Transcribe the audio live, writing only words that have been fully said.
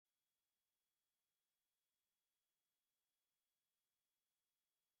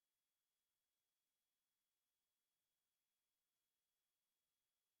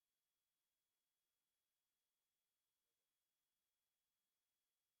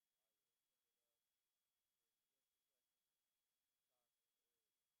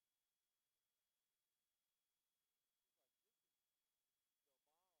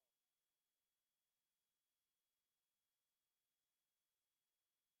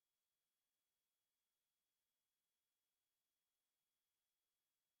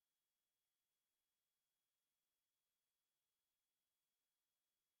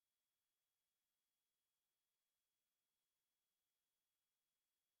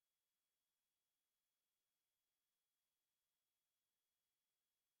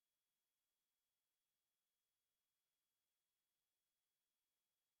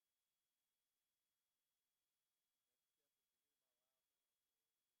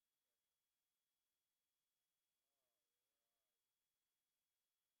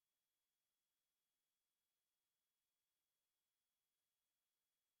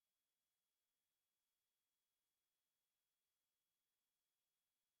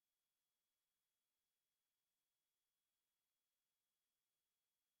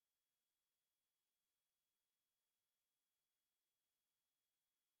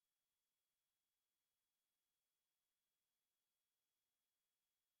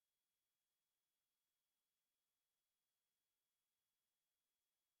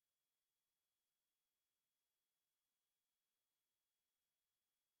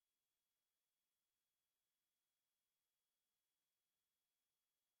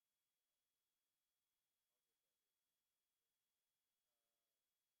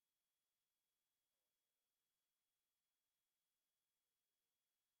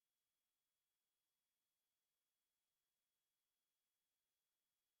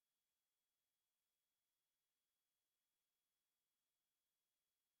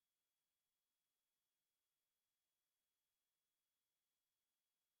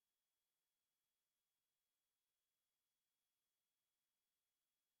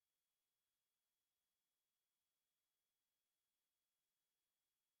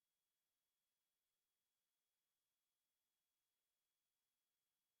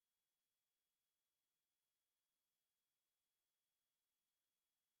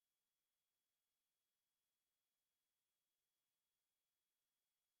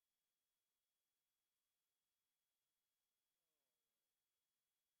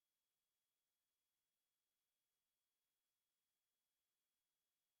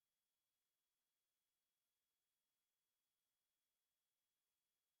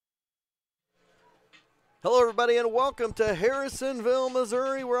Hello, everybody, and welcome to Harrisonville,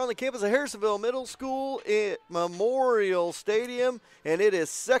 Missouri. We're on the campus of Harrisonville Middle School at Memorial Stadium, and it is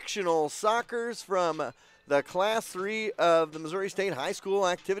sectional soccers from the Class 3 of the Missouri State High School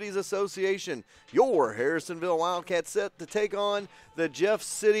Activities Association. Your Harrisonville Wildcats set to take on the Jeff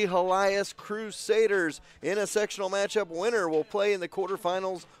City Helias Crusaders in a sectional matchup. Winner will play in the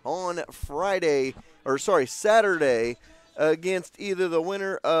quarterfinals on Saturday, against either the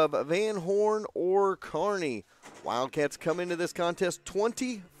winner of Van Horn or Kearney. Wildcats come into this contest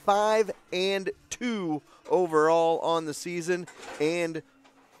 25-2 overall on the season, and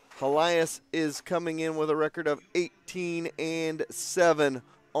Helias is coming in with a record of 18-7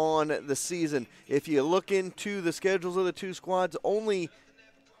 on the season. If you look into the schedules of the two squads, only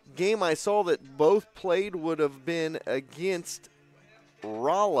game I saw that both played would have been against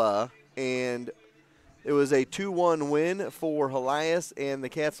Rolla, and it was a 2-1 win for Helias, and the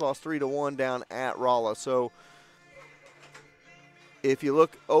Cats lost 3-1 down at Rolla. So if you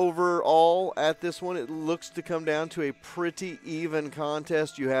look overall at this one, it looks to come down to a pretty even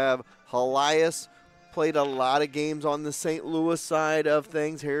contest. You have Helias played a lot of games on the St. Louis side of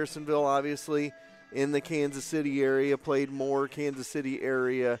things. Harrisonville, obviously, in the Kansas City area, played more Kansas City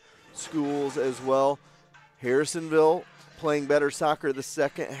area schools as well. Harrisonville playing better soccer the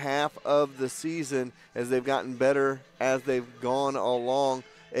second half of the season as they've gotten better as they've gone along.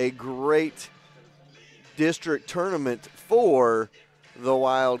 A great district tournament for the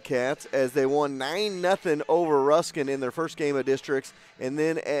Wildcats as they won 9-0 over Ruskin in their first game of districts, and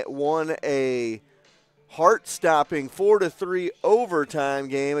then won a heart-stopping 4-3 overtime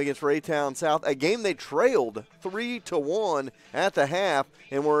game against Raytown South, a game they trailed 3-1 at the half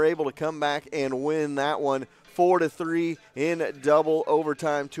and were able to come back and win that one 4-3 in double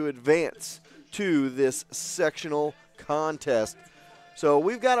overtime to advance to this sectional contest. So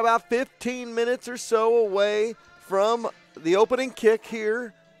we've got about 15 minutes or so away from the opening kick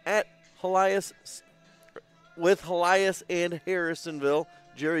here at Helias, with Helias and Harrisonville.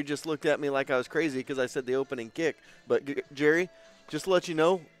 Jerry just looked at me like I was crazy because I said the opening kick. But Jerry, just to let you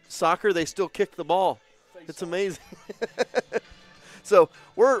know, soccer, they still kick the ball. It's amazing. So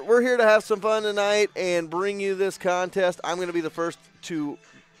we're here to have some fun tonight and bring you this contest. I'm going to be the first to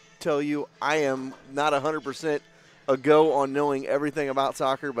tell you I am not 100% a go on knowing everything about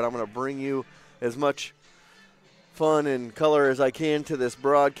soccer, but I'm going to bring you as much fun and color as I can to this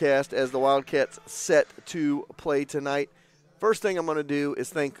broadcast as the Wildcats set to play tonight. First thing I'm going to do is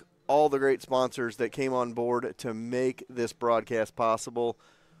thank all the great sponsors that came on board to make this broadcast possible.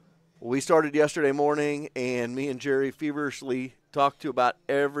 We started yesterday morning, and me and Jerry feverishly talked to about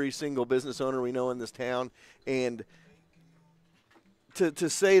every single business owner we know in this town. And to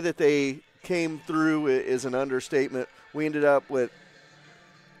say that they came through is an understatement. We ended up with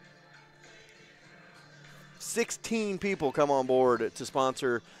 16 people come on board to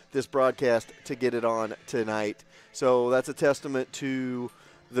sponsor this broadcast to get it on tonight. So that's a testament to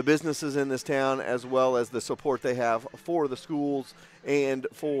the businesses in this town, as well as the support they have for the schools and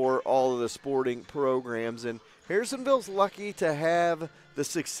for all of the sporting programs. And Harrisonville's lucky to have the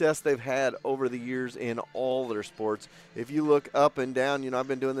success they've had over the years in all their sports. If you look up and down, I've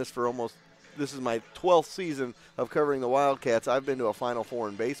been doing this for this is my 12th season of covering the Wildcats. I've been to a Final Four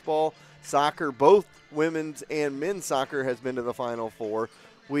in baseball, soccer, both women's and men's soccer has been to the Final Four.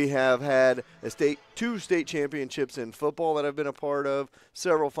 We have had two state championships in football that I've been a part of,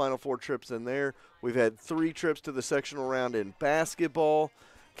 several Final Four trips in there. We've had 3 trips to the sectional round in basketball,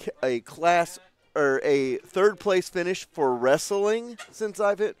 a third place finish for wrestling since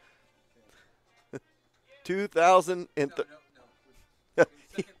I've hit 2000 and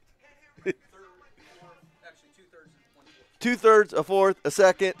two-thirds, a fourth, a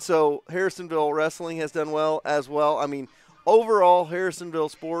second. So Harrisonville wrestling has done well as well. I mean, overall,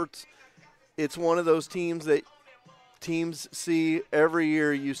 Harrisonville sports, it's one of those teams that teams see every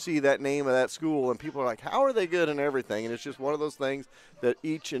year. You see that name of that school, and people are like, how are they good in everything? And it's just one of those things that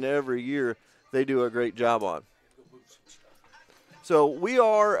each and every year they do a great job on. So we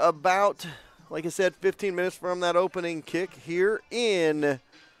are about, like I said, 15 minutes from that opening kick here in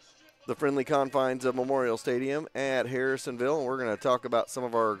the friendly confines of Memorial Stadium at Harrisonville, and we're going to talk about some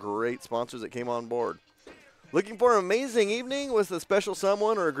of our great sponsors that came on board. Looking for an amazing evening with a special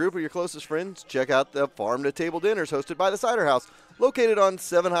someone or a group of your closest friends? Check out the Farm to Table Dinners hosted by the Cider House, located on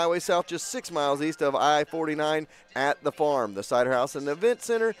 7 Highway South, just 6 miles east of I-49 at the Farm. The Cider House and Event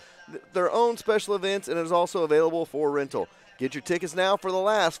Center, their own special events, and it is also available for rental. Get your tickets now for the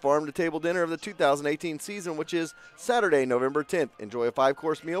last Farm to Table dinner of the 2018 season, which is Saturday, November 10th. Enjoy a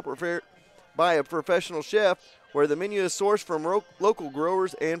 5-course meal prepared by a professional chef, where the menu is sourced from local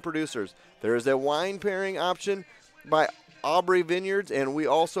growers and producers. There is a wine pairing option by Aubrey Vineyards, and we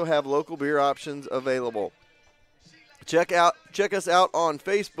also have local beer options available. Check us out on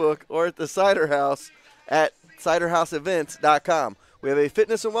Facebook or at the Cider House at ciderhouseevents.com. We have a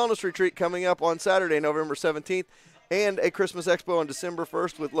fitness and wellness retreat coming up on Saturday, November 17th, and a Christmas expo on December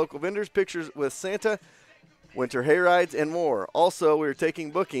 1st with local vendors, pictures with Santa, winter hayrides, and more. Also, we're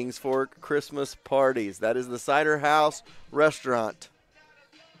taking bookings for Christmas parties. That is the Cider House Restaurant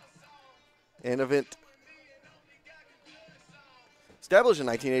and event. Established in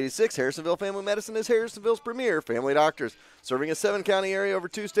 1986, Harrisonville Family Medicine is Harrisonville's premier family doctors, serving a 7-county area, over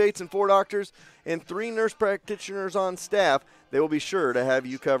 2 states, and 4 doctors and 3 nurse practitioners on staff. They will be sure to have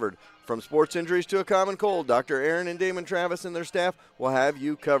you covered. From sports injuries to a common cold, Dr. Aaron and Damon Travis and their staff will have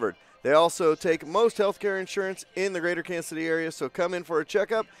you covered. They also take most healthcare insurance in the greater Kansas City area, so come in for a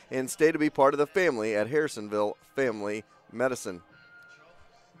checkup and stay to be part of the family at Harrisonville Family Medicine.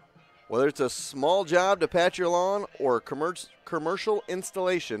 Whether it's a small job to patch your lawn or commercial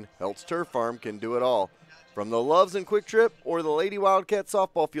installation, Heltz Turf Farm can do it all. From the Loves and Quick Trip or the Lady Wildcat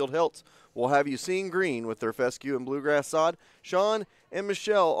softball field, Heltz will have you seeing green with their fescue and bluegrass sod. Sean and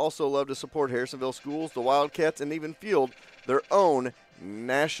Michelle also love to support Harrisonville schools, the Wildcats, and even field their own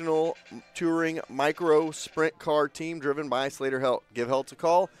national touring micro sprint car team driven by Slater Heltz. Give Heltz a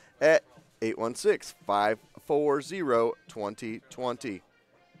call at 816-540-2020.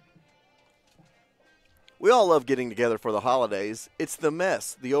 We all love getting together for the holidays. It's the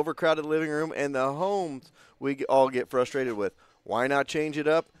mess, the overcrowded living room, and the homes we all get frustrated with. Why not change it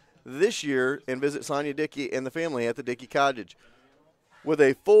up this year and visit Sonia Dickey and the family at the Dickey Cottage? With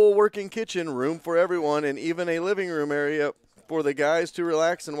a full working kitchen, room for everyone, and even a living room area for the guys to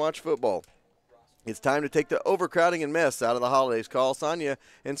relax and watch football. It's time to take the overcrowding and mess out of the holidays. Call Sonia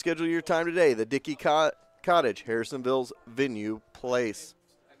and schedule your time today. The Dickey Cottage, Harrisonville's venue place.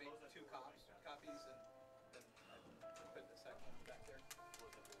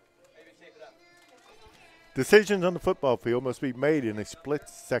 Decisions on the football field must be made in a split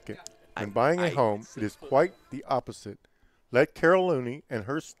second. When buying a home, it is quite the opposite. Let Carol Looney and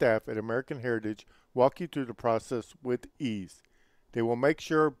her staff at American Heritage walk you through the process with ease. They will make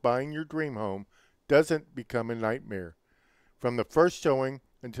sure buying your dream home doesn't become a nightmare. From the first showing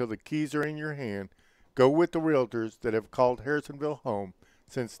until the keys are in your hand, go with the realtors that have called Harrisonville home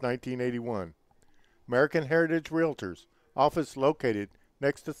since 1981. American Heritage Realtors, office located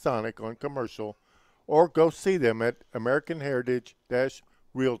next to Sonic on Commercial, or go see them at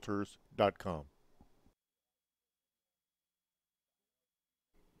americanheritage-realtors.com.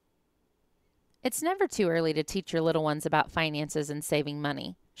 It's never too early to teach your little ones about finances and saving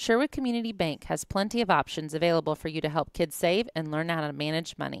money. Sherwood Community Bank has plenty of options available for you to help kids save and learn how to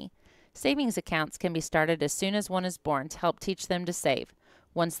manage money. Savings accounts can be started as soon as one is born to help teach them to save.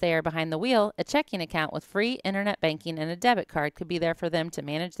 Once they are behind the wheel, a checking account with free internet banking and a debit card could be there for them to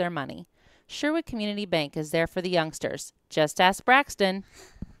manage their money. Sherwood Community Bank is there for the youngsters. Just ask Braxton.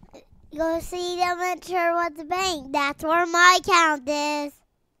 Go see them at Sherwood's Bank. That's where my account is.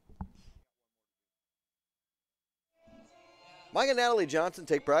 Mike and Natalie Johnson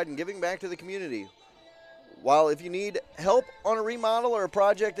take pride in giving back to the community. While if you need help on a remodel or a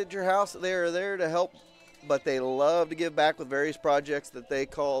project at your house, they are there to help, but they love to give back with various projects that they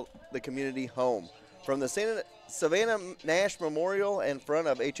call the community home. From the Savannah Nash Memorial in front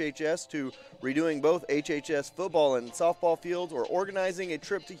of HHS to redoing both HHS football and softball fields or organizing a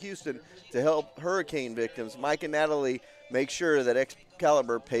trip to Houston to help hurricane victims, Mike and Natalie make sure that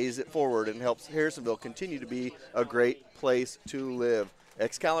Excalibur pays it forward and helps Harrisonville continue to be a great place to live.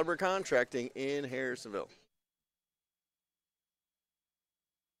 Excalibur Contracting in Harrisonville.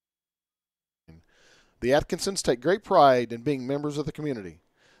 The Atkinsons take great pride in being members of the community.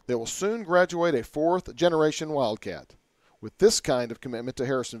 They will soon graduate a 4th-generation Wildcat. With this kind of commitment to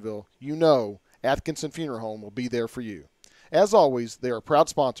Harrisonville, you know Atkinson Funeral Home will be there for you. As always, they are proud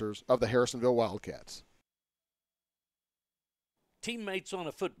sponsors of the Harrisonville Wildcats. Teammates on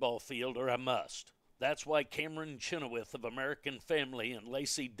a football field are a must. That's why Cameron Chenoweth of American Family and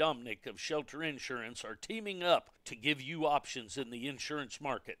Lacey Dominick of Shelter Insurance are teaming up to give you options in the insurance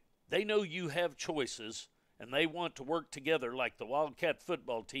market. They know you have choices, and they want to work together like the Wildcat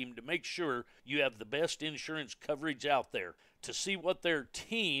football team to make sure you have the best insurance coverage out there. To see what their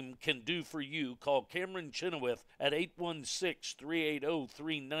team can do for you, call Cameron Chenoweth at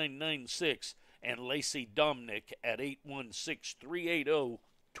 816-380-3996 and Lacey Dominick at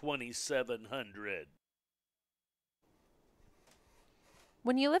 816-380-2700.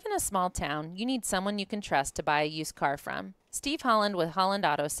 When you live in a small town, you need someone you can trust to buy a used car from. Steve Holland with Holland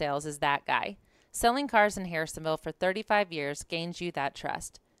Auto Sales is that guy. Selling cars in Harrisonville for 35 years gains you that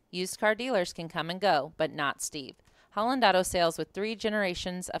trust. Used car dealers can come and go, but not Steve. Holland Auto Sales, with 3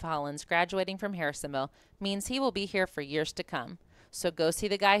 generations of Hollands graduating from Harrisonville, means he will be here for years to come. So go see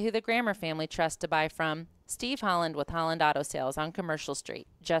the guy who the Grammer family trusts to buy from. Steve Holland with Holland Auto Sales on Commercial Street,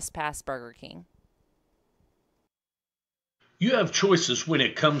 just past Burger King. You have choices when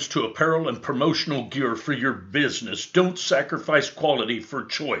it comes to apparel and promotional gear for your business. Don't sacrifice quality for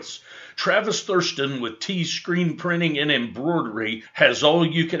choice. Travis Thurston with T Screen Printing and Embroidery has all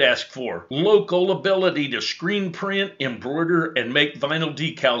you could ask for. Local ability to screen print, embroider, and make vinyl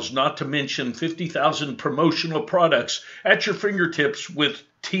decals, not to mention 50,000 promotional products at your fingertips with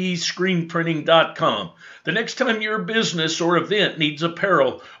tscreenprinting.com. The next time your business or event needs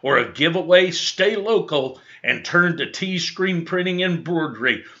apparel or a giveaway, stay local and turn to T Screen Printing and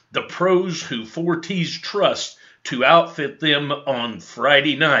Embroidery, the pros who 4Ts trust to outfit them on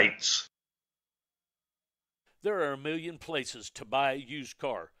Friday nights. There are a million places to buy a used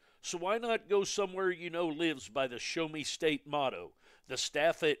car, so why not go somewhere you know lives by the Show Me State motto? The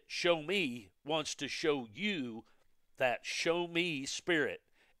staff at Show Me wants to show you that Show Me spirit.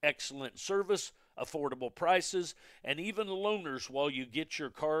 Excellent service, affordable prices, and even loaners while you get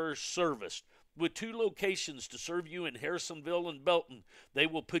your cars serviced. With 2 locations to serve you in Harrisonville and Belton, they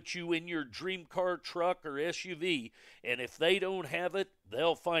will put you in your dream car, truck, or SUV, and if they don't have it,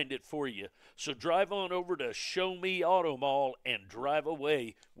 they'll find it for you. So drive on over to Show Me Auto Mall and drive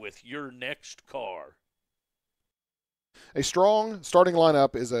away with your next car. A strong starting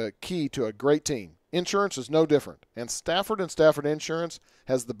lineup is a key to a great team. Insurance is no different, and Stafford & Stafford Insurance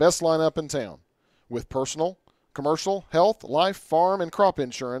has the best lineup in town. With personal, commercial, health, life, farm, and crop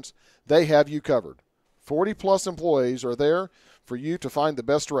insurance, they have you covered. 40-plus employees are there for you to find the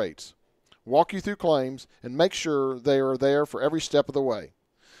best rates, walk you through claims, and make sure they are there for every step of the way.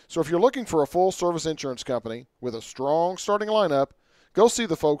 So if you're looking for a full-service insurance company with a strong starting lineup, go see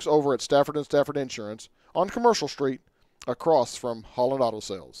the folks over at Stafford & Stafford Insurance on Commercial Street across from Holland Auto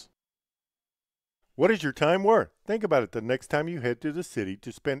Sales. What is your time worth? Think about it the next time you head to the city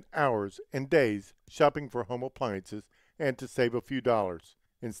to spend hours and days shopping for home appliances and to save a few dollars.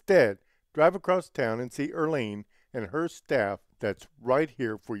 Instead, drive across town and see Erlene and her staff that's right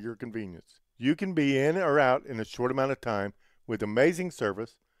here for your convenience. You can be in or out in a short amount of time with amazing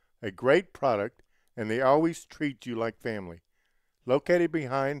service, a great product, and they always treat you like family. Located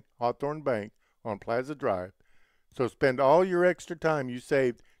behind Hawthorne Bank on Plaza Drive, so spend all your extra time you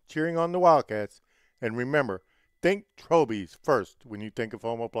saved cheering on the Wildcats. And remember, think Troby's first when you think of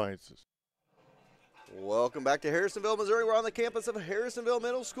home appliances. Welcome back to Harrisonville, Missouri. We're on the campus of Harrisonville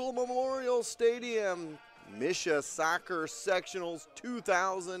Middle School Memorial Stadium. Misha Soccer Sectionals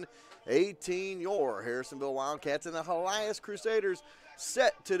 2018. Your Harrisonville Wildcats and the Helias Crusaders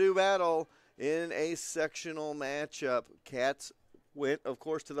set to do battle in a sectional matchup. Cats went, of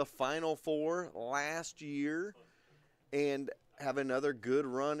course, to the Final Four last year and have another good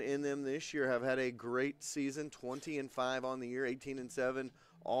run in them this year. Have had a great season, 20-5 on the year, 18-7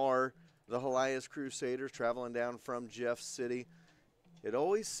 are the Helias Crusaders traveling down from Jeff City. It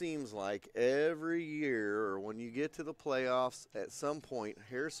always seems like every year or when you get to the playoffs, at some point,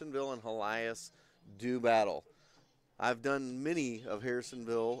 Harrisonville and Helias do battle. I've done many of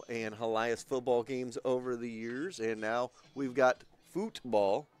Harrisonville and Helias football games over the years, and now we've got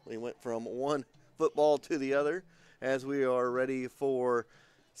football. We went from one football to the other as we are ready for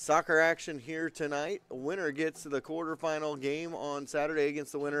soccer action here tonight. A winner gets to the quarterfinal game on Saturday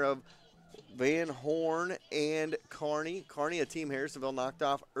against the winner of Van Horn and Kearney. Kearney, a team Harrisonville knocked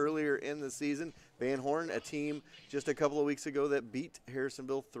off earlier in the season. Van Horn, a team just a couple of weeks ago that beat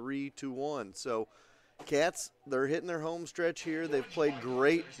Harrisonville 3-1. So Cats, they're hitting their home stretch here. They've played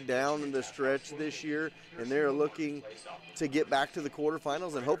great down in the stretch this year, and they're looking to get back to the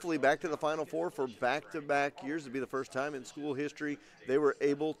quarterfinals and hopefully back to the Final Four for back-to-back years. It'll be the first time in school history they were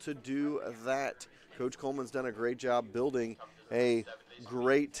able to do that. Coach Coleman's done a great job building a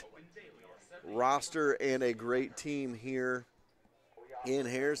great roster and a great team here in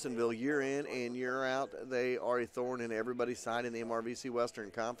Harrisonville. Year in and year out, they are a thorn in everybody's side in the MRVC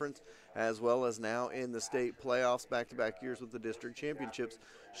Western Conference, as well as now in the state playoffs. Back-to-back years with the district championships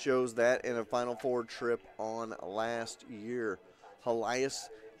shows that, in a Final Four trip on last year. Helias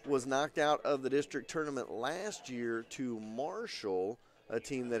was knocked out of the district tournament last year to Marshall, a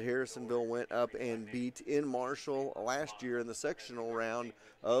team that Harrisonville went up and beat in Marshall last year in the sectional round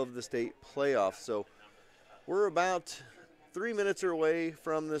of the state playoffs. So we're about 3 minutes away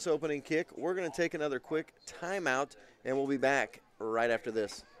from this opening kick. We're going to take another quick timeout, and we'll be back right after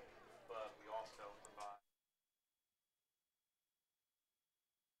this.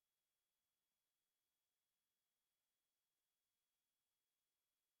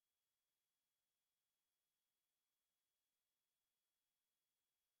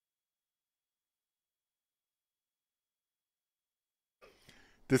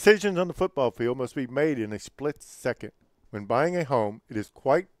 Decisions on the football field must be made in a split second. When buying a home, it is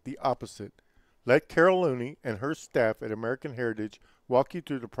quite the opposite. Let Carol Looney and her staff at American Heritage walk you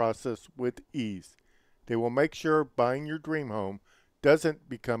through the process with ease. They will make sure buying your dream home doesn't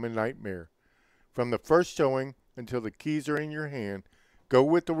become a nightmare. From the first showing until the keys are in your hand, go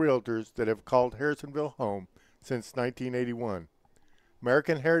with the realtors that have called Harrisonville home since 1981.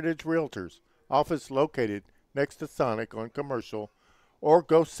 American Heritage Realtors, office located next to Sonic on Commercial, or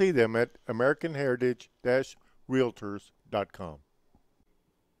go see them at americanheritage-realtors.com.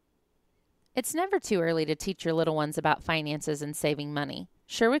 It's never too early to teach your little ones about finances and saving money.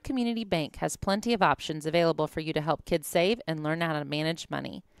 Sherwood Community Bank has plenty of options available for you to help kids save and learn how to manage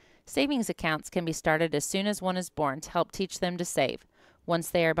money. Savings accounts can be started as soon as one is born to help teach them to save.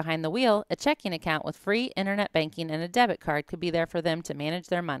 Once they are behind the wheel, a checking account with free internet banking and a debit card could be there for them to manage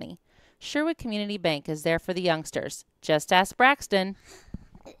their money. Sherwood Community Bank is there for the youngsters. Just ask Braxton.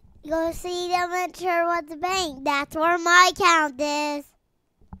 Go see them at Sherwood's Bank. That's where my account is.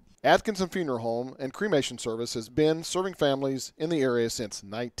 Atkinson Funeral Home and Cremation Service has been serving families in the area since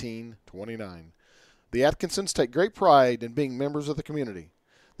 1929. The Atkinsons take great pride in being members of the community.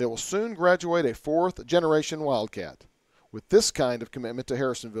 They will soon graduate a fourth-generation Wildcat. With this kind of commitment to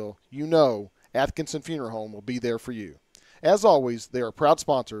Harrisonville, you know Atkinson Funeral Home will be there for you. As always, they are proud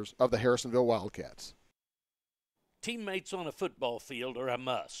sponsors of the Harrisonville Wildcats. Teammates on a football field are a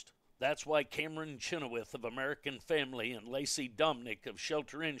must. That's why Cameron Chenoweth of American Family and Lacey Dominick of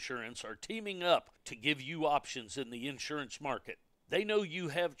Shelter Insurance are teaming up to give you options in the insurance market. They know you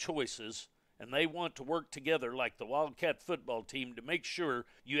have choices, and they want to work together like the Wildcat football team to make sure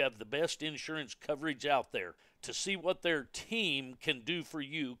you have the best insurance coverage out there. To see what their team can do for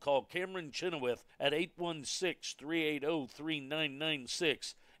you, call Cameron Chenoweth at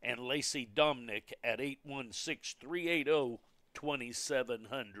 816-380-3996 and Lacey Dominick at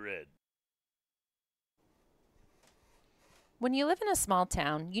 816-380-2700. When you live in a small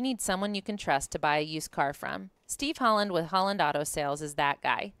town, you need someone you can trust to buy a used car from. Steve Holland with Holland Auto Sales is that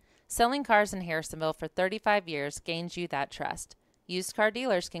guy. Selling cars in Harrisonville for 35 years gains you that trust. Used car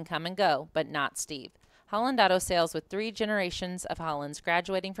dealers can come and go, but not Steve. Holland Auto Sales, with 3 generations of Hollands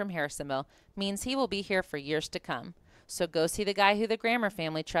graduating from Harrisonville, means he will be here for years to come. So go see the guy who the Grammer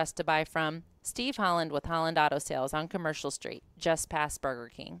family trusts to buy from, Steve Holland with Holland Auto Sales on Commercial Street, just past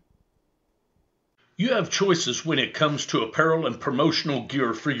Burger King. You have choices when it comes to apparel and promotional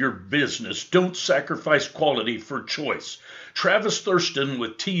gear for your business. Don't sacrifice quality for choice. Travis Thurston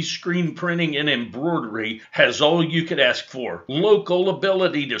with T Screen Printing and Embroidery has all you could ask for. Local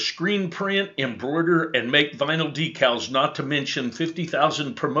ability to screen print, embroider, and make vinyl decals, not to mention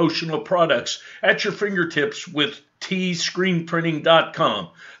 50,000 promotional products at your fingertips with tscreenprinting.com.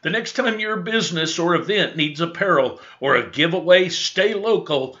 The next time your business or event needs apparel or a giveaway, stay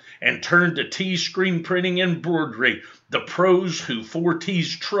local and turn to T Screen Printing and Embroidery, the pros who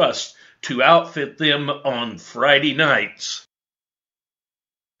 4Ts trust to outfit them on Friday nights.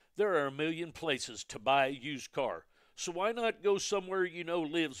 There are a million places to buy a used car, so why not go somewhere you know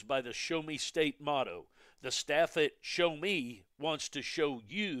lives by the Show Me State motto? The staff at Show Me wants to show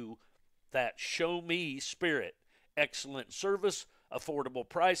you that Show Me spirit. Excellent service, affordable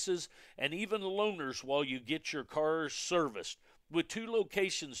prices, and even loaners while you get your cars serviced. With 2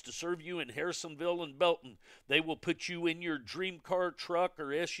 locations to serve you in Harrisonville and Belton, they will put you in your dream car, truck, or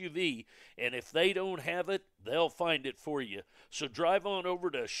SUV, and if they don't have it, they'll find it for you. So drive on over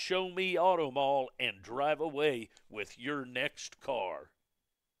to Show Me Auto Mall and drive away with your next car.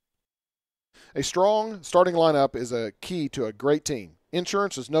 A strong starting lineup is a key to a great team.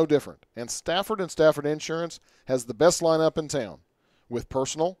 Insurance is no different, and Stafford & Stafford Insurance has the best lineup in town. With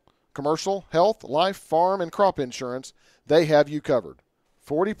personal, commercial, health, life, farm, and crop insurance, they have you covered.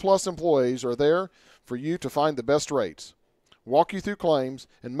 40-plus employees are there for you to find the best rates, walk you through claims,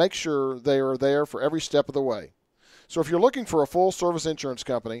 and make sure they are there for every step of the way. So if you're looking for a full-service insurance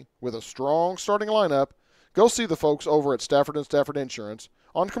company with a strong starting lineup, go see the folks over at Stafford & Stafford Insurance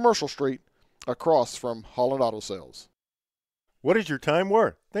on Commercial Street across from Holland Auto Sales. What is your time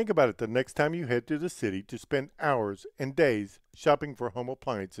worth? Think about it the next time you head to the city to spend hours and days shopping for home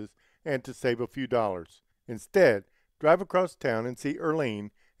appliances and to save a few dollars. Instead, drive across town and see Erlene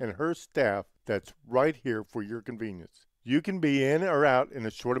and her staff that's right here for your convenience. You can be in or out in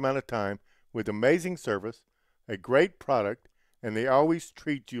a short amount of time with amazing service, a great product, and they always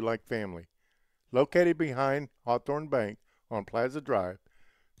treat you like family. Located behind Hawthorne Bank on Plaza Drive,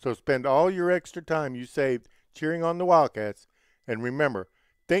 so spend all your extra time you saved cheering on the Wildcats. And remember,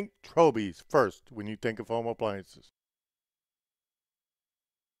 think Trobies first when you think of home appliances.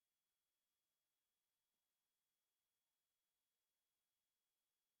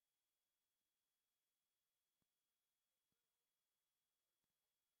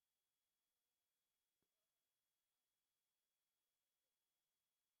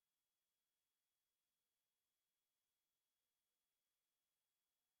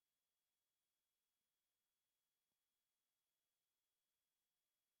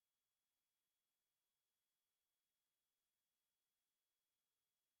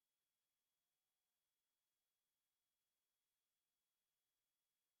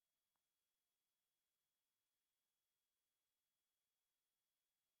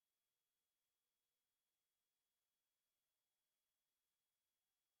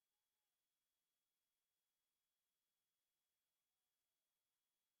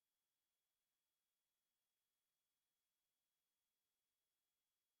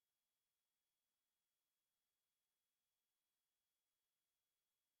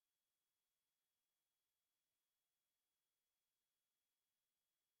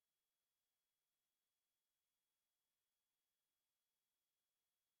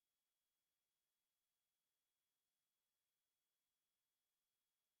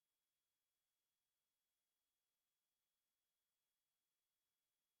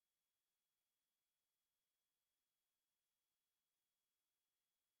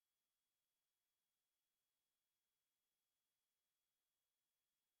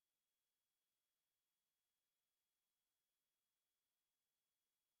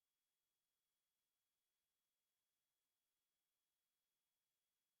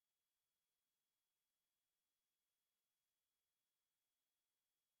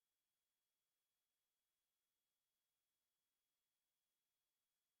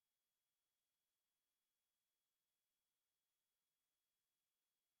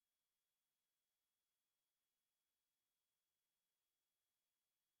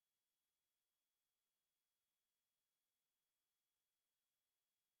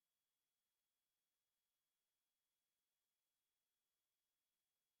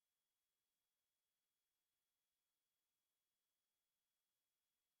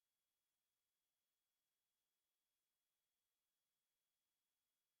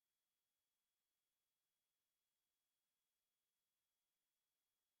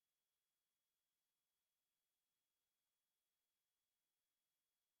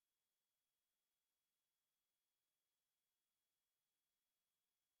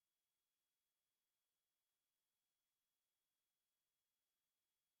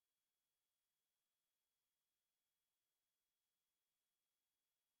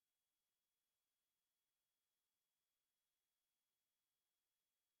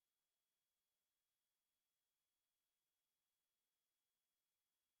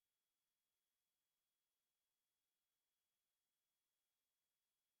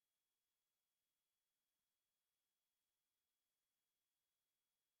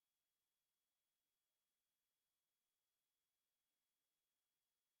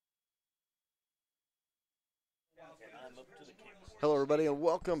 Hello, everybody, and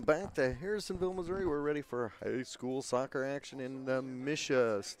welcome back to Harrisonville, Missouri. We're ready for high school soccer action in the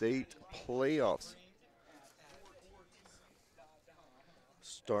Misha State playoffs.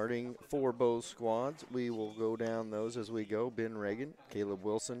 Starting for both squads, we will go down those as we go. Ben Reagan, Caleb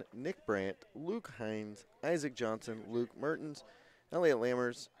Wilson, Nick Brandt, Luke Hines, Isaac Johnson, Luke Mertens, Elliot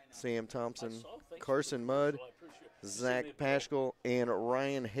Lammers, Sam Thompson, Carson Mudd, Zach Paschal, and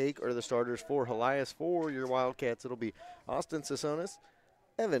Ryan Hake are the starters for Helias. For your Wildcats, it'll be Austin Sasonis,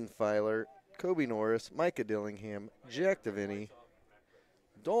 Evan Filer, Kobe Norris, Micah Dillingham, Jack Deviney,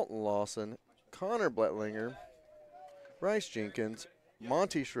 Dalton Lawson, Connor Bletlinger, Bryce Jenkins,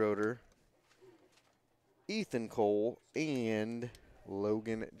 Monty Schroeder, Ethan Cole, and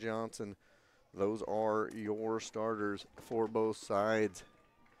Logan Johnson. Those are your starters for both sides.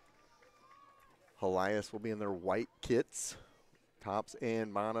 Helias will be in their white kits, tops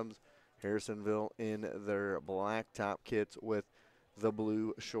and bottoms. Harrisonville in their black top kits with the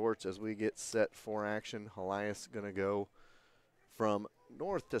blue shorts as we get set for action. Helias going to go from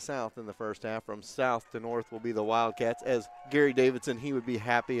north to south in the first half. From south to north will be the Wildcats. As Gary Davidson, he would be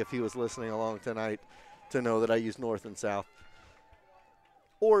happy if he was listening along tonight to know that I use north and south.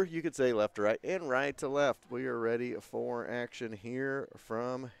 Or you could say left to right and right to left. We are ready for action here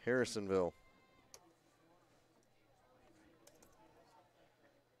from Harrisonville.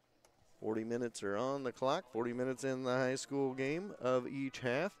 40 minutes are on the clock, 40 minutes in the high school game of each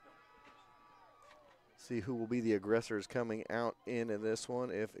half. See who will be the aggressors coming out in this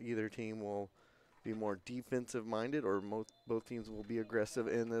one, if either team will be more defensive minded or both teams will be aggressive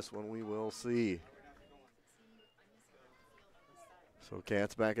in this one. We will see. So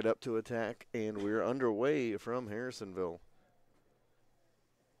Cats back it up to attack, and we're underway from Harrisonville.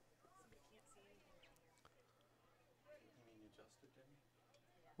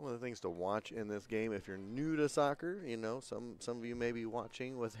 One of the things to watch in this game, if you're new to soccer, you know, some of you may be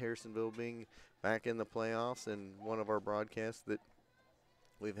watching with Harrisonville being back in the playoffs, and one of our broadcasts that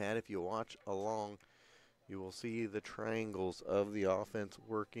we've had, if you watch along, you will see the triangles of the offense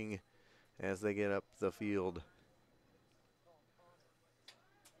working as they get up the field.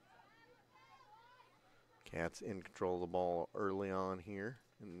 Cats in control of the ball early on here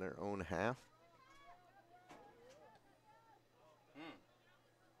in their own half.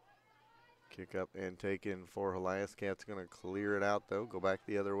 Kick up and taken for Helias. Cats going to clear it out, though. Go back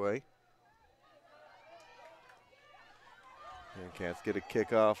the other way. And Cats get a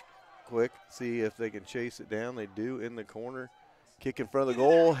kickoff quick. See if they can chase it down. They do in the corner. Kick in front of the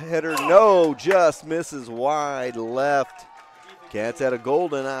goal. Header, no, just misses wide left. Cats had a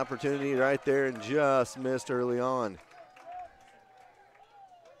golden opportunity right there and just missed early on.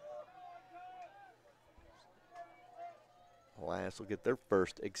 Helias will get their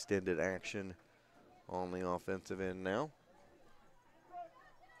first extended action on the offensive end now.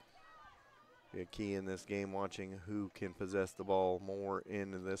 Be a key in this game, watching who can possess the ball more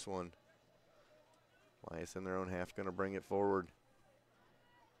into this one. Helias in their own half going to bring it forward.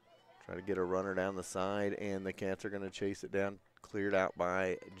 Try to get a runner down the side, and the Cats are going to chase it down. Cleared out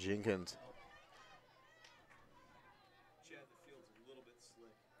by Jenkins.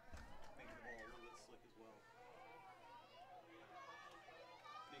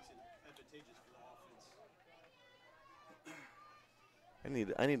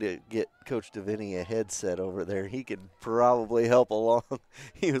 I need to get Coach Deviney a headset over there. He could probably help along.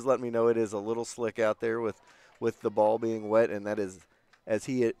 He was letting me know it is a little slick out there with the ball being wet, and that is, as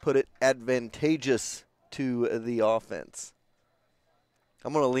he had put it, advantageous to the offense.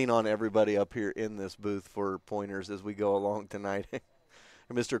 I'm going to lean on everybody up here in this booth for pointers as we go along tonight.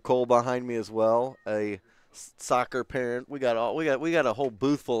 Mr. Cole behind me as well, a soccer parent. We got a whole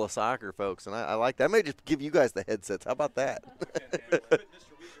booth full of soccer folks, and I like that. I may just give you guys the headsets. How about that?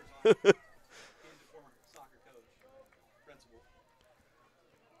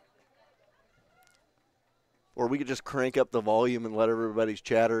 Or we could just crank up the volume and let everybody's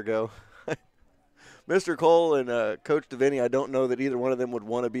chatter go. Mr. Cole and Coach Deviney, I don't know that either one of them would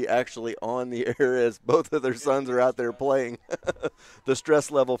want to be actually on the air as both of their sons are out there playing. The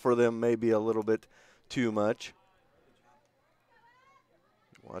stress level for them may be a little bit too much.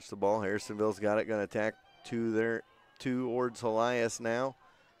 Watch the ball. Harrisonville's got it. Going to attack towards Helias now.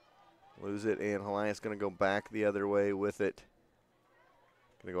 Lose it, and Helias going to go back the other way with it.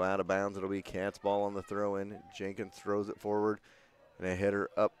 Going to go out of bounds. It'll be Cats ball on the throw-in. Jenkins throws it forward, and a header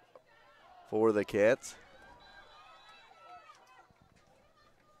up for the Cats.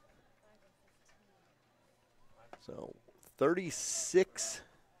 So 36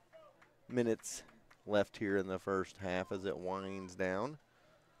 minutes left here in the first half as it winds down.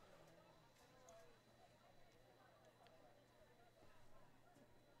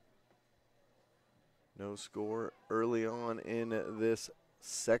 No score early on in this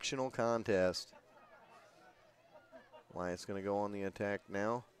sectional contest. Wyatt's going to go on the attack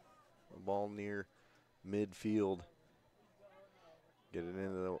now. The ball near midfield. Get it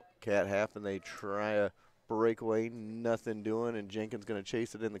into the cat half, and they try a breakaway. Nothing doing, and Jenkins going to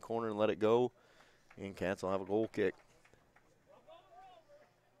chase it in the corner and let it go. And Cats will have a goal kick.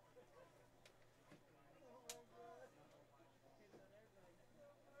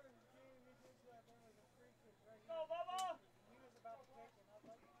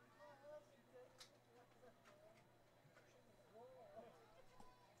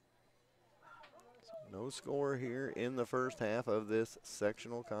 No score here in the first half of this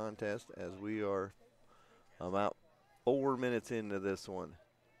sectional contest as we are about 4 minutes into this one.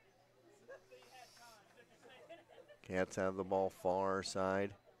 Cats have the ball far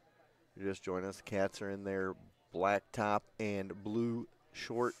side. You just join us. Cats are in their black top and blue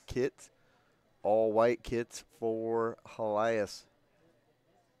short kits. All white kits for Helias.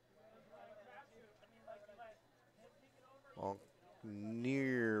 All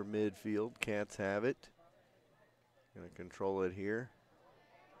near midfield. Cats have it. Going to control it here.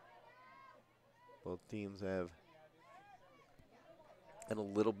 Both teams have had a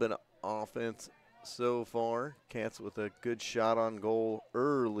little bit of offense so far. Cats with a good shot on goal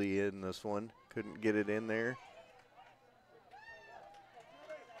early in this one. Couldn't get it in there.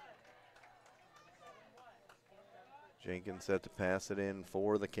 Jenkins set to pass it in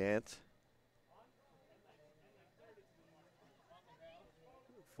for the Cats.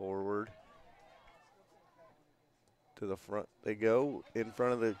 Forward to the front they go. In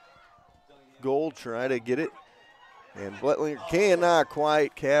front of the goal, try to get it. And Blettlinger cannot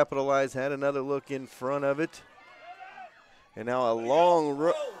quite capitalize. Had another look in front of it. And now a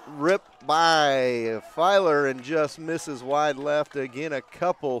long rip by Filer and just misses wide left. Again, a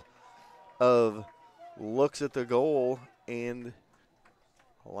couple of looks at the goal, and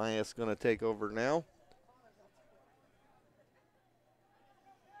Helias going to take over now.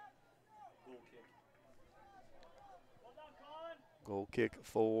 Goal kick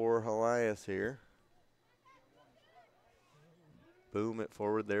for Helias here. Boom it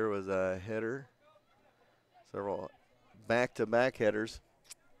forward. There was a header. Several back-to-back headers.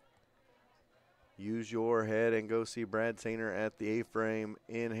 Use your head and go see Brad Sainer at the A-Frame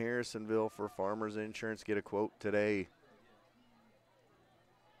in Harrisonville for Farmers Insurance. Get a quote today.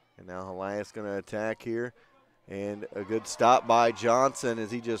 And now Helias going to attack here. And a good stop by Johnson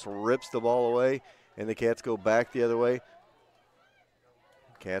as he just rips the ball away. And the Cats go back the other way.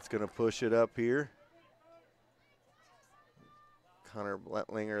 Cats going to push it up here. Connor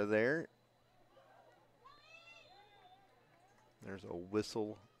Blettlinger there. There's a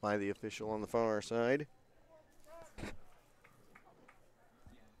whistle by the official on the far side.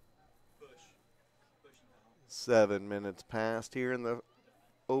 Seven minutes passed here in the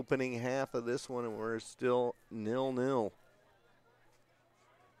opening half of this one, and we're still 0-0.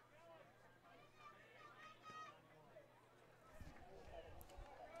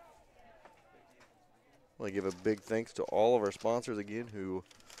 I want to give a big thanks to all of our sponsors again who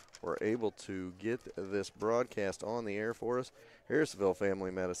were able to get this broadcast on the air for us. Harrisonville Family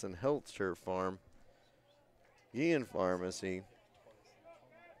Medicine, Health Turf Farm, Ian Pharmacy,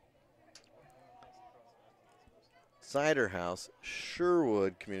 Cider House,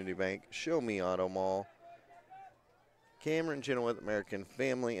 Sherwood Community Bank, Show Me Auto Mall, Cameron Chenoweth American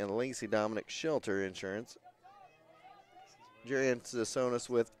Family, and Lacey Dominic Shelter Insurance, Jerry Antisonis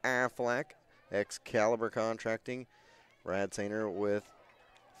with Aflac, Excalibur Contracting, Brad Sainer with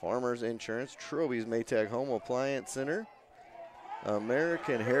Farmers Insurance, Troby's Maytag Home Appliance Center,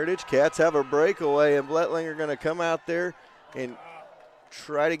 American Heritage. Cats have a breakaway, and Blettlinger going to come out there and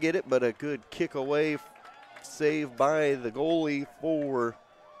try to get it, but a good kick away save by the goalie for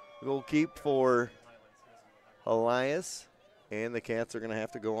goalkeep for Helias, and the Cats are going to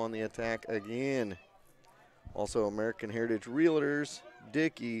have to go on the attack again. Also, American Heritage Realtors,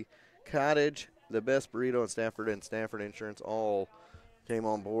 Dickey, Cottage, The Best Burrito, and Stafford Insurance all came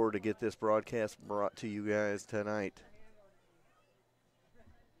on board to get this broadcast brought to you guys tonight.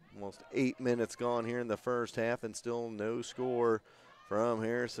 Almost 8 minutes gone here in the first half and still no score from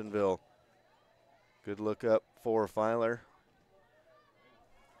Harrisonville. Good look up for Filer.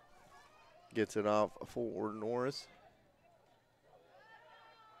 Gets it off for Norris.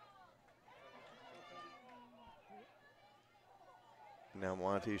 Now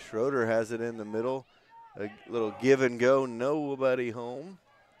Monty Schroeder has it in the middle. A little give and go, nobody home.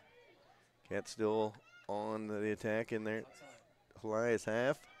 Cats still on the attack in there. Helias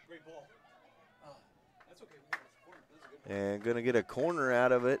half. And going to get a corner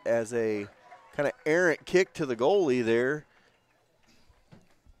out of it as a kind of errant kick to the goalie there.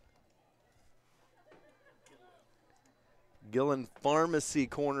 Gillen Pharmacy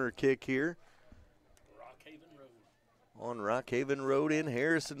corner kick here on Rockhaven Road in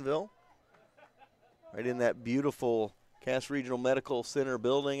Harrisonville. Right in that beautiful Cass Regional Medical Center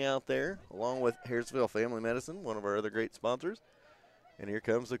building out there, along with Harrisonville Family Medicine, one of our other great sponsors. And here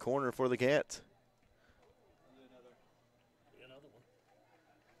comes the corner for the Cats.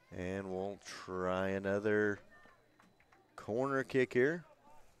 And we'll try another corner kick here.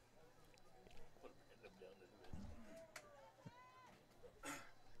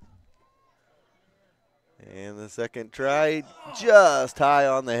 And the second try, just high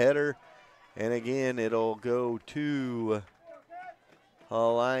on the header. And again, it'll go to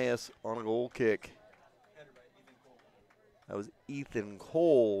Helias on a goal kick. That was Ethan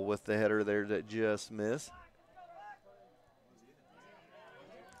Cole with the header there that just missed.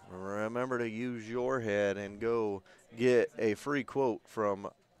 Remember to use your head and go get a free quote from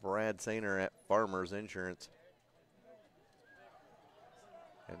Brad Sainer at Farmers Insurance.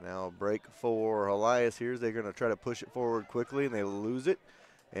 And now a break for Helias here. They're going to try to push it forward quickly, and they lose it.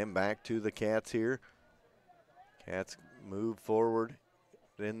 And back to the Cats here. Cats move forward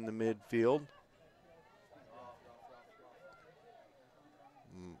in the midfield.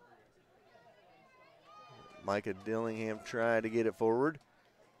 Micah Dillingham tried to get it forward.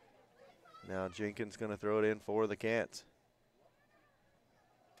 Now Jenkins going to throw it in for the Cats.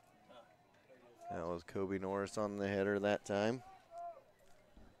 That was Kobe Norris on the header that time.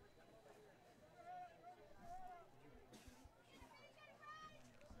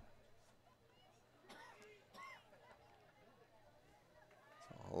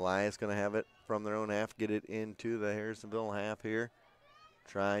 Elias going to have it from their own half, get it into the Harrisonville half here.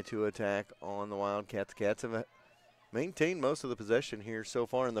 Try to attack on the Wildcats. Cats have maintained most of the possession here so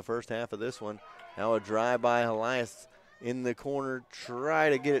far in the first half of this one. Now a drive by Elias in the corner. Try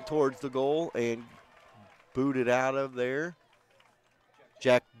to get it towards the goal and boot it out of there.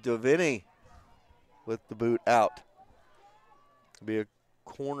 Jack Deviney with the boot out. Be a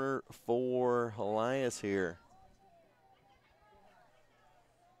corner for Helias here.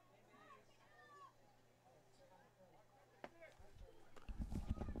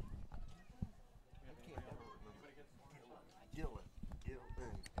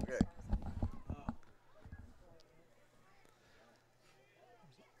 Okay.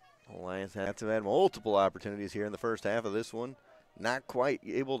 Alliance have had multiple opportunities here in the first half of this one. Not quite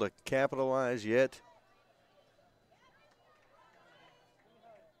able to capitalize yet.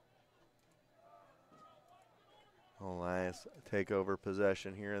 Alliance take over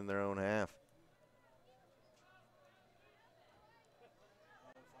possession here in their own half.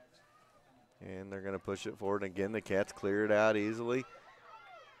 And they're going to push it forward. Again, the Cats clear it out easily.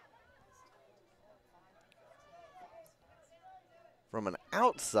 From an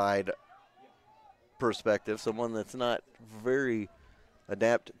outside perspective, someone that's not very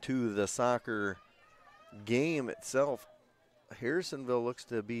adept to the soccer game itself, Harrisonville looks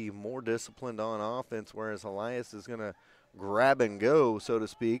to be more disciplined on offense, whereas Helias is going to grab and go, so to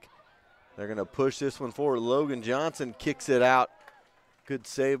speak. They're going to push this one forward. Logan Johnson kicks it out. Good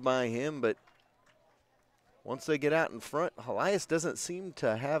save by him, but once they get out in front, Helias doesn't seem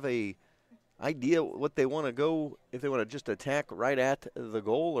to have a idea what they want to go, if they want to just attack right at the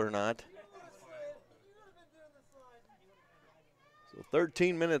goal or not. So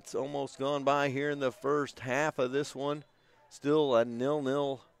 13 minutes almost gone by here in the first half of this one. Still a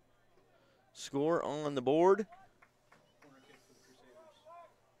 0-0 score on the board.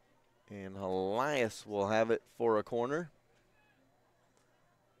 And Helias will have it for a corner.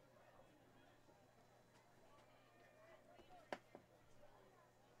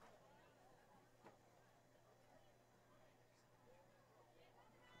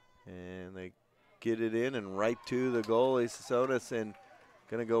 And they get it in and right to the goalie, Sodas, and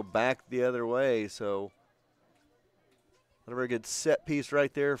going to go back the other way. So not a very good set piece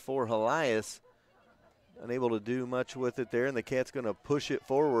right there for Helias. Unable to do much with it there, and the Cats going to push it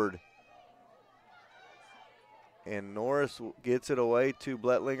forward. And Norris gets it away to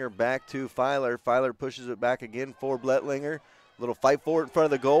Bletlinger, back to Filer. Filer pushes it back again for Bletlinger. Little fight for it in front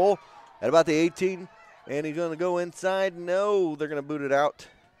of the goal at about the 18, and he's going to go inside. No, they're going to boot it out.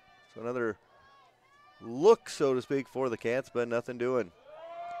 So another look, so to speak, for the Cats, but nothing doing.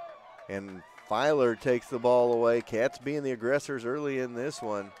 And Filer takes the ball away. Cats being the aggressors early in this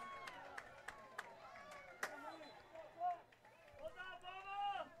one.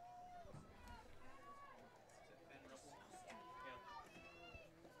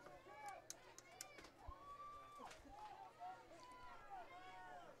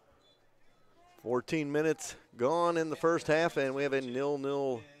 14 minutes gone in the first half, and we have a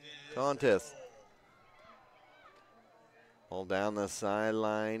 0-0 contest. Ball down the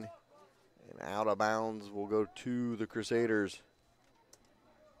sideline and out of bounds will go to the Crusaders.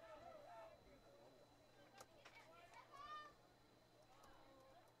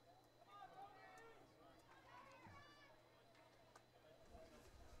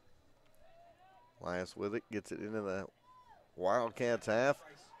 Helias with it, gets it into the Wildcats half,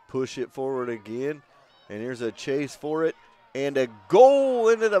 push it forward again, and here's a chase for it, and a goal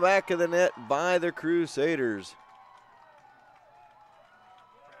into the back of the net by the Crusaders.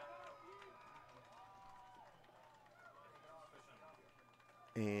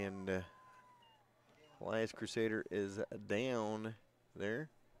 And Helias Crusader is down there.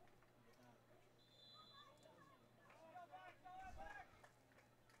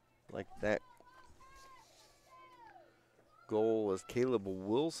 Like that goal was Caleb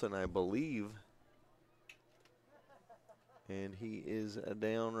Wilson, I believe. And he is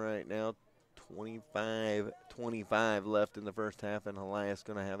down right now. 25 left in the first half, and Helias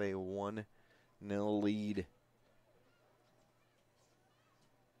going to have a 1-0 lead.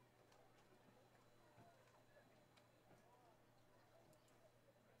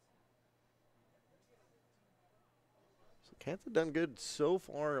 Cats have done good so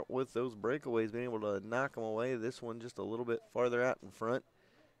far with those breakaways, being able to knock them away. This one just a little bit farther out in front,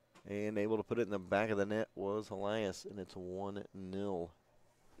 and able to put it in the back of the net was Helias, and it's 1-0.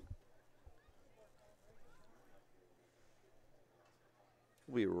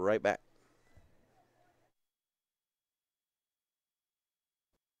 We'll be right back.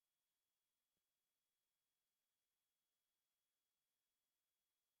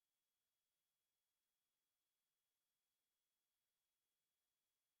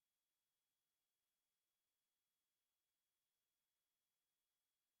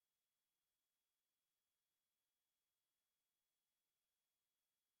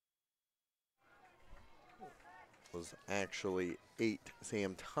 Was actually 8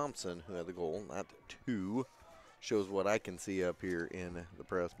 Sam Thompson who had the goal, not 2. Shows what I can see up here in the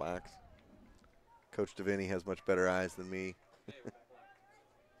press box. Coach Devaney has much better eyes than me.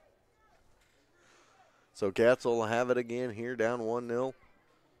 So Cats will have it again here, down 1-0.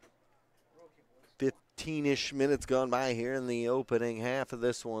 15-ish minutes gone by here in the opening half of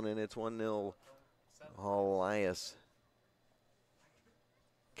this one, and it's 1-0 Helias.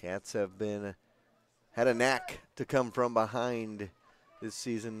 Cats have had a knack to come from behind this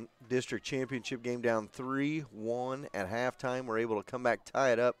season. District championship game down 3-1 at halftime. We're able to come back,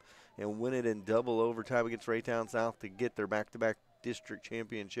 tie it up, and win it in double overtime against Raytown South to get their back-to-back district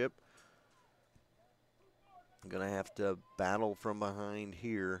championship. Going to have to battle from behind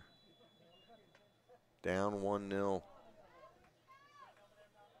here. Down 1-0.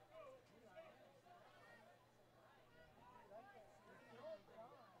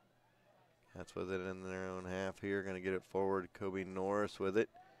 That's with it in their own half here. Going to get it forward. Kobe Norris with it.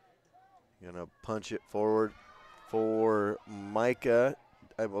 Going to punch it forward for Micah,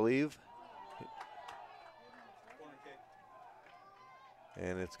 I believe.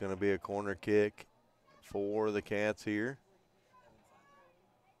 And it's going to be a corner kick for the Cats here.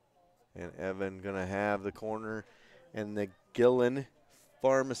 And Evan going to have the corner and the Gillen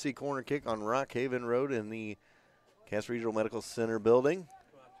Pharmacy corner kick on Rockhaven Road in the Cass Regional Medical Center building.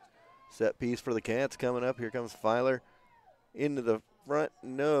 Set piece for the Cats coming up. Here comes Filer into the front.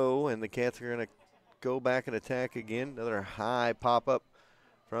 No, and the Cats are going to go back and attack again. Another high pop-up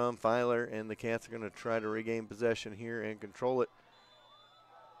from Filer, and the Cats are going to try to regain possession here and control it.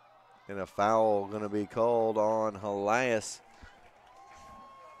 And a foul going to be called on Helias.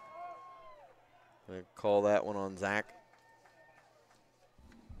 Going to call that one on Zach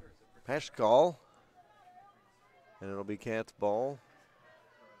Pashkal. And it'll be Cats ball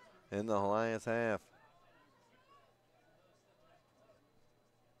in the Helias half.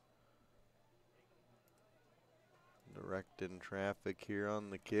 Directing traffic here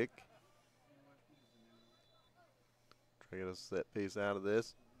on the kick. Try to get a set piece out of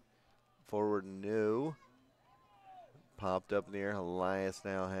this. Forward, no. Popped up in the air. Helias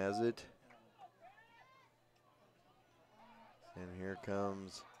now has it. And here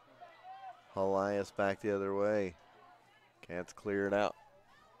comes Helias back the other way. Cats clear it out.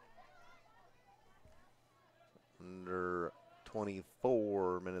 Under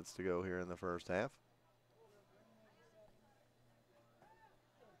 24 minutes to go here in the first half.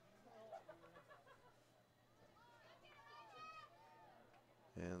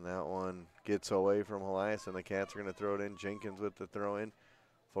 And that one gets away from Helias, and the Cats are going to throw it in. Jenkins with the throw in.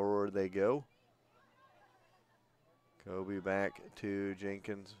 Forward they go. Kobe back to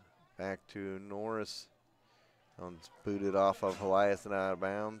Jenkins. Back to Norris. One's booted off of Helias and out of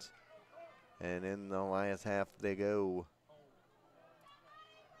bounds. And in the Helias half they go.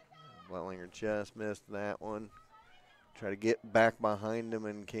 Wettlinger just missed that one. Try to get back behind him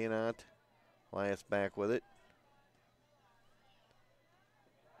and cannot. Helias back with it.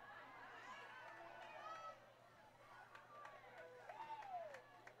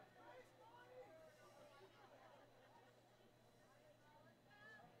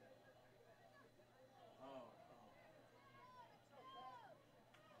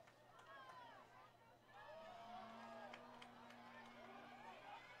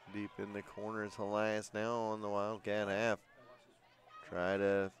 Deep in the corners, Helias now on the Wildcat half. Try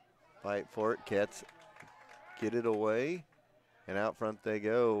to fight for it. Cats get it away, and out front they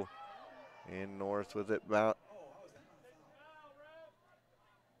go. And Norris with it about.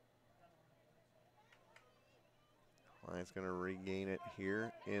 Helias going to regain it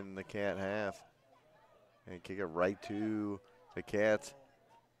here in the Cat half. And kick it right to the Cats.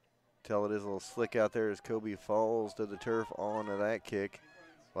 Tell it is a little slick out there as Kobe falls to the turf onto that kick.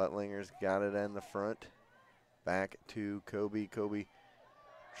 Wettlinger's got it in the front. Back to Kobe. Kobe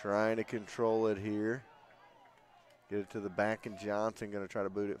trying to control it here. Get it to the back, and Johnson going to try to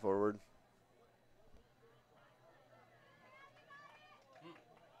boot it forward.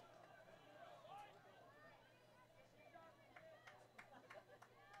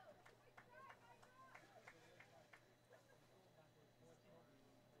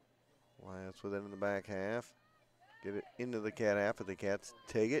 Wyeth's with it in the back half. Get it into the Cat half, but the Cats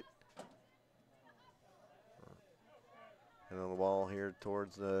take it. And on the ball here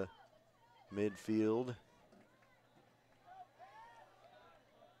towards the midfield.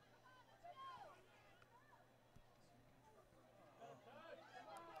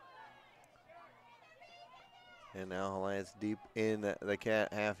 And now Helias deep in the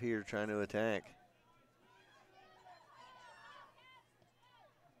Cat half here trying to attack.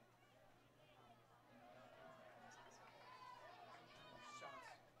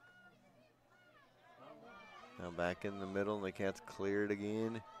 Now back in the middle, and the Cats cleared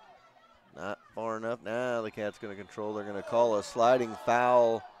again. Not far enough. Now the Cats going to control. They're going to call a sliding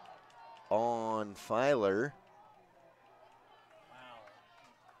foul on Filer.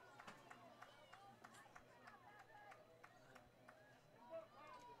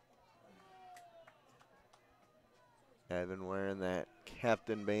 I've been wearing that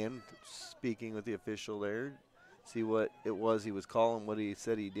captain band, speaking with the official there. See what it was he was calling, what he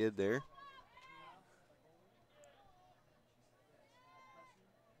said he did there.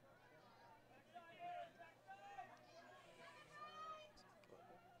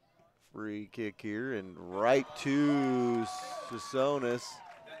 Free kick here and right to Sasonis.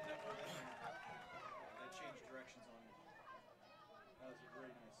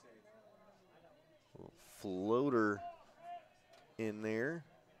 Floater in there.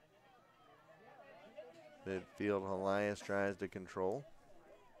 Midfield, Helias tries to control.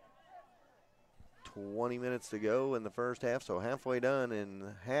 20 minutes to go in the first half, so halfway done in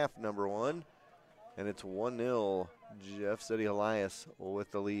half number one. And it's 1-0, Jeff City Helias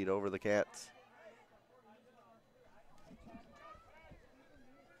with the lead over the Cats.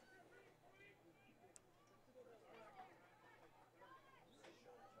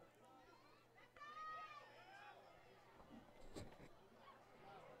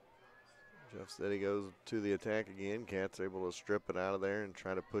 Jeff City goes to the attack again. Cats able to strip it out of there and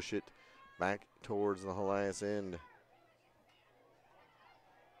try to push it back towards the Helias end.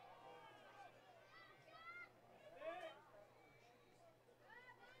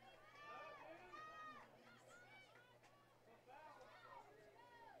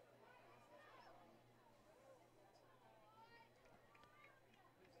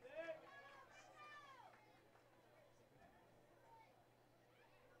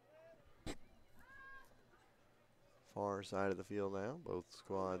 Far side of the field now. Both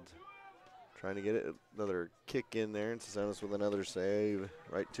squads trying to get it. Another kick in there, and Sasonis with another save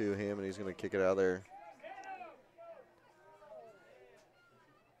right to him, and he's going to kick it out there.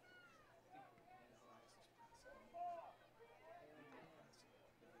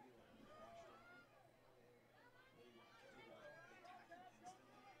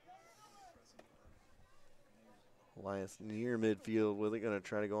 Helias near midfield with it, going to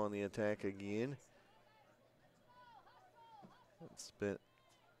try to go on the attack again. Spent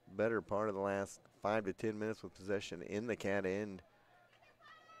better part of the last 5 to 10 minutes with possession in the Cat end.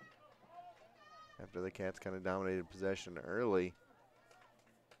 After the Cats kind of dominated possession early.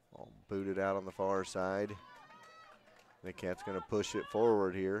 All booted out on the far side. The Cats going to push it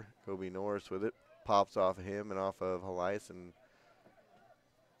forward here. Kobe Norris with it. Pops off of him and off of Helias, and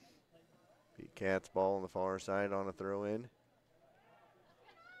Be Cats ball on the far side on a throw in.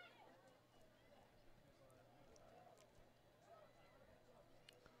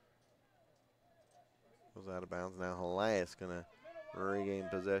 Goes out of bounds now. Helias going to regain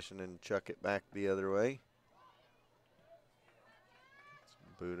possession and chuck it back the other way.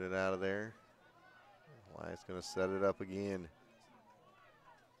 Boot it out of there. Helias going to set it up again.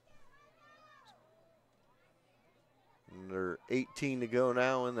 Under 18 to go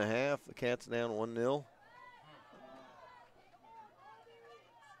now in the half. The Cats down 1-0.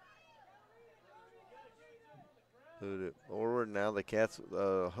 Boot it forward. Now the Cats,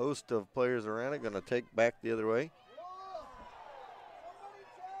 a host of players around it, going to take back the other way.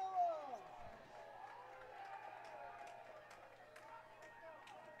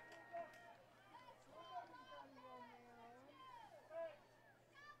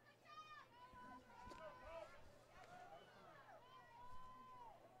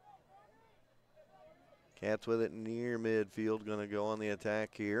 Cats with it near midfield, going to go on the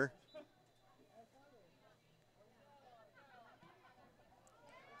attack here.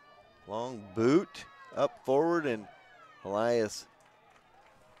 Long boot up forward, and Helias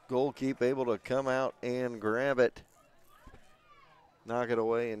goalkeeper able to come out and grab it, knock it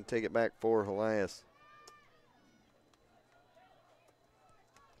away, and take it back for Helias.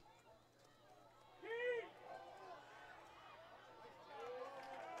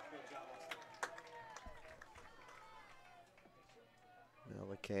 Now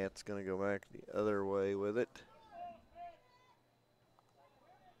the Cats going to go back the other way with it.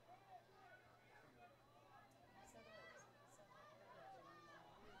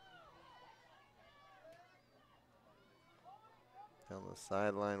 Down the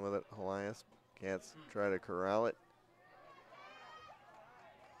sideline with it, Helias. Cats try to corral it.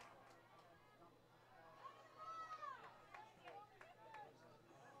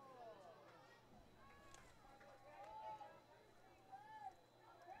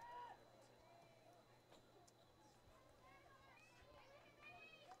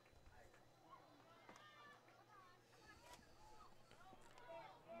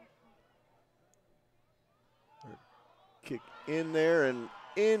 Kick in there and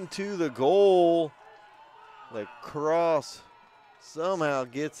into the goal. The cross somehow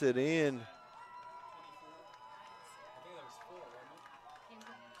gets it in.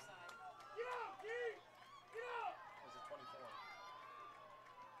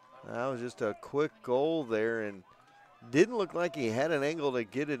 That was just a quick goal there, and didn't look like he had an angle to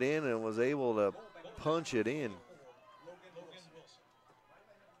get it in and was able to punch it in.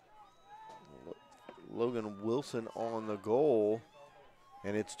 Logan Wilson on the goal,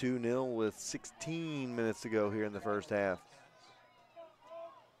 and it's 2-0 with 16 minutes to go here in the first half.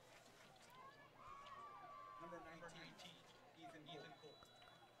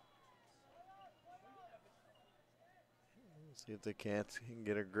 See if the Cats can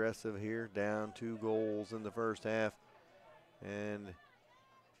get aggressive here. Down 2 goals in the first half, and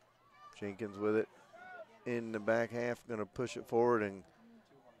Jenkins with it in the back half, going to push it forward, and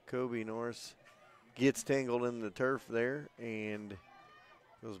Kobe Norris gets tangled in the turf there and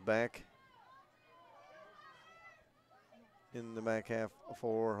goes back in the back half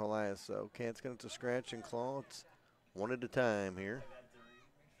for Helias. So Cats going to scratch and claw. It's one at a time here.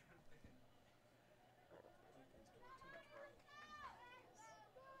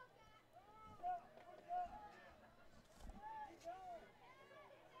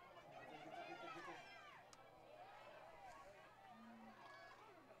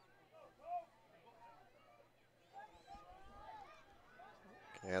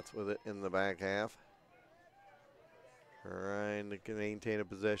 Cats with it in the back half. Trying to maintain a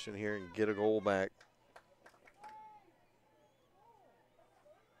possession here and get a goal back.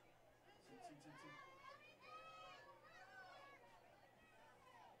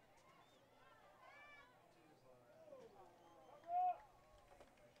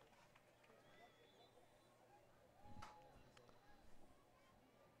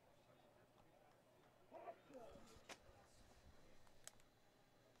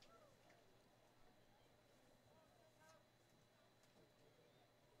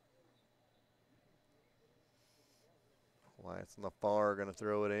 Lights on the far going to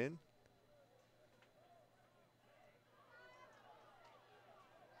throw it in.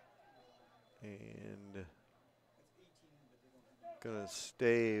 And going to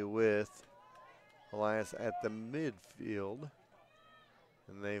stay with Helias at the midfield.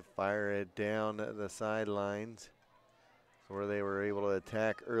 And they fire it down the sidelines where they were able to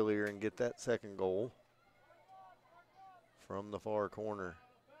attack earlier and get that second goal from the far corner.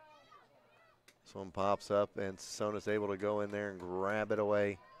 This one pops up, and Sona's able to go in there and grab it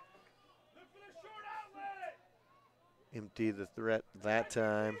away. empty the threat that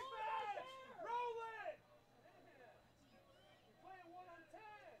time.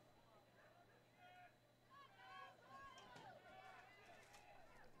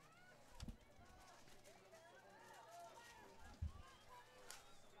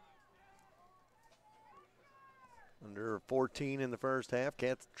 Under 14 in the first half.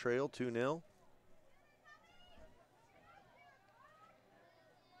 Cats trail 2-0.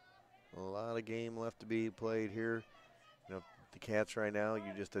 A lot of game left to be played here. You know, the Cats right now, you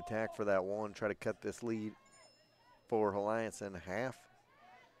just attack for that one, try to cut this lead for Helias in half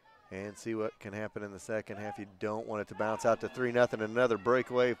and see what can happen in the second half. You don't want it to bounce out to 3-0. Another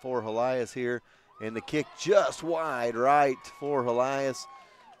breakaway for Helias here, and the kick just wide right for Helias.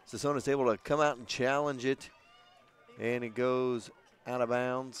 Sasona's able to come out and challenge it, and it goes out of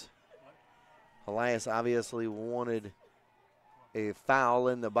bounds. Helias obviously wanted a foul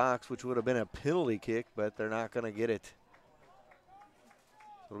in the box, which would have been a penalty kick, but they're not going to get it.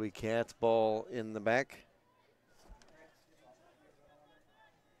 It'll be Cats ball in the back.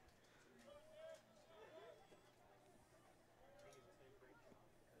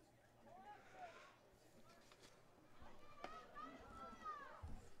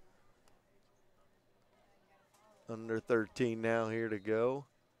 Under 13 now here to go.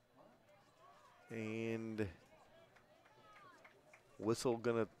 And whistle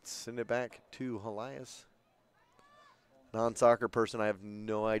gonna send it back to Helias. Non-soccer person, I have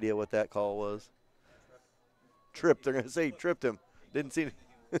no idea what that call was. Tripped, they're gonna say he tripped him. Didn't see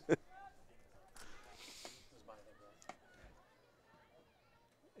it.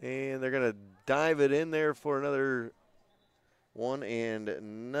 And they're gonna dive it in there for another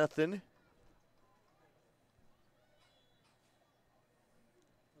 1-0.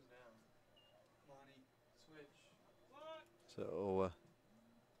 So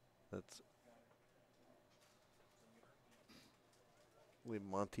that's with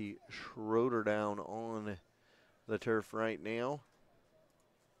Monty Schroeder down on the turf right now.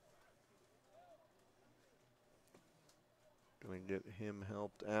 Going to get him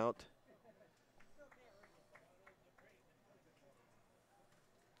helped out.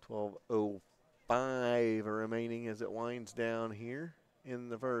 12:05 remaining as it winds down here in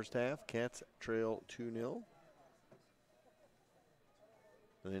the first half. Cats trail 2-0.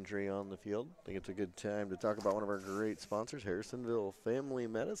 An injury on the field. I think it's a good time to talk about one of our great sponsors, Harrisonville Family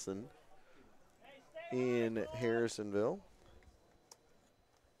Medicine in Harrisonville.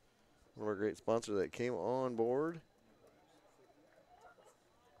 One of our great sponsors that came on board.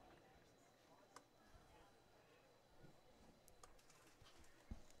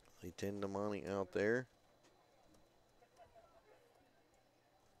 They tend to money out there.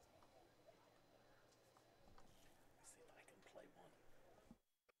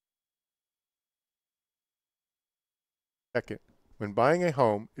 Second, when buying a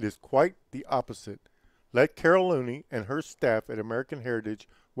home, it is quite the opposite. Let Carol Looney and her staff at American Heritage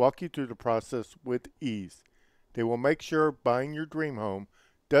walk you through the process with ease. They will make sure buying your dream home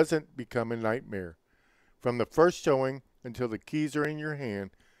doesn't become a nightmare. From the first showing until the keys are in your hand,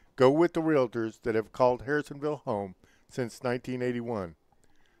 go with the realtors that have called Harrisonville home since 1981.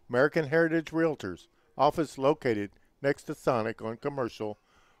 American Heritage Realtors, office located next to Sonic on Commercial,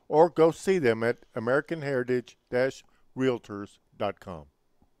 or go see them at americanheritage-realtors.com.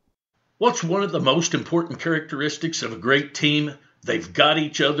 What's one of the most important characteristics of a great team? They've got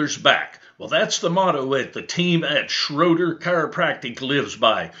each other's back. Well, that's the motto that the team at Schroeder Chiropractic lives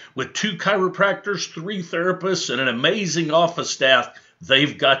by. With 2 chiropractors, 3 therapists, and an amazing office staff,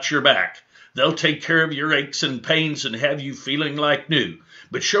 they've got your back. They'll take care of your aches and pains and have you feeling like new.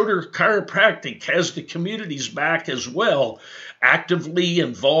 But Schroeder Chiropractic has the community's back as well, actively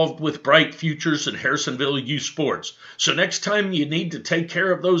involved with Bright Futures and Harrisonville Youth Sports. So next time you need to take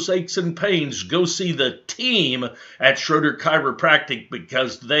care of those aches and pains, go see the team at Schroeder Chiropractic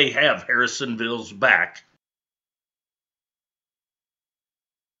because they have Harrisonville's back.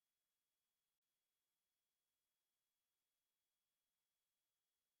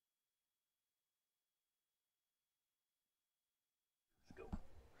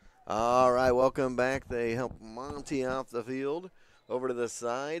 All right, welcome back. They help Monty off the field over to the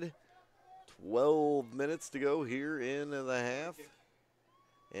side. 12 minutes to go here in the half.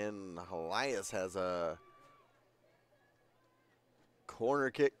 And Helias has a corner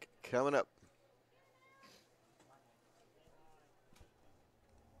kick coming up.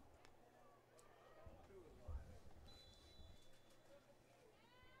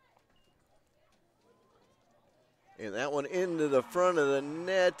 And that one into the front of the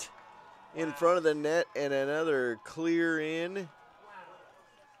net. In front of the net, and another clear in.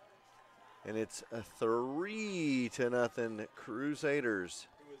 And it's a 3-0 Crusaders.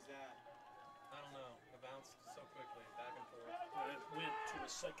 Who was that? I don't know. It bounced so quickly, back and forth. It went to a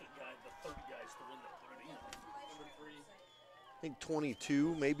second guy. The third guy's the one that put it in. Number 3. I think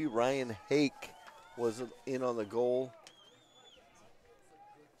 22, maybe Ryan Hake was in on the goal.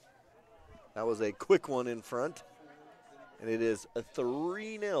 That was a quick one in front. And it is a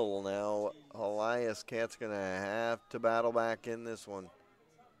 3-0 now. Helias Cats going to have to battle back in this one.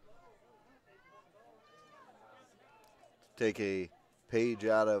 Take a page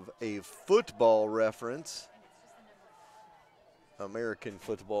out of a football reference. American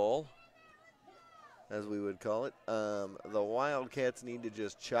football, as we would call it. The Wildcats need to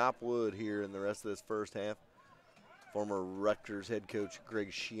just chop wood here in the rest of this first half. Former Rutgers head coach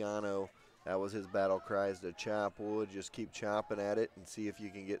Greg Schiano, that was his battle cry, is to chop wood. Just keep chopping at it and see if you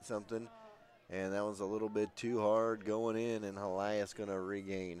can get something. And that was a little bit too hard going in, and Helias going to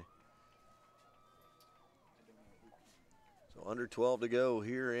regain. So under 12 to go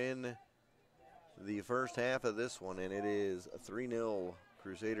here in the first half of this one, and it is a 3-0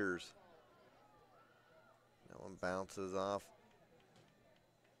 Crusaders. That one bounces off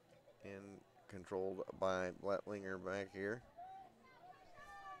and controlled by Blettlinger back here.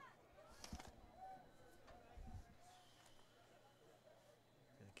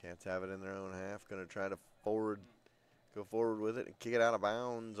 The Cats have it in their own half. Going to try to go forward with it and kick it out of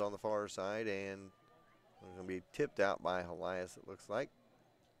bounds on the far side, and it's going to be tipped out by Helias, it looks like.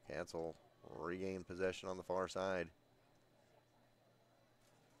 Cats will regain possession on the far side.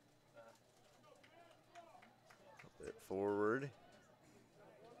 A bit forward.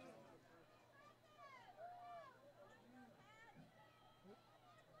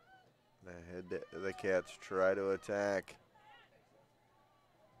 Ahead, the Cats try to attack.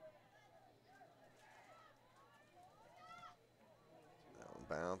 That one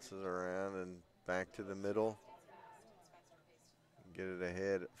bounces around and back to the middle. Get it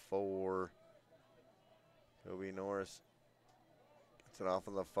ahead for Kobe Norris. Gets it off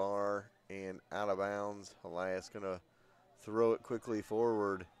on the far and out of bounds. Helias going to throw it quickly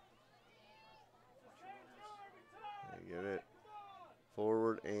forward. They get it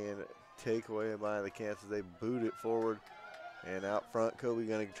forward and take away by the Cats as they boot it forward. And out front, Kobe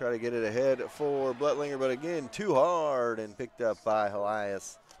going to try to get it ahead for Blettlinger, but again, too hard and picked up by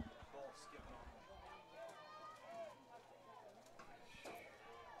Helias.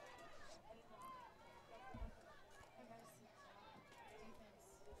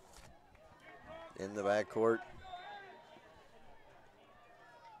 In the backcourt.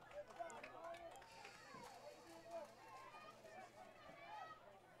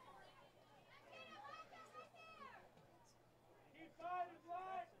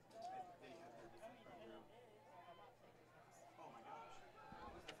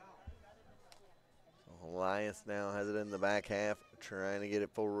 Helias now has it in the back half, trying to get it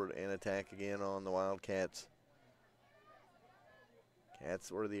forward and attack again on the Wildcats.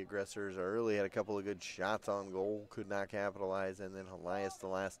 Cats were the aggressors early, had a couple of good shots on goal, could not capitalize, and then Helias the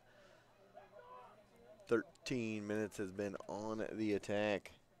last 13 minutes has been on the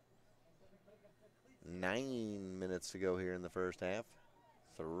attack. 9 minutes to go here in the first half.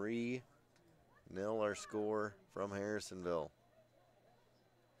 3-0 our score from Harrisonville.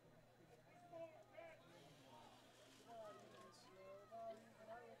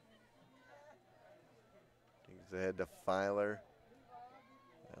 Kicks ahead to Filer.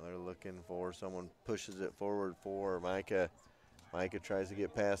 They're looking for someone, pushes it forward for Micah. Micah tries to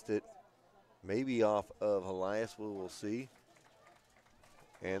get past it. Maybe off of Helias, we will see.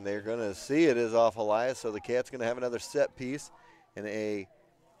 And they're going to see it is off Helias, so the Cats going to have another set piece and a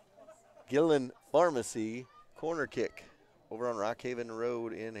Gillen Pharmacy corner kick over on Rockhaven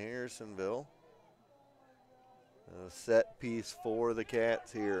Road in Harrisonville. A set piece for the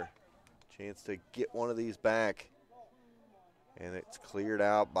Cats here. Chance to get one of these back. And it's cleared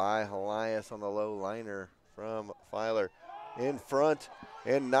out by Helias on the low liner from Filer. In front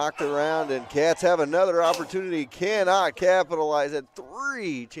and knocked around, and Cats have another opportunity. Cannot capitalize at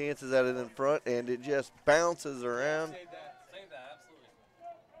 3 chances at it in front, and it just bounces around. Save that,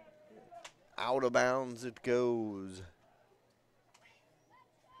 absolutely. Out of bounds it goes.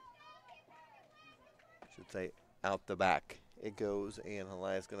 Should say out the back it goes, and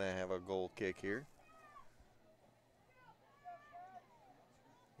Helias going to have a goal kick here.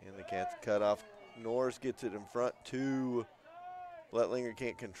 And the Cats cut off. Norris gets it in front to Blettlinger,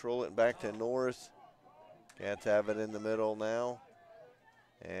 can't control it. Back to Norris. Cats have it in the middle now.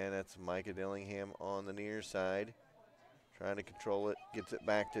 And that's Micah Dillingham on the near side. Trying to control it. Gets it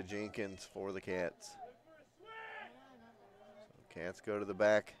back to Jenkins for the Cats. So Cats go to the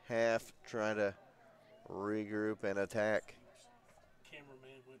back half, try to regroup and attack.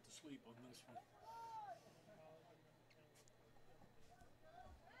 Cameraman went to sleep on this one.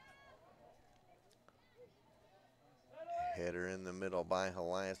 Header in the middle by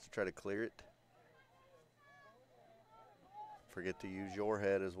Helias to try to clear it. Forget to use your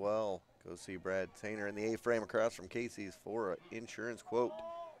head as well. Go see Brad Tainer in the A-frame across from Casey's for an insurance quote.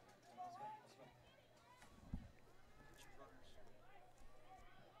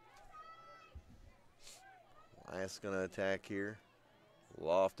 Helias going to attack here.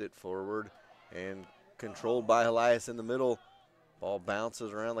 Loft it forward and controlled by Helias in the middle. Ball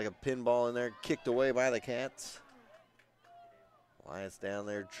bounces around like a pinball in there, kicked away by the Cats. Helias down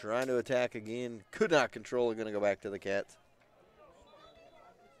there trying to attack again. Could not control it, going to go back to the Cats.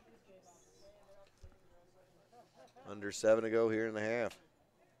 Under 7 to go here in the half.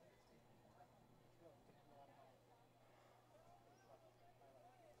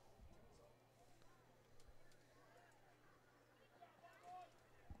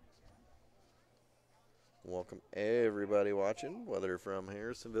 Welcome everybody watching, whether from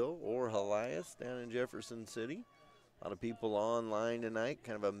Harrisonville or Helias down in Jefferson City. A lot of people online tonight.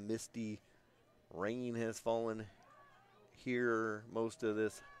 Kind of a misty rain has fallen here most of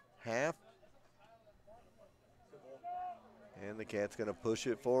this half. And the Cats going to push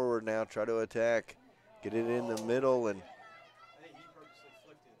it forward now, try to attack. Get it in the middle, and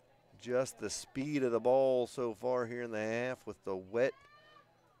just the speed of the ball so far here in the half with the wet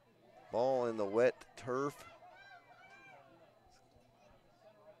ball in the wet turf.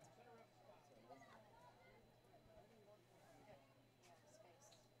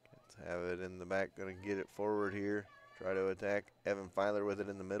 Cats have it in the back, going to get it forward here. Try to attack. Evan Filer with it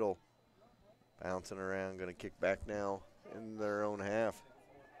in the middle. Bouncing around, going to kick back now in their own half.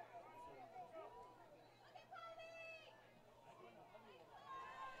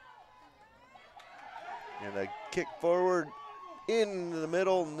 And a kick forward in the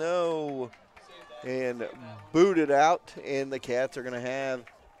middle, no. And booted out, and the Cats are going to have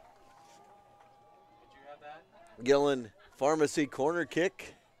Gillen Pharmacy corner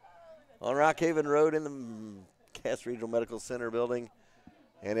kick on Rockhaven Road in the Cass Regional Medical Center building.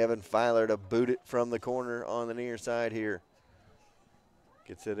 And Evan Filer to boot it from the corner on the near side here.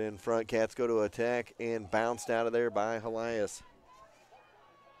 Gets it in front. Cats go to attack and bounced out of there by Helias.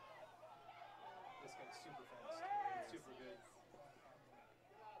 This guy's super fast. Super good.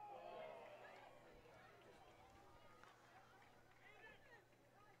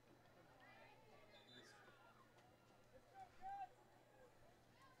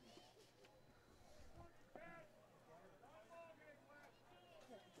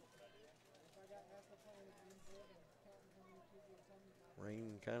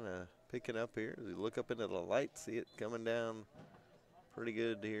 Rain kind of picking up here. As we look up into the light, see it coming down pretty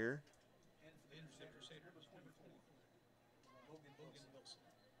good here.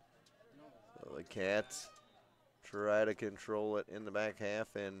 So the Cats try to control it in the back half,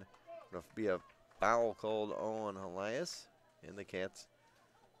 and going to be a foul called on Helias, and the Cats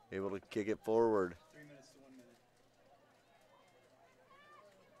able to kick it forward. 3 minutes to 1 minute.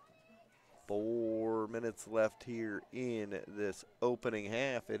 4 minutes left here in this opening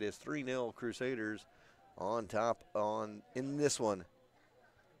half. It is 3-0 Crusaders on top in this one.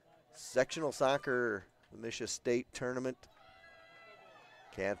 Sectional soccer, the Misha State tournament.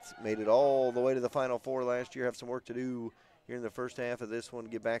 Cats made it all the way to the Final Four last year. Have some work to do here in the first half of this one.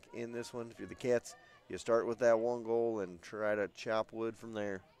 Get back in this one. If you're the Cats, you start with that one goal and try to chop wood from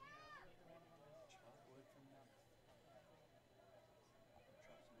there.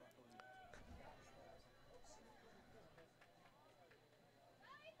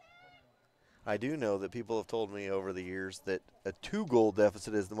 I do know that people have told me over the years that a 2-goal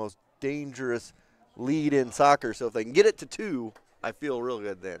deficit is the most dangerous lead in soccer. So if they can get it to 2, I feel real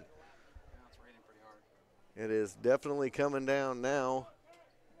good then. Now it's raining pretty hard. It is definitely coming down now.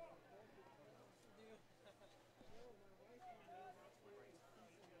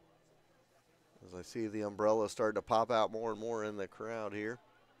 As I see the umbrella starting to pop out more and more in the crowd here.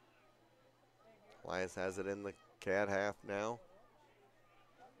 Helias has it in the Cat half now.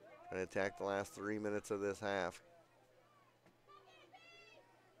 Trying to attack the last 3 minutes of this half.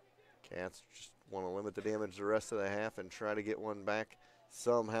 Cats just want to limit the damage the rest of the half and try to get one back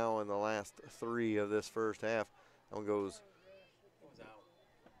somehow in the last 3 of this first half. That one goes. It was out.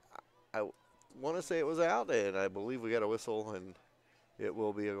 I want to say it was out, and I believe we got a whistle, and it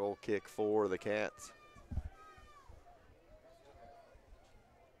will be a goal kick for the Cats.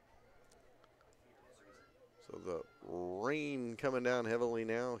 So the rain coming down heavily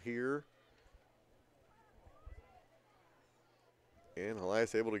now here. And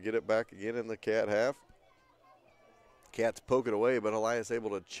Helias able to get it back again in the Cat half. Cats poke it away, but Helias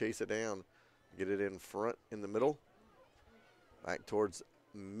able to chase it down. Get it in front in the middle. Back towards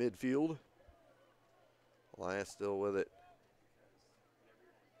midfield. Helias still with it.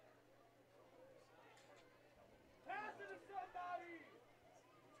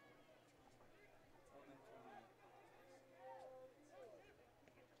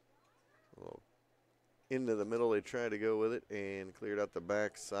 Into the middle, they tried to go with it and cleared out the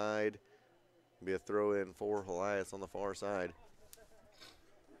back side. Be a throw in for Helias on the far side.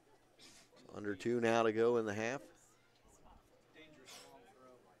 So under 2 now to go in the half. Dangerous long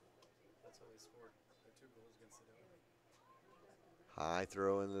throw. That's how they scored their 2 goals against the High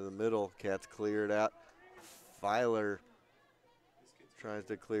throw into the middle. Cats clear it out. Filer tries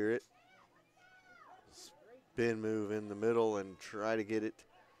to clear it. Spin move in the middle and try to get it.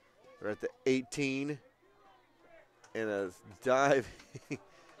 We're at the 18. And a dive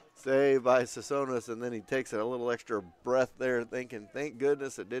save by Sasonis, and then he takes a little extra breath there thinking, thank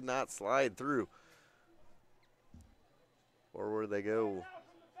goodness it did not slide through. Forward they go.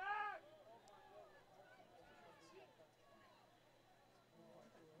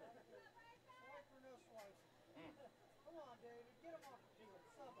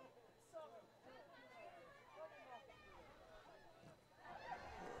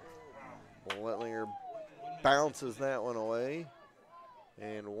 Letlinger bounces that one away.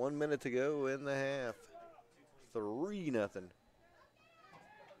 And 1 minute to go in the half. 3-0.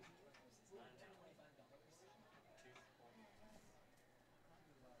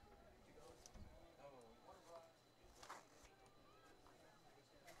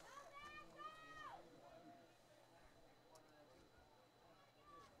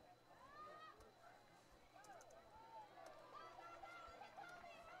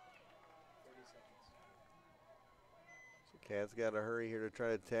 Cats got to hurry here to try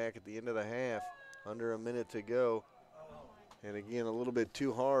to attack at the end of the half. Under a minute to go. And again, a little bit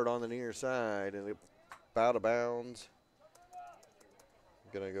too hard on the near side. And out of bounds.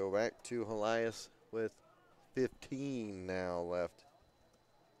 Going to go back to Helias with 15 now left.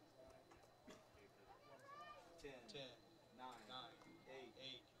 10, 9,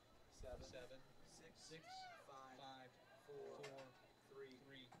 8, 7, 6, 5, 4, 3,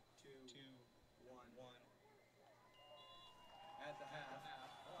 2, 1. At the half,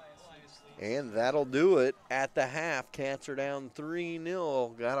 Helias leads. And that'll do it at the half. Cats are down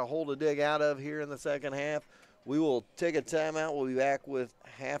 3-0. Got a hole to dig out of here in the second half. We will take a timeout. We'll be back with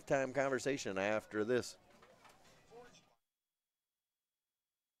halftime conversation after this.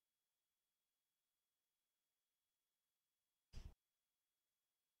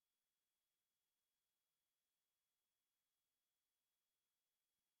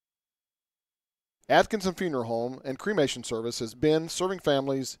 Atkinson Funeral Home and Cremation Service has been serving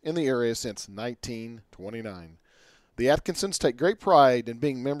families in the area since 1929. The Atkinsons take great pride in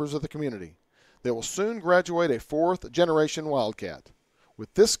being members of the community. They will soon graduate a 4th-generation Wildcat.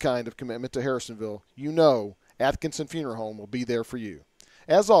 With this kind of commitment to Harrisonville, you know Atkinson Funeral Home will be there for you.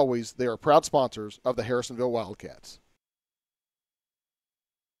 As always, they are proud sponsors of the Harrisonville Wildcats.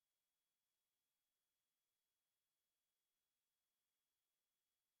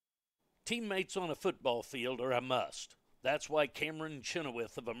 Teammates on a football field are a must. That's why Cameron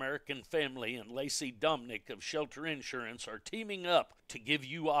Chenoweth of American Family and Lacey Dominick of Shelter Insurance are teaming up to give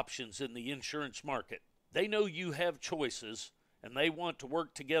you options in the insurance market. They know you have choices, and they want to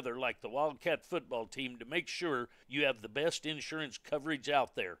work together like the Wildcat football team to make sure you have the best insurance coverage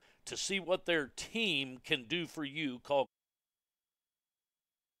out there. To see what their team can do for you, call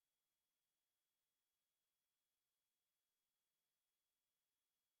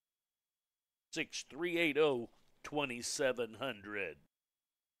 6-380-2700.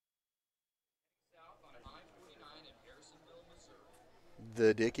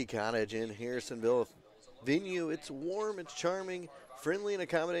 The Dickey Cottage in Harrisonville. Venue, it's warm, it's charming, friendly and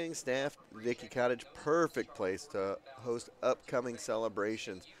accommodating staff. Dickey Cottage, perfect place to host upcoming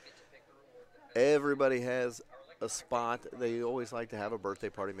celebrations. Everybody has a spot. They always like to have a birthday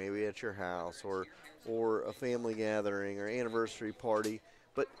party, maybe at your house, or a family gathering or anniversary party.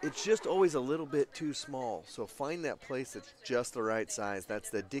 But it's just always a little bit too small. So find that place that's just the right size. That's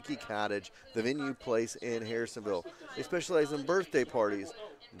the Dickey Cottage, the venue place in Harrisonville. They specialize in birthday parties,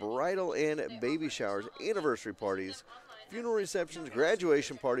 bridal and baby showers, anniversary parties, funeral receptions,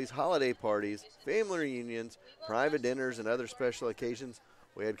 graduation parties, holiday parties, family reunions, private dinners, and other special occasions.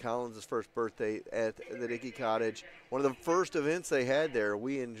 We had Collins' first birthday at the Dickey Cottage. One of the first events they had there.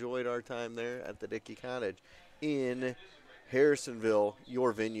 We enjoyed our time there at the Dickey Cottage in Harrisonville,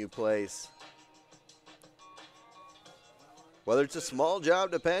 your venue place. Whether it's a small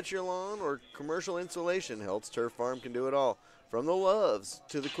job to patch your lawn or commercial insulation, Helt's Turf Farm can do it all. From the Loves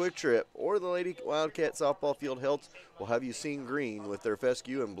to the Quick Trip or the Lady Wildcat softball field, Helt's will have you seeing green with their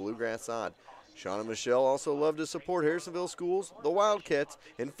fescue and bluegrass sod. Sean and Michelle also love to support Harrisonville schools, the Wildcats,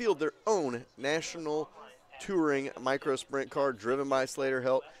 and field their own national touring micro sprint car driven by Slater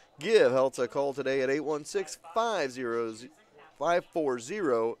Helt. Give Helt's a call today at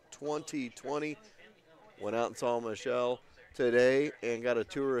 816-540-2020. Went out and saw Michelle today and got a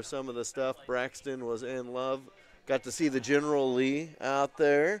tour of some of the stuff. Braxton was in love. Got to see the General Lee out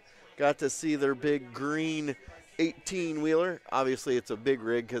there. Got to see their big green 18-wheeler. Obviously, it's a big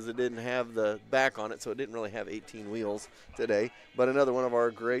rig because it didn't have the back on it, so it didn't really have 18 wheels today. But another one of our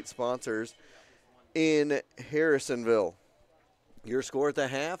great sponsors in Harrisonville. Your score at the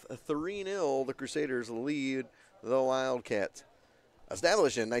half, 3-0. The Crusaders lead the Wildcats.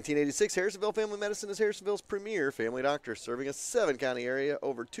 Established in 1986, Harrisonville Family Medicine is Harrisonville's premier family doctor, serving a 7-county area,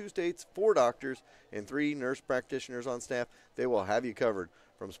 over 2 states, 4 doctors, and 3 nurse practitioners on staff. They will have you covered.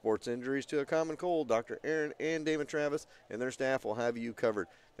 From sports injuries to a common cold, Dr. Aaron and Damon Travis and their staff will have you covered.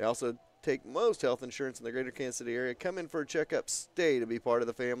 They also take most health insurance in the greater Kansas City area. Come in for a checkup. Stay to be part of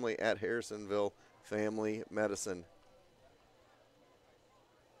the family at Harrisonville Family Medicine.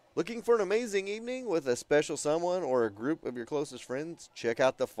 Looking for an amazing evening with a special someone or a group of your closest friends? Check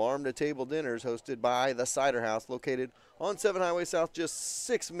out the Farm to Table dinners hosted by the Cider House, located on 7 Highway South, just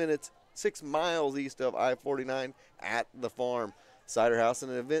 6 miles east of I-49 at the farm. Cider House,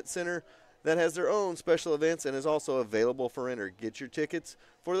 an event center that has their own special events and is also available for enter. Get your tickets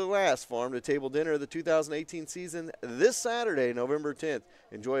for the last Farm to Table dinner of the 2018 season this Saturday, November 10th.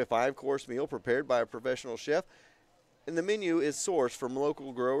 Enjoy a 5-course meal prepared by a professional chef, and the menu is sourced from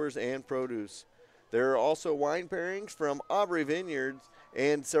local growers and produce. There are also wine pairings from Aubrey Vineyards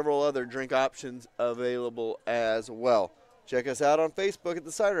and several other drink options available as well. Check us out on Facebook at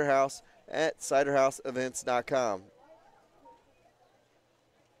the Cider House at ciderhouseevents.com.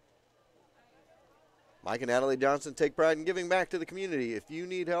 Mike and Natalie Johnson take pride in giving back to the community. If you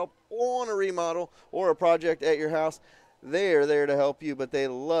need help on a remodel or a project at your house, they are there to help you, but they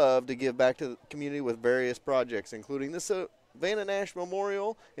love to give back to the community with various projects, including the Savannah Nash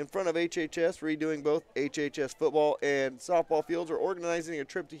Memorial in front of HHS, redoing both HHS football and softball fields, or organizing a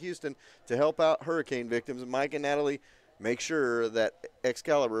trip to Houston to help out hurricane victims. Mike and Natalie make sure that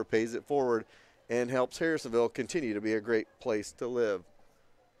Excalibur pays it forward and helps Harrisonville continue to be a great place to live.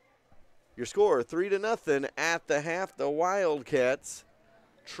 Your score, 3-0 at the half. The Wildcats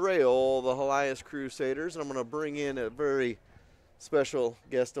trail the Helias Crusaders. And I'm going to bring in a very special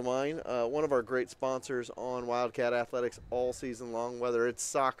guest of mine, one of our great sponsors on Wildcat Athletics all season long, whether it's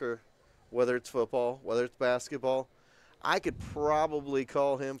soccer, whether it's football, whether it's basketball. I could probably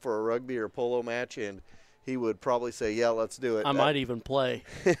call him for a rugby or polo match, and he would probably say, yeah, let's do it. I might even play.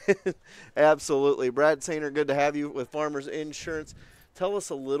 Absolutely. Brad Sainer, good to have you with Farmers Insurance. Tell us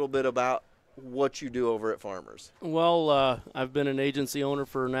a little bit about what you do over at Farmers. Well, I've been an agency owner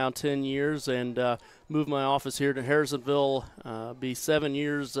for now 10 years and moved my office here to Harrisonville. Be 7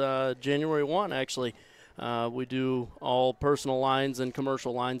 years January 1, actually. We do all personal lines and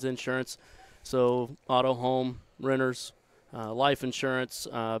commercial lines insurance, so auto, home, renters, life insurance,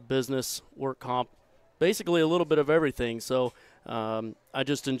 business, work comp, basically a little bit of everything. So I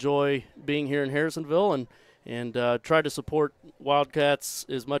just enjoy being here in Harrisonville and try to support Wildcats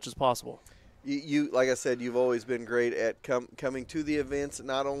as much as possible. You, like I said, you've always been great at coming to the events.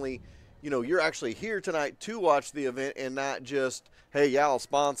 Not only, you're actually here tonight to watch the event and not just, hey, yeah, I'll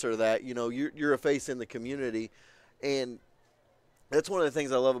sponsor that. You're a face in the community. And that's one of the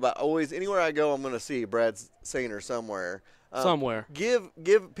things I love about always, anywhere I go, I'm going to see Brad Sainer somewhere. Somewhere. Give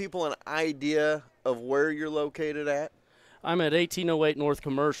people an idea of where you're located at. I'm at 1808 North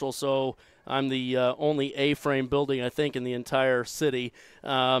Commercial, so I'm the only A-frame building, I think, in the entire city.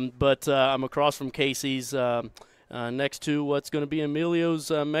 But I'm across from Casey's, next to what's going to be Emilio's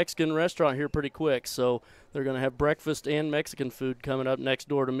Mexican restaurant here pretty quick. So they're going to have breakfast and Mexican food coming up next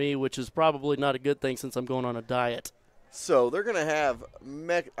door to me, which is probably not a good thing since I'm going on a diet. So they're going to have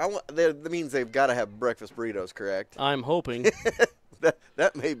that means they've got to have breakfast burritos, correct? I'm hoping.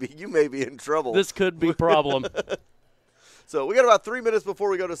 that may be, you may be in trouble. This could be a problem. So we got about 3 minutes before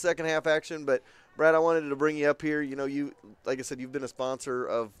we go to second half action. But, Brad, I wanted to bring you up here. You, like I said, you've been a sponsor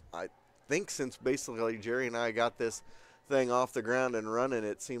of, I think, since basically Jerry and I got this thing off the ground and running.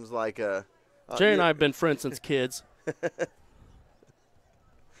 It seems like Jerry and I have been friends since kids.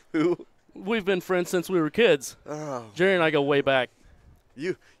 Who? We've been friends since we were kids. Oh. Jerry and I go way back.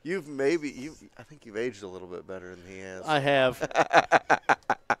 I think you've aged a little bit better than he has. I have.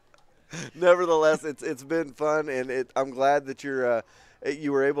 Nevertheless, it's been fun, and I'm glad that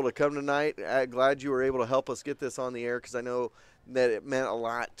you were able to come tonight. I'm glad you were able to help us get this on the air because I know that it meant a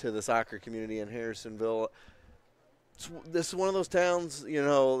lot to the soccer community in Harrisonville. This is one of those towns,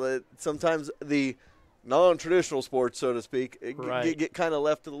 that sometimes the non-traditional sports, so to speak, get kind of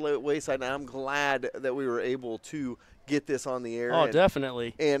left to the wayside. And I'm glad that we were able to get this on the air. Oh,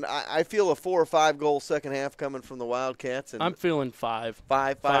 definitely. And I feel a 4 or 5 goal second half coming from the Wildcats. And I'm feeling 5.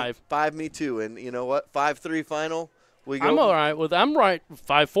 5. Me too. And you know what? 5-3 final. I'm all right with. I'm right.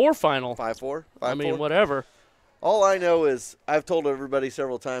 5-4 final. 5-4. I mean, whatever. All I know is I've told everybody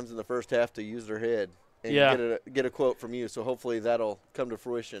several times in the first half to use their head. And get a quote from you, so hopefully that'll come to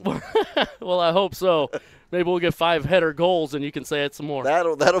fruition. Well, I hope so. Maybe we'll get 5 header goals, and you can say it some more.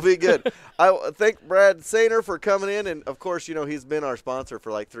 That'll be good. I thank Brad Sainer for coming in, and of course, he's been our sponsor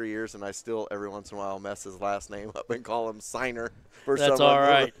for like 3 years, and I still every once in a while mess his last name up and call him Sainer for That's some all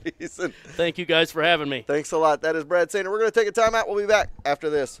right. reason. Thank you guys for having me. Thanks a lot. That is Brad Sainer. We're going to take a timeout. We'll be back after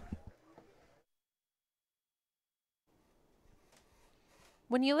this.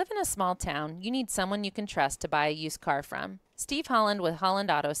 When you live in a small town, you need someone you can trust to buy a used car from. Steve Holland with Holland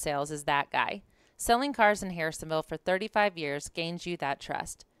Auto Sales is that guy. Selling cars in Harrisonville for 35 years gains you that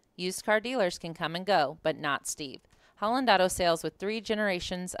trust. Used car dealers can come and go, but not Steve. Holland Auto Sales, with 3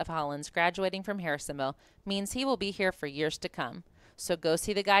 generations of Hollands graduating from Harrisonville, means he will be here for years to come. So go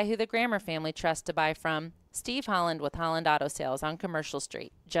see the guy who the Grammer family trusts to buy from. Steve Holland with Holland Auto Sales on Commercial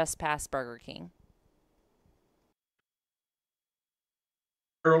Street, just past Burger King.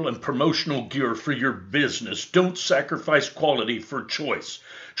 Apparel and promotional gear for your business. Don't sacrifice quality for choice.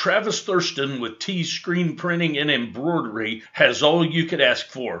 Travis Thurston with T Screen Printing and Embroidery has all you could ask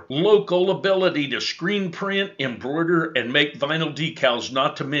for. Local ability to screen print, embroider, and make vinyl decals,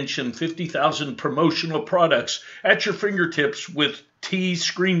 not to mention 50,000 promotional products at your fingertips with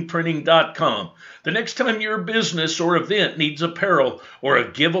tscreenprinting.com. The next time your business or event needs apparel or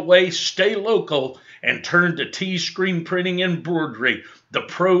a giveaway, stay local and turn to T Screen Printing and Embroidery, the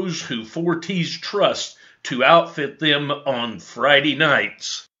pros who 4Ts trust to outfit them on Friday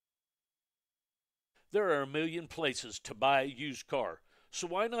nights. There are a million places to buy a used car, so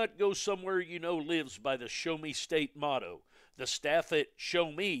why not go somewhere you know lives by the Show Me State motto? The staff at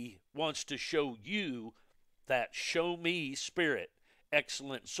Show Me wants to show you that Show Me spirit.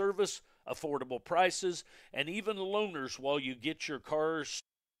 Excellent service, affordable prices, and even loaners while you get your cars.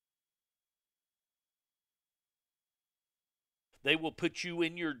 They will put you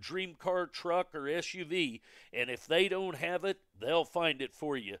in your dream car, truck, or SUV, and if they don't have it, they'll find it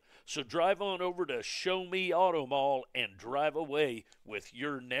for you. So drive on over to Show Me Auto Mall and drive away with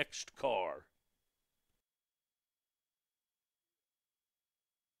your next car.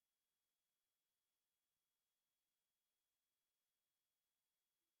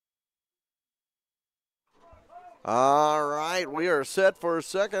 All right, we are set for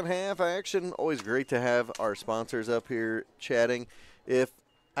second half action. Always great to have our sponsors up here chatting. If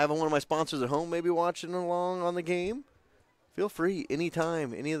I have one of my sponsors at home maybe watching along on the game, feel free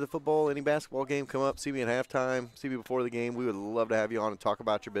anytime, any of the football, any basketball game come up, see me at halftime, see me before the game. We would love to have you on and talk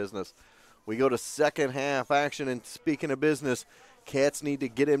about your business. We go to second half action, and speaking of business, Cats need to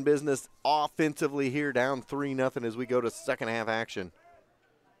get in business offensively here, down 3-0 as we go to second half action.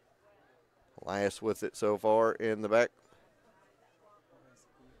 Helias with it so far in the back.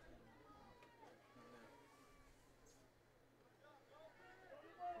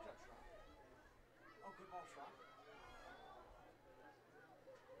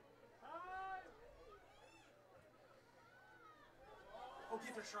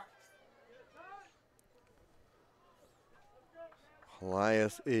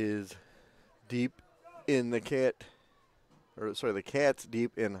 Helias is deep in the the Cats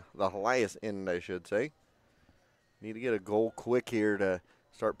deep in the Helias end, I should say. Need to get a goal quick here to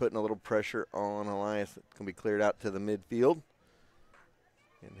start putting a little pressure on Helias. It's going to be cleared out to the midfield.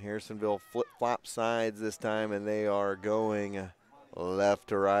 And Harrisonville flip-flop sides this time, and they are going left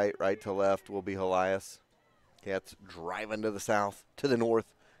to right, right to left will be Helias. Cats driving to the south, to the north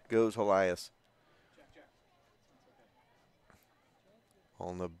goes Helias.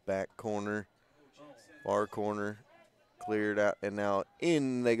 On the back corner, far corner, cleared out, and now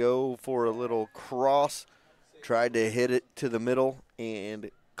in they go for a little cross. Tried to hit it to the middle and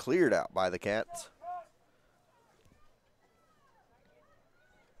cleared out by the Cats.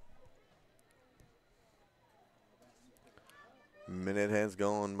 Minute has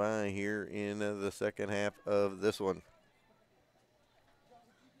gone by here in the second half of this one.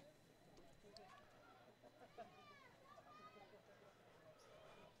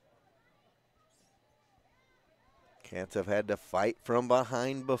 Cats have had to fight from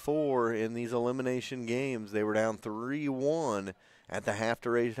behind before in these elimination games. They were down 3-1 at the half to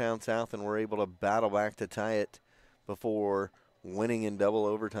Raytown South and were able to battle back to tie it before winning in double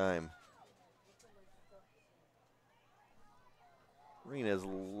overtime. Arena's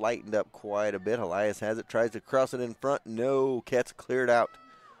lightened up quite a bit. Helias has it, tries to cross it in front. No, Cats cleared out.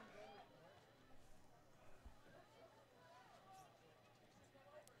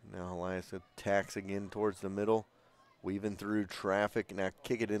 Now Helias attacks again towards the middle, weaving through traffic. Now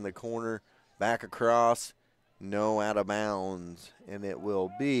kick it in the corner, back across. No, out of bounds, and it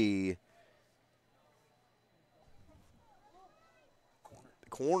will be the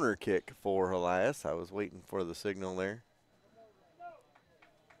corner kick for Helias. I was waiting for the signal there.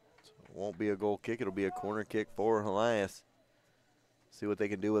 So it won't be a goal kick. It'll be a corner kick for Helias. See what they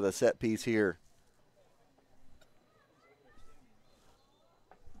can do with a set piece here.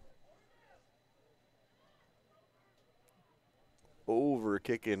 Over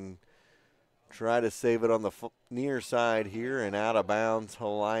kicking. Try to save it on the near side here and out of bounds.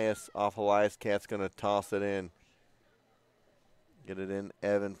 Helias, off Helias. Cat's going to toss it in. Get it in.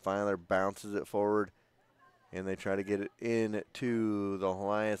 Evan Filer bounces it forward. And they try to get it in to the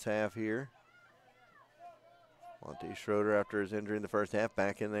Helias half here. Monte Schroeder, after his injury in the first half,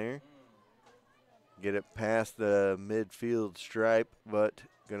 back in there. Get it past the midfield stripe, but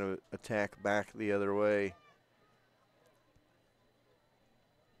going to attack back the other way.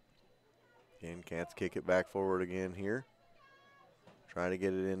 Again, Cats kick it back forward again here. Try to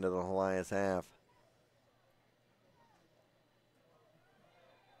get it into the Helias half.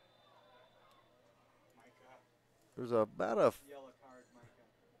 There's about a Yellow card, Micah.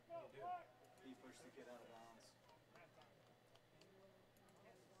 He pushed the kid out of bounds.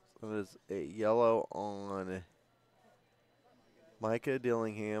 So there's a yellow on Micah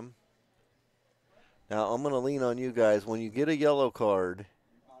Dillingham. Now I'm going to lean on you guys. When you get a yellow card,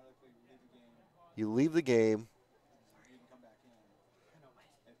 you leave the game.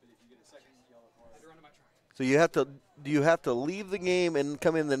 So you have to. Do you have to leave the game and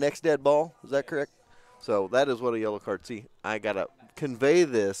come in the next dead ball? Is that correct? So that is what a yellow card. See, I gotta convey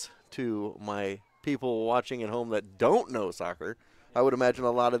this to my people watching at home that don't know soccer. I would imagine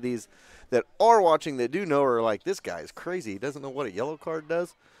a lot of these that are watching that do know are like, this guy's crazy. He doesn't know what a yellow card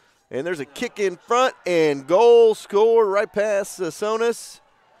does. And there's a kick in front and goal score right past Sasonis.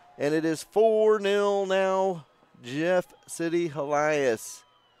 And it is 4-0 now, Jeff City Helias.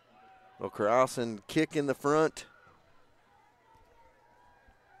 Well, cross and kick in the front.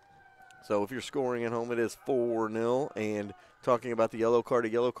 So if you're scoring at home, it is 4-0. And talking about the yellow card,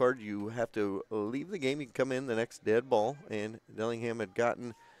 you have to leave the game. You can come in the next dead ball. And Dillingham had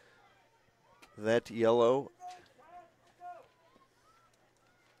gotten that yellow.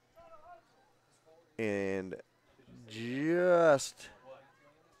 And just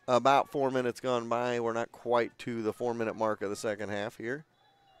about 4 minutes gone by. We're not quite to the 4-minute mark of the second half here.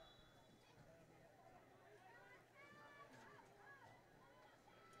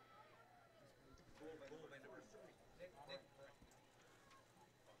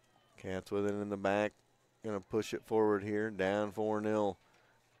 Cats with it in the back. Going to push it forward here. Down 4-0.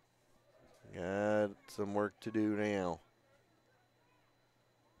 Got some work to do now.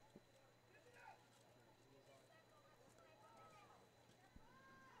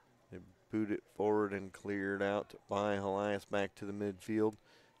 They boot it forward and cleared out by Helias back to the midfield.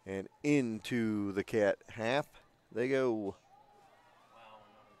 And into the Cat half they go.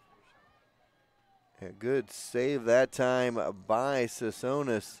 A good save that time by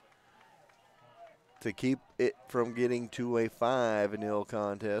Sasonis to keep it from getting to a 5-0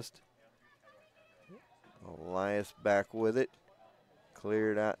 contest. Helias back with it.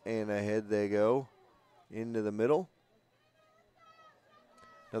 Cleared out and ahead they go. Into the middle.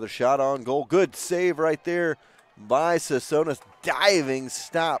 Another shot on goal. Good save right there by Sasonis. Diving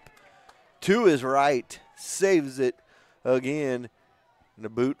stop to his right. Saves it again. And a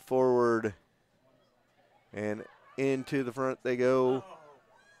boot forward. And into the front they go.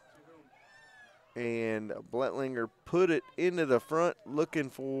 And Bletlinger put it into the front looking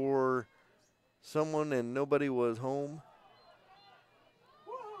for someone and nobody was home.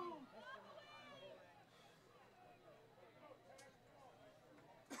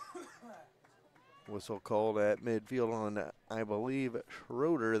 Whistle called at midfield on, I believe,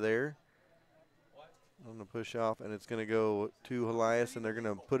 Schroeder there. On the push off, and it's going to go to Helias, and they're going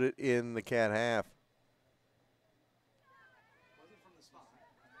to put it in the Cat half.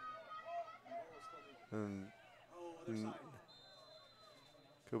 And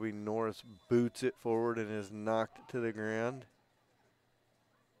Kobe Norris boots it forward and is knocked to the ground.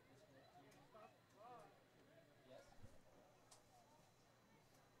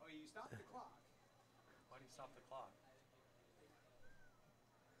 Why do you stop the clock?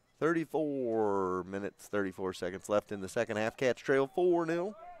 34 minutes, 34 seconds left in the second half. Cats trail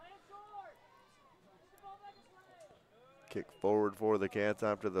 4-0. Kick forward for the Cats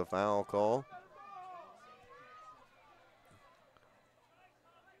after the foul call.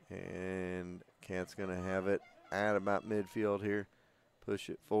 And Cats going to have it at about midfield here. Push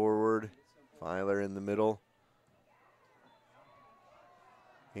it forward. Filer in the middle.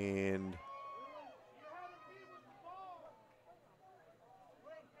 And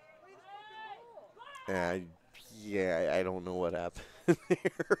I don't know what happened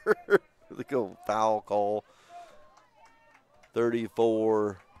there. They go foul call.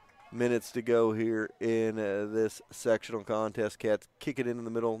 34 minutes to go here in this sectional contest. Cats kick it into the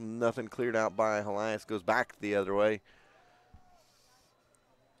middle. Nothing cleared out by Helias. Goes back the other way.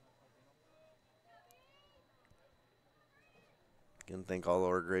 Again, thank all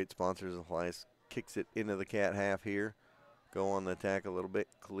our great sponsors. Helias kicks it into the Cat half here. Go on the attack a little bit.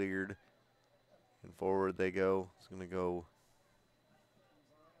 Cleared. And forward they go. It's going to go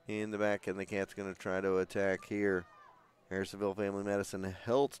in the back, and the Cat's going to try to attack here. Harrisonville Family Medicine,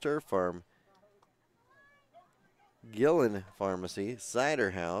 Health Turf Farm, Gillen Pharmacy,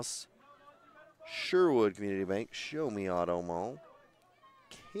 Cider House, Sherwood Community Bank, Show Me Auto Mall,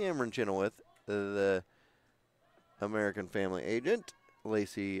 Cameron Chenoweth, the American Family Agent,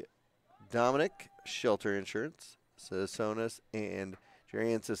 Lacey Dominic, Shelter Insurance, Sasonis and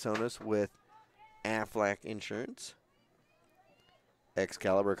Jerry Ann Sasonis with Aflac Insurance,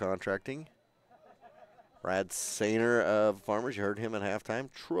 Excalibur Contracting, Brad Sainer of Farmers, you heard him at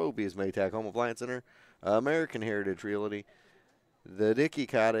halftime. Troby's Maytag Home Appliance Center, American Heritage Realty, The Dickey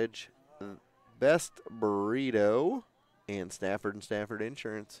Cottage, Best Burrito, and Stafford & Stafford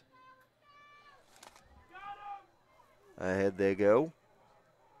Insurance. Ahead they go.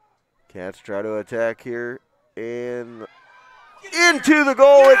 Cats try to attack here, and into the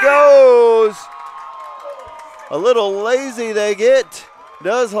goal it goes. A little lazy they get.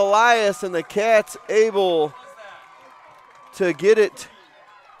 Does Helias, and the Cats able to get it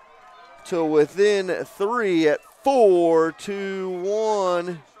to within 3 at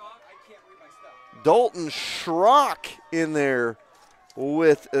 4-1. Dalton Schrock in there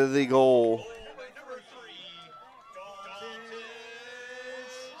with the goal.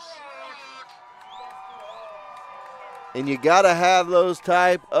 And you got to have those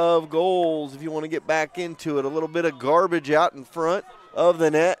type of goals if you want to get back into it. A little bit of garbage out in front of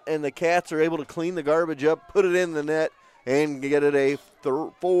the net, and the Cats are able to clean the garbage up, put it in the net, and get it a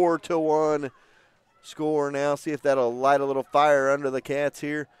 4-1 score now. See if that'll light a little fire under the Cats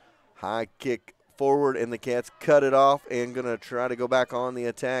here. High kick forward, and the Cats cut it off and going to try to go back on the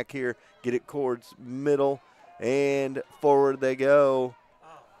attack here. Get it towards middle, and forward they go.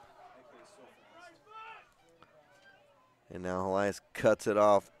 And now Helias cuts it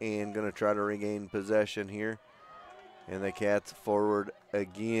off and going to try to regain possession here. And the Cats forward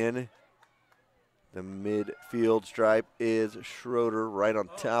again. The midfield stripe is Schroeder right on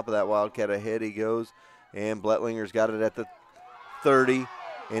top of that Wildcat. Ahead he goes. And Bletlinger's got it at the 30.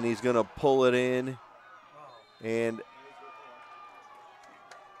 And he's going to pull it in. And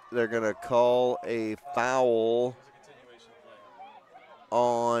they're going to call a foul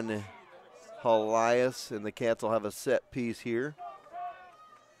on Helias. And the Cats will have a set piece here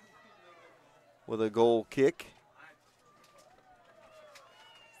with a goal kick.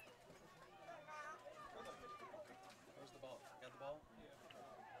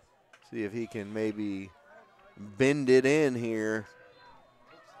 See if he can maybe bend it in here.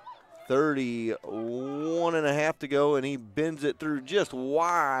 31 and a half to go, and he bends it through just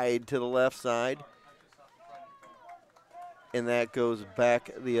wide to the left side. And that goes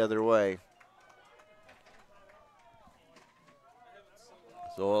back the other way.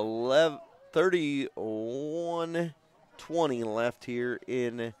 So 31-20 left here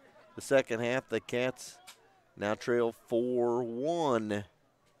in the second half. The Cats now trail 4-1.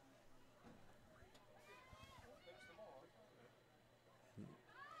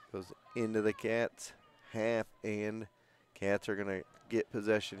 Goes into the Cats half, and Cats are going to get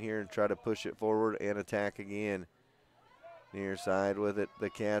possession here and try to push it forward and attack again. Near side with it, the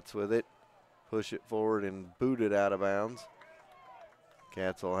Cats with it. Push it forward and boot it out of bounds.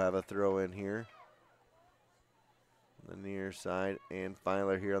 Cats will have a throw in here. The near side, and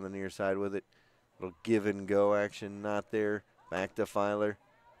Filer here on the near side with it. Little give and go action, not there. Back to Filer.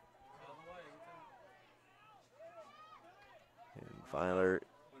 And Filer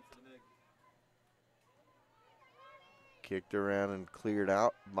kicked around and cleared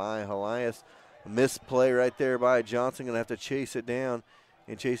out by Helias. A misplay right there by Johnson. Going to have to chase it down.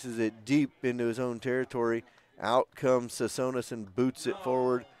 and chases it deep into his own territory. Out comes Sasonis and boots it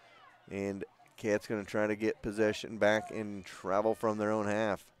forward, and Cats going to try to get possession back and travel from their own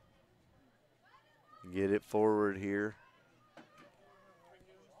half. Get it forward here.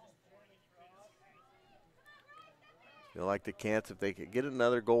 Feel like the Cats, if they could get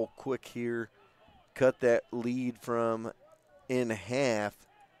another goal quick here, cut that lead from in half,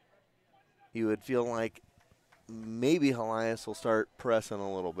 you would feel like maybe Helias will start pressing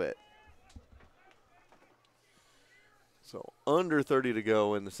a little bit. So under 30 to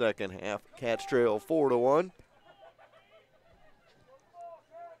go in the second half. Cats trail 4-1.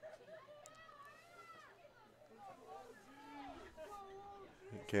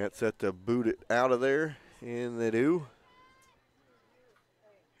 Cats set to boot it out of there, and they do.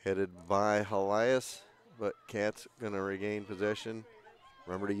 Headed by Helias, but Cats going to regain possession.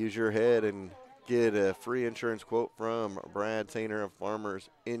 Remember to use your head and get a free insurance quote from Brad Sainer of Farmers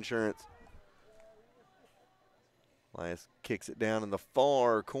Insurance. Helias kicks it down in the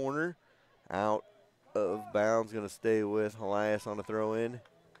far corner. Out of bounds, going to stay with Helias on the throw in.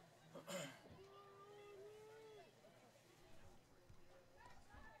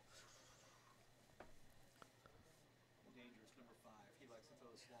 Dangerous number 5. He likes to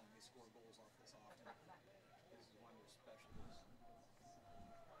throw this long. He scored goals off this often. This is one of their specialties.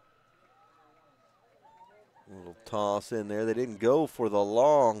 A little toss in there. They didn't go for the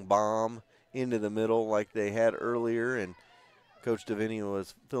long bomb into the middle like they had earlier, and Coach Devaney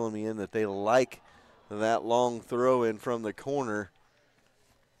was filling me in that they like that long throw in from the corner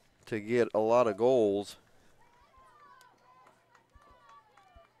to get a lot of goals.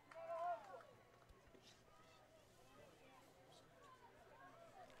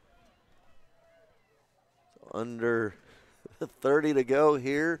 So under 30 to go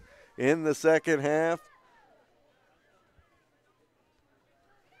here in the second half.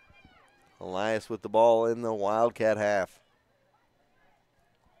 Helias with the ball in the Wildcat half.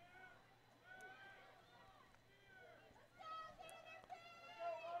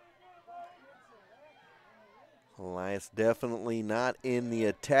 Helias definitely not in the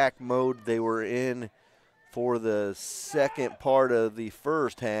attack mode they were in for the second part of the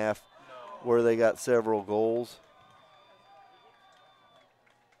first half, where they got several goals.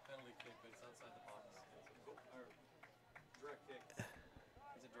 Penalty kick, but it's outside the box. Direct kick.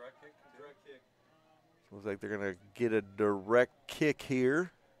 Is it direct kick? Direct kick. Looks like they're going to get a direct kick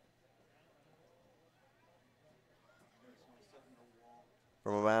here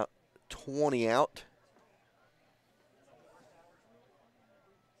from about 20 out.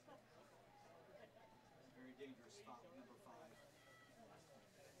 Very dangerous stop, number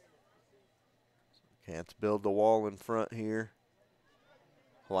 5. Cats build the wall in front here.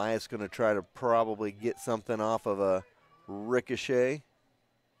 Helias going to try to probably get something off of a ricochet.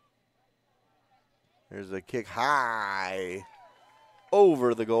 There's a kick high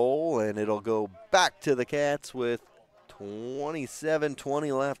over the goal, and it'll go back to the Cats with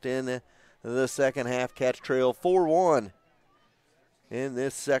 27-20 left in the second half. Cats trail 4-1 in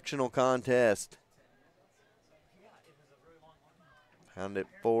this sectional contest. Pound it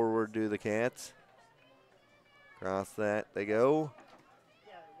forward to the Cats. Across that they go.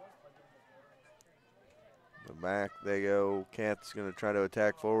 The back they go. Cats going to try to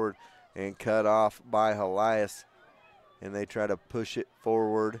attack forward and cut off by Helias, and they try to push it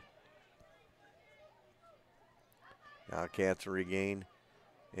forward. Now Cats regain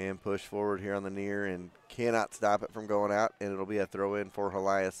and push forward here on the near and cannot stop it from going out, and it'll be a throw in for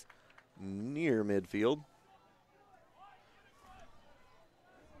Helias near midfield.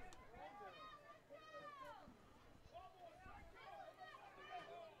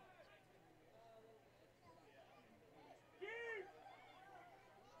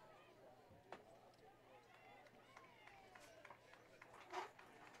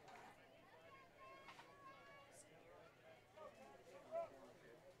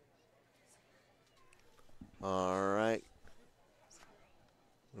 All right.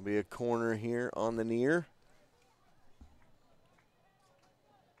 It'll be a corner here on the near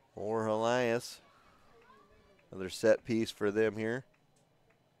for Helias. Another set piece for them here.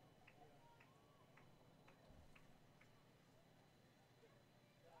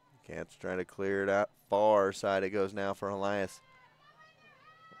 Cats trying to clear it out. Far side it goes now for Helias.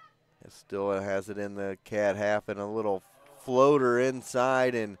 It still has it in the Cat half, and a little floater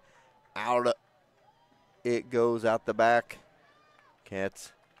inside and out. It goes out the back.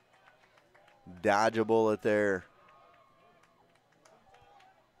 Cats dodge a bullet there.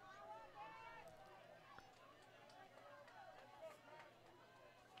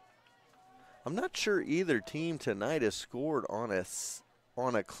 I'm not sure either team tonight has scored on a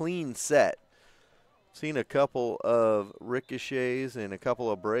on a clean set. Seen a couple of ricochets and a couple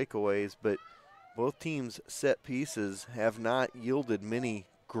of breakaways, but both teams' set pieces have not yielded many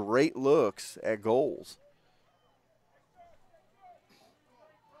great looks at goals.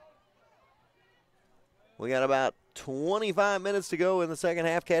 We got about 25 minutes to go in the second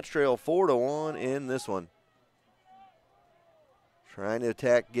half. Cats trail 4-1 in this one. Trying to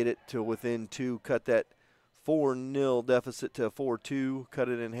attack, get it to within 2, cut that 4-0 deficit to 4-2, cut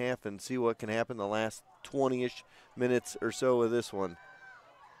it in half, and see what can happen the last 20-ish minutes or so of this one.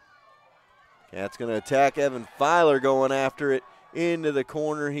 Cats going to attack. Evan Filer going after it. Into the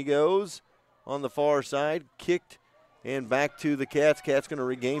corner he goes on the far side. Kicked and back to the Cats. Cats going to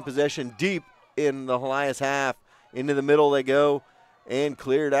regain possession deep in the Helias half. Into the middle they go and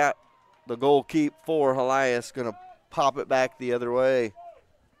cleared out the goal keep for Helias. Going to pop it back the other way.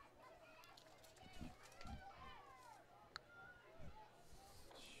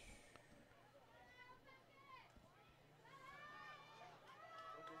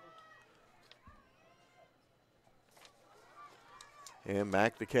 And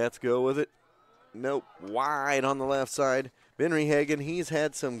back the Cats go with it. Nope, wide on the left side. Benry Hagen, he's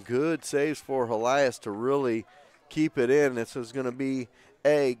had some good saves for Helias to really keep it in. This is going to be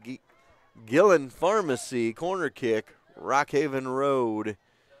a Gillen Pharmacy corner kick, Rockhaven Road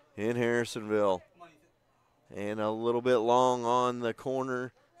in Harrisonville. And a little bit long on the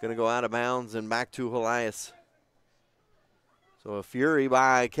corner. Going to go out of bounds and back to Helias. So a fury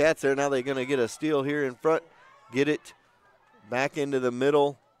by Cats there. Now they're going to get a steal here in front. Get it back into the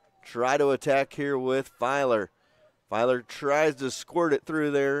middle. Try to attack here with Filer. Filer tries to squirt it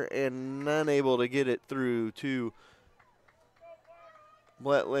through there and unable to get it through to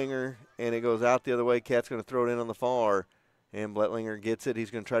Bletlinger. And it goes out the other way. Cat's going to throw it in on the far. And Bletlinger gets it.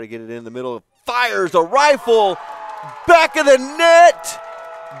 He's going to try to get it in the middle. Fires a rifle. Back of the net.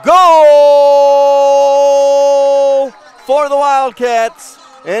 Goal for the Wildcats.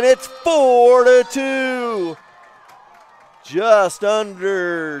 And it's 4-2. Just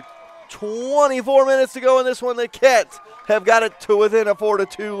under 24 minutes to go in this one. The Cats have got it to within a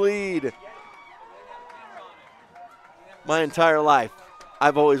 4-2 lead. My entire life,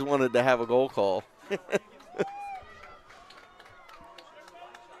 I've always wanted to have a goal call.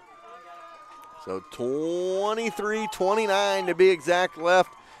 So 23-29 to be exact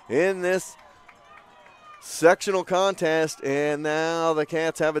left in this sectional contest. And now the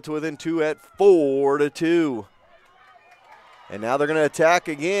Cats have it to within 2 at 4-2. And now they're going to attack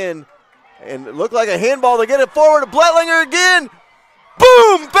again. And it looked like a handball to get it forward to Bletlinger again.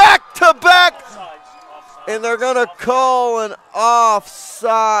 Boom! Back to back. And they're going to call an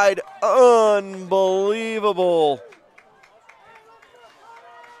offside. Unbelievable.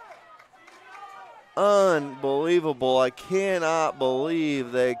 Unbelievable. I cannot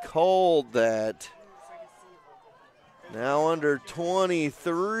believe they called that. Now under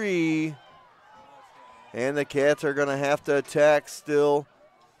 23. And the Cats are going to have to attack still.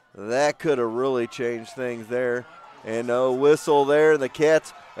 That could have really changed things there. And no whistle there. The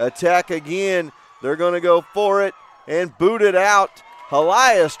Cats attack again. They're going to go for it and boot it out.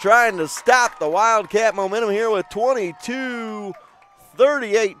 Helias trying to stop the Wildcat momentum here with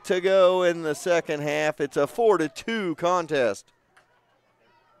 22:38 to go in the second half. It's a 4-2 contest.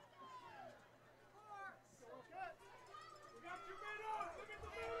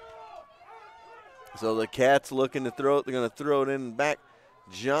 So the Cats looking to throw it. They're going to throw it in back.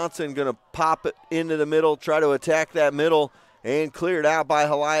 Johnson going to pop it into the middle, try to attack that middle, and cleared out by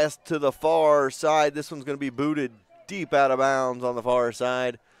Helias to the far side. This one's going to be booted deep out of bounds on the far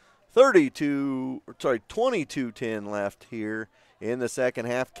side. 22-10 left here in the second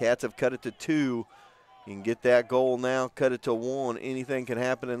half. Cats have cut it to 2. You can get that goal now, cut it to 1. Anything can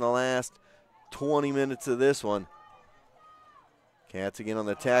happen in the last 20 minutes of this one. Cats again on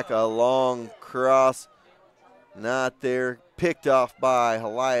the attack, a long cross, not there, picked off by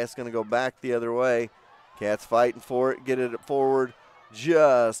Helias, going to go back the other way. Cats fighting for it, get it forward,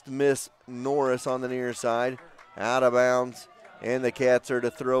 just miss Norris on the near side, out of bounds, and the Cats are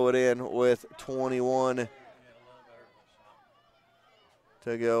to throw it in with 21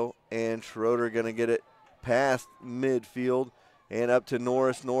 to go, and Schroeder going to get it past midfield and up to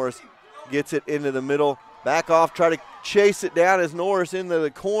Norris. Norris gets it into the middle. Back off, try to chase it down as Norris into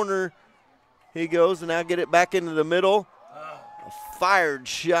the corner. He goes and now get it back into the middle. A fired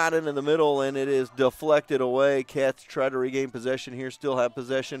shot into the middle, and it is deflected away. Cats try to regain possession here, still have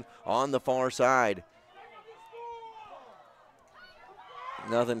possession on the far side.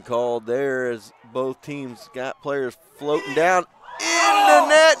 Nothing called there as both teams got players floating down. In the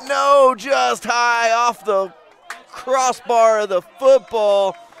net, no, just high off the crossbar of the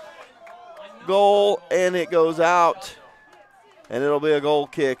football goal, and it goes out. And it'll be a goal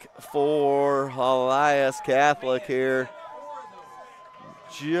kick for Helias Catholic here.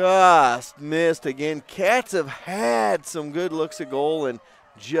 Just missed again. Cats have had some good looks at goal and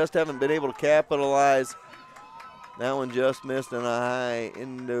just haven't been able to capitalize. That one just missed in a high,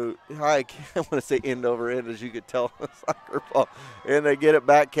 I want to say end over end, as you could tell, soccer ball. And they get it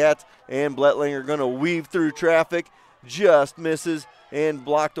back. Cats and Bletling are going to weave through traffic. Just misses and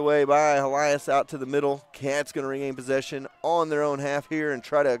blocked away by Helias out to the middle. Cats going to regain possession on their own half here and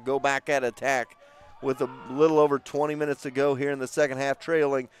try to go back at attack with a little over 20 minutes to go here in the second half,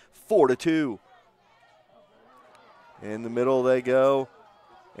 trailing 4-2. In the middle they go,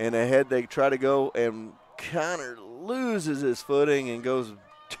 and ahead they try to go, and Connor loses his footing and goes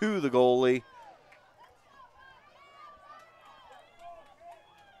to the goalie.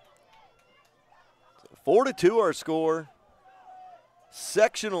 So 4-2 our score.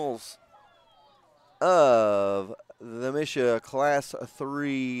 Sectionals of the Misha Class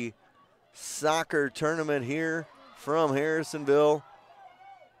 3 soccer tournament here from Harrisonville.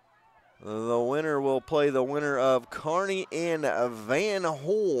 The winner will play the winner of Kearney and Van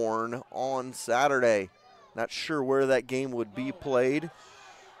Horn on Saturday. Not sure where that game would be played.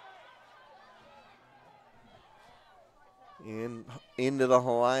 And into the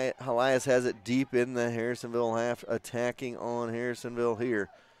Helias has it deep in the Harrisonville half, attacking on Harrisonville here.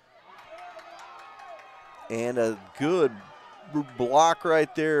 And a good block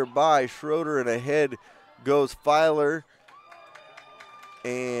right there by Schroeder, and ahead goes Filer.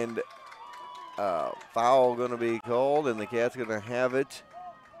 And foul going to be called, and the Cats going to have it.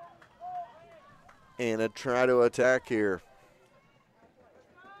 And a try to attack here.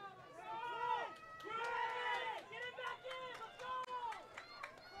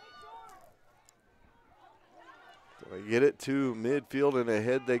 So they get it to midfield, and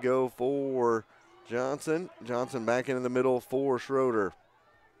ahead they go for Johnson. Johnson back into the middle for Schroeder.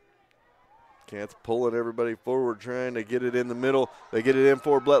 Cats pulling everybody forward, trying to get it in the middle. They get it in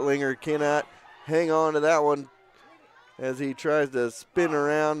for Bletlinger. Cannot hang on to that one as he tries to spin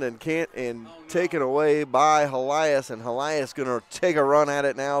around and can't, and taken away by Helias, and Helias going to take a run at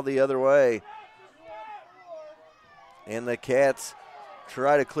it now the other way. And the Cats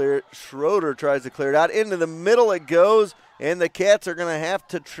try to clear it. Schroeder tries to clear it out. Into the middle it goes, and the Cats are going to have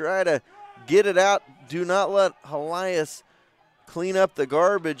to try to get it out. Do not let Helias clean up the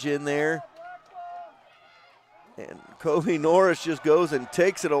garbage in there. And Kobe Norris just goes and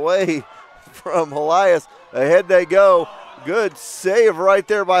takes it away from Helias. Ahead they go. Good save right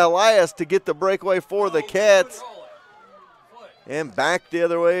there by Helias to get the breakaway for the Cats. And back the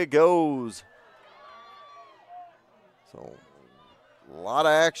other way it goes. So a lot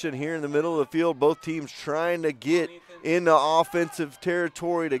of action here in the middle of the field. Both teams trying to get into offensive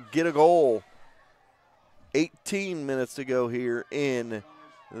territory to get a goal. 18 minutes to go here in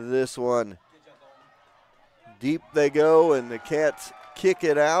this one. Deep they go, and the Cats kick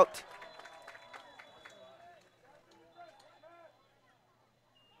it out.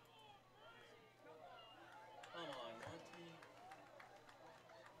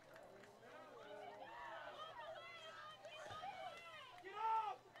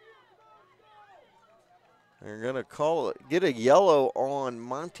 They're going to call it, get a yellow on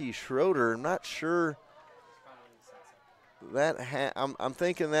Monty Schroeder. I'm not sure that I'm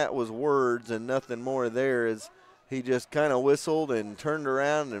thinking that was words and nothing more there, as he just kind of whistled and turned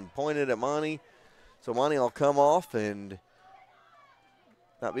around and pointed at Monty. So Monty will come off and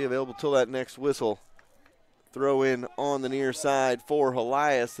not be available till that next whistle. Throw in on the near side for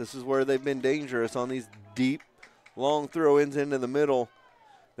Helias. This is where they've been dangerous on these deep, long throw-ins into the middle.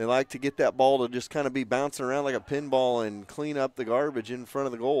 They like to get that ball to just kind of be bouncing around like a pinball and clean up the garbage in front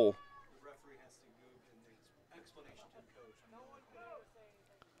of the goal.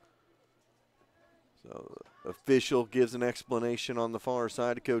 So the official gives an explanation on the far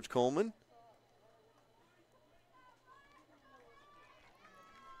side to Coach Coleman.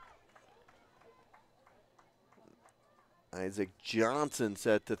 Isaac Johnson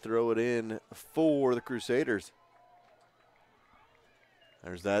set to throw it in for the Crusaders.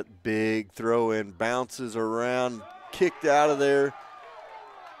 There's that big throw in, bounces around, kicked out of there,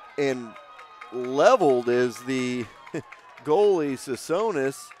 and leveled is the goalie,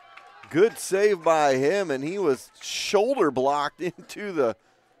 Sasonis. Good save by him, and he was shoulder blocked into the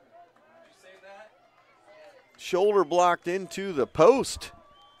post.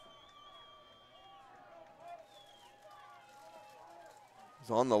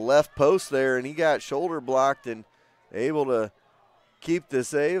 He's on the left post there, and he got shoulder blocked and able to keep the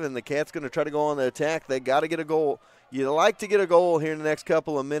save, and the Cats going to try to go on the attack. They got to get a goal. You like to get a goal here in the next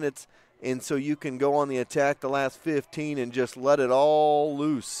couple of minutes, and so you can go on the attack the last 15 and just let it all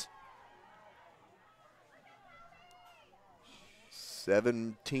loose.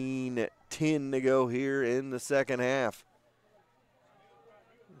 17-10 to go here in the second half.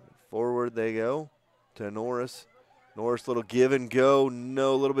 Forward they go to Norris. Norris, little give and go.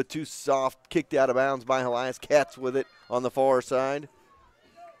 No, a little bit too soft. Kicked out of bounds by Helias. Cats with it on the far side.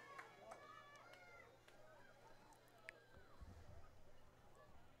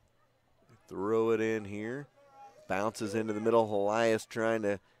 Throw it in here. Bounces into the middle. Helias trying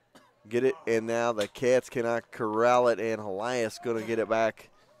to get it, and now the Cats cannot corral it, and Helias going to get it back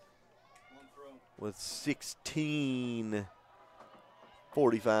with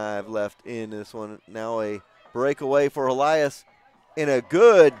 16:45 left in this one. Now a breakaway for Helias, and a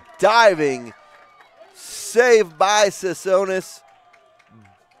good diving save by Sassonis.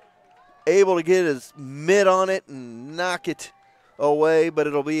 Able to get his mitt on it and knock it away, but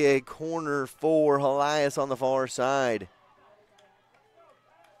it'll be a corner for Helias on the far side.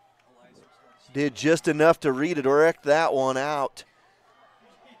 Did just enough to redirect that one out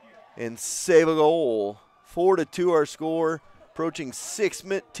and save a goal. 4-2 our score, approaching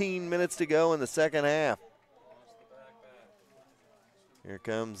 16 minutes to go in the second half. Here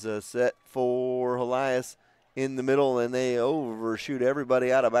comes a set for Helias in the middle, and they overshoot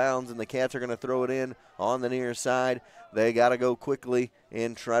everybody out of bounds, and the Cats are going to throw it in on the near side. They got to go quickly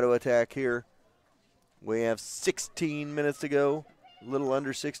and try to attack here. We have 16 minutes to go, a little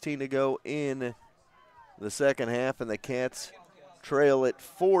under 16 to go in the second half, and the Cats trail it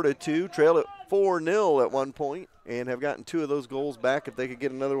 4-2, trail it 4-0 at one point, and have gotten 2 of those goals back. If they could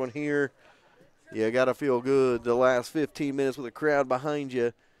get another one here, you got to feel good the last 15 minutes with a crowd behind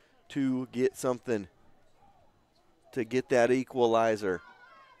you to get something, to get that equalizer.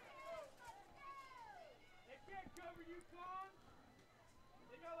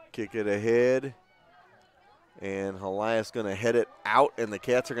 Kick it ahead, and Helias going to head it out, and the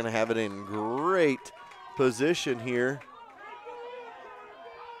Cats are going to have it in great position here.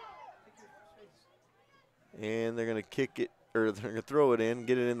 And they're going to kick it, or they're going to throw it in,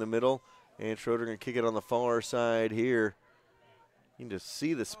 get it in the middle. And Schroeder going to kick it on the far side here. You can just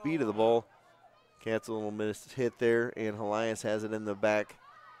see the speed of the ball. Cats a little missed hit there, and Helias has it in the back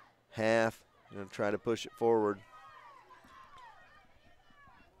half. Going to try to push it forward.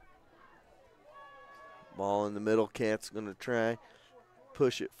 Ball in the middle. Cats going to try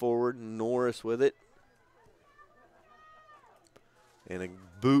push it forward. Norris with it. And a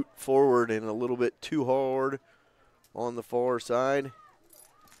boot forward and a little bit too hard on the far side.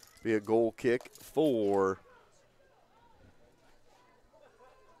 Be a goal kick for.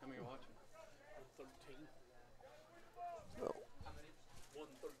 How many are watching? 113. Oh. How many?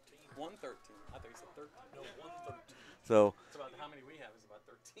 113. 113. I think it's a 13. No, 113. So. It's about how many we have is about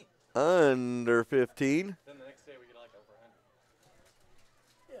 13. Under 15. Then the next day we get like over 100.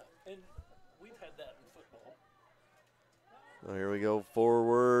 Yeah, and we've had that in football. So here we go,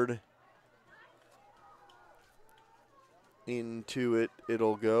 forward. Into it,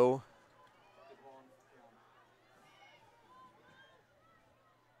 it'll go.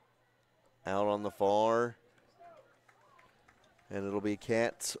 Out on the far. And it'll be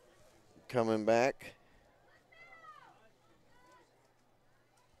Cats coming back.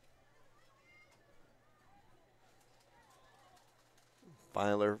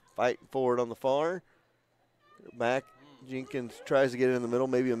 Filer fighting forward on the far. Back. Jenkins tries to get it in the middle,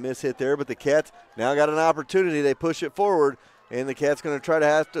 maybe a miss hit there, but the Cats now got an opportunity. They push it forward, and the Cats going to try to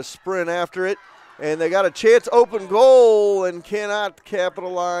have to sprint after it, and they got a chance, open goal, and cannot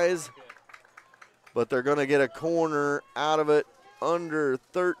capitalize, but they're going to get a corner out of it. Under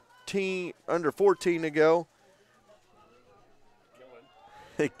 14 to go.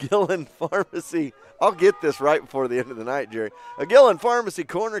 Gillen Pharmacy. I'll get this right before the end of the night, Jerry. A Gillen Pharmacy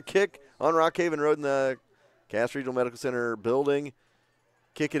corner kick on Rockhaven Road in the Cass Regional Medical Center building.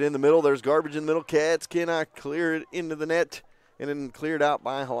 Kick it in the middle. There's garbage in the middle. Cats cannot clear it into the net. And then cleared out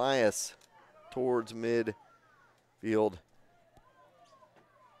by Helias towards midfield.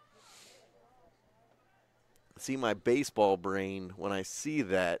 See, my baseball brain, when I see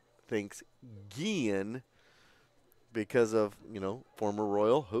that, thinks Guillen because of, former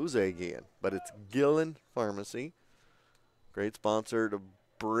Royal Jose Guillen. But it's Gillen Pharmacy. Great sponsor to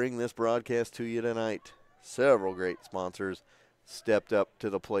bring this broadcast to you tonight. Several great sponsors stepped up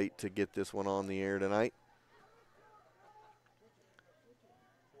to the plate to get this one on the air tonight.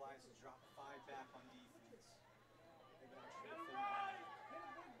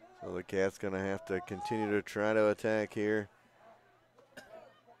 So the Cats going to have to continue to try to attack here.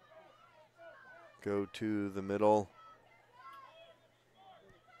 go to the middle.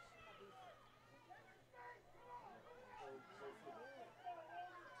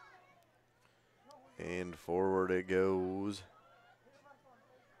 And forward it goes.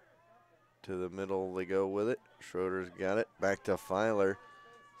 To the middle they go with it. Schroeder's got it. Back to Filer.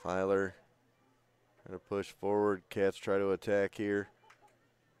 Filer trying to push forward. Cats try to attack here.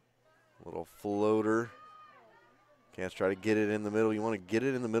 Little floater. Cats try to get it in the middle. You want to get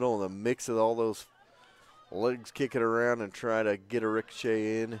it in the middle and the mix of all those legs kick it around and try to get a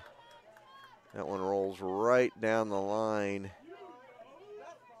ricochet in. That one rolls right down the line.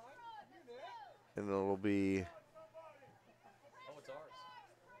 And it'll be. Oh, it's ours.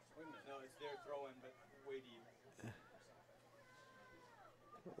 Wait a minute. No, it's their throw-in, but way to you.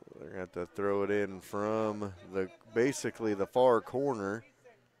 They're going to have to throw it in from basically the far corner.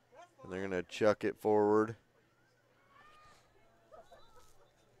 And they're going to chuck it forward.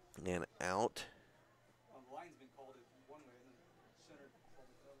 And out. The line's been called it one way, and then center called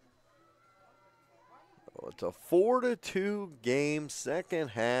it the other. Oh, it's a 4-2 game, second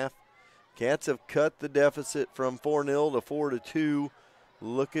half. Cats have cut the deficit from 4-0 to 4-2.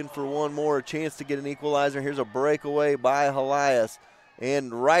 Looking for one more, a chance to get an equalizer. Here's a breakaway by Helias.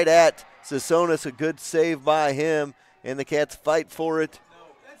 And right at Sasonis, a good save by him. And the Cats fight for it. No,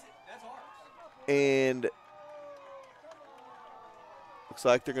 that's ours. And looks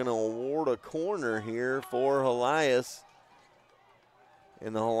like they're going to award a corner here for Helias.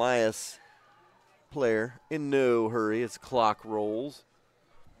 And the Helias player in no hurry as clock rolls.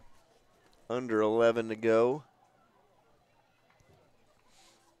 Under 11 to go.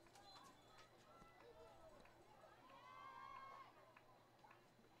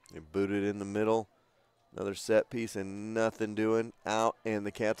 They boot it in the middle. Another set piece and nothing doing. Out, and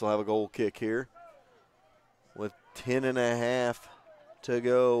the Cats will have a goal kick here. With 10.5 to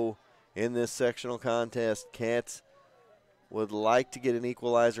go in this sectional contest. Cats would like to get an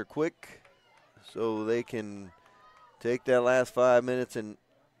equalizer quick so they can take that last 5 minutes and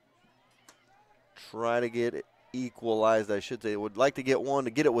try to get it equalized, I should say. Would like to get one to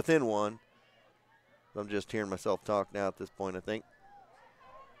get it within one. I'm just hearing myself talk now at this point, I think.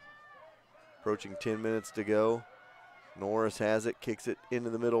 Approaching 10 minutes to go. Norris has it, kicks it into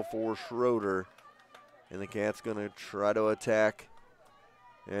the middle for Schroeder. And the Cats going to try to attack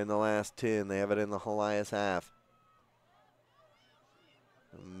in the last 10. They have it in the Helias half.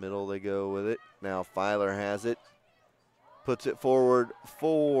 The middle they go with it. Now Filer has it. Puts it forward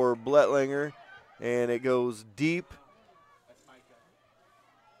for Bletlinger. And it goes deep.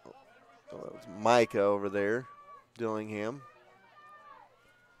 Oh, that was Micah over there, Dillingham.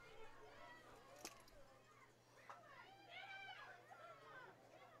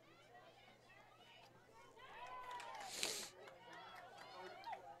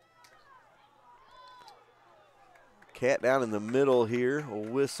 Cat down in the middle here, a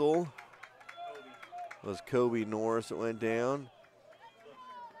whistle. It was Kobe Norris that went down.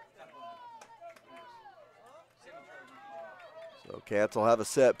 So Cats will have a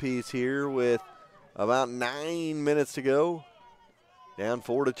set piece here with about 9 minutes to go. Down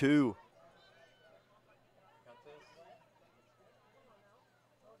 4-2.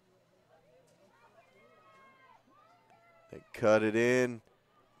 They cut it in,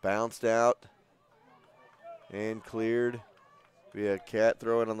 bounced out, and cleared. We had Cat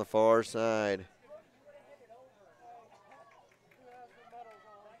throw it on the far side.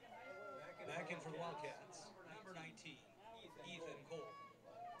 Back in for the Wildcats. Number 19, Ethan Cole.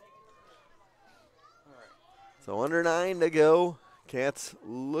 All right. So under 9 to go. Cats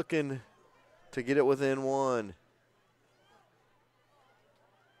looking to get it within one.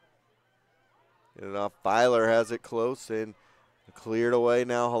 Get it off. Filer has it close and cleared away.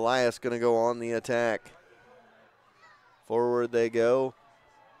 Now Helias going to go on the attack. Forward they go.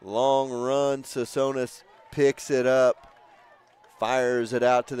 Long run. Sasonis picks it up. Fires it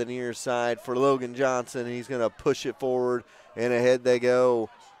out to the near side for Logan Johnson. He's going to push it forward, and ahead they go.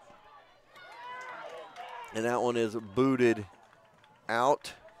 And that one is booted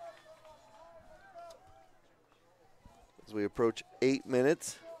out. As we approach 8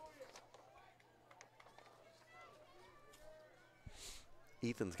 minutes.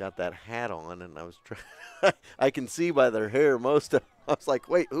 Ethan's got that hat on, and I was trying. I can see by their hair most of. I was like,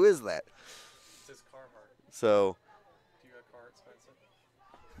 wait, who is that? It says Carhartt. So. Do you got Carhartt,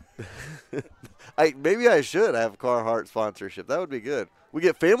 Spencer? Maybe I should have Carhartt sponsorship. That would be good. We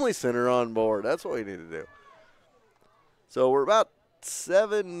get Family Center on board. That's what we need to do. So we're about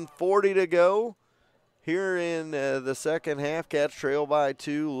 7:40 to go here in the second half. Cats trail by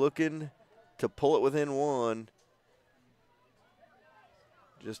 2, looking to pull it within 1.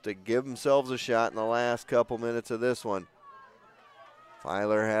 just to give themselves a shot in the last couple minutes of this one.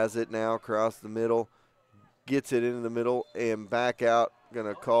 Filer has it now across the middle, gets it into the middle and back out. Going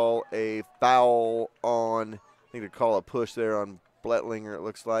to call a foul on, I think they call a push there on Bletlinger, it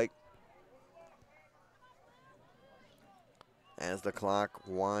looks like. As the clock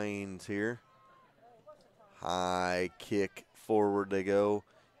winds here. High kick forward they go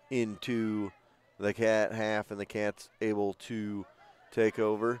into the Cat half, and the Cat's able to take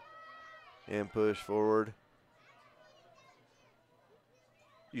over and push forward.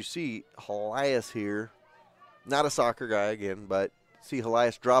 You see Helias here, not a soccer guy again, but see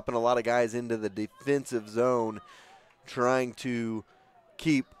Helias dropping a lot of guys into the defensive zone, trying to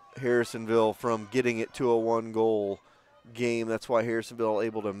keep Harrisonville from getting it to a one-goal game. That's why Harrisonville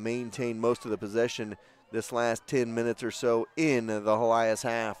able to maintain most of the possession this last 10 minutes or so in the Helias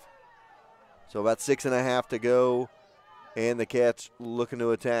half. So about 6.5 to go, and the Cats looking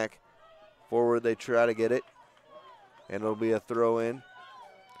to attack. Forward, they try to get it, and it'll be a throw in.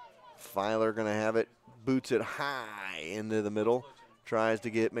 Filer going to have it, boots it high into the middle, tries to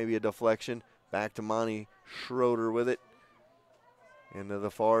get maybe a deflection. Back to Monty Schroeder with it. Into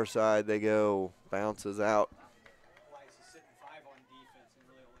the far side they go, bounces out.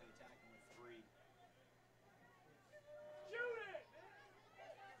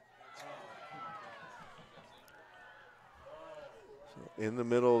 In the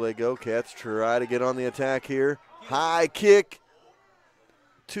middle they go. Cats try to get on the attack here. High kick.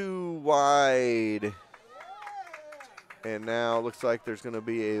 Too wide. And now it looks like there's going to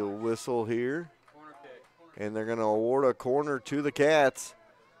be a whistle here. And they're going to award a corner to the Cats.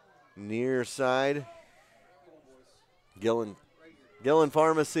 Near side. Gillen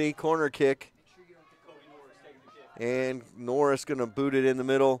Pharmacy, corner kick. And Norris going to boot it in the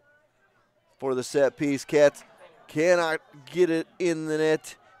middle for the set piece. Cats cannot get it in the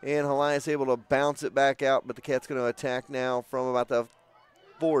net, and Helias able to bounce it back out, but the Cats going to attack now from about the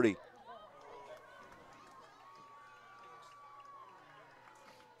 40.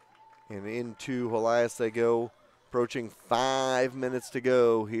 And into Helias they go, approaching 5 minutes to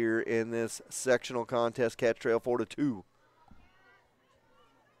go here in this sectional contest. Cats trail 4-2.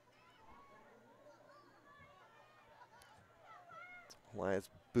 Helias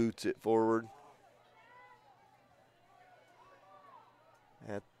boots it forward.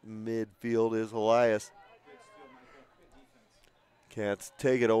 At midfield is Helias. Cats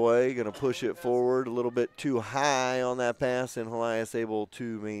take it away, going to push it forward a little bit too high on that pass, and Helias able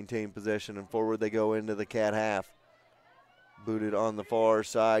to maintain possession, and forward they go into the Cat half. Booted on the far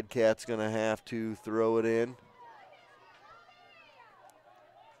side. Cat's going to have to throw it in.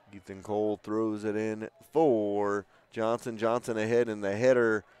 Ethan Cole throws it in for Johnson. Johnson ahead, and the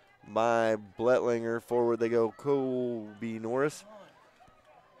header by Bletlinger. Forward they go, Kobe Norris.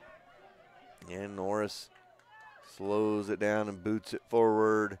 And Norris slows it down and boots it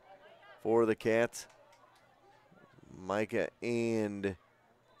forward for the Cats. Micah and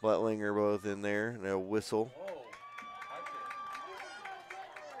Bletlinger both in there. And a whistle.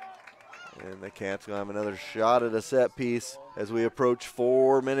 And the Cats going to have another shot at a set piece as we approach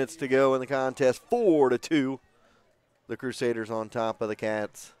 4 minutes to go in the contest. 4-2. The Crusaders on top of the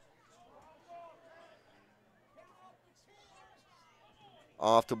Cats.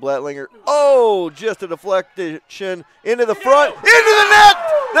 Off to Bletlinger. Oh, just a deflection into the front, into the net.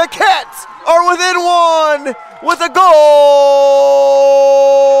 The Cats are within one with a goal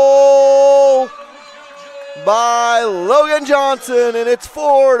by Logan Johnson, and it's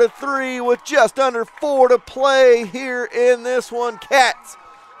 4-3 with just under 4 to play here in this one. Cats,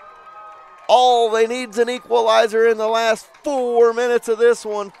 all they need is an equalizer in the last 4 minutes of this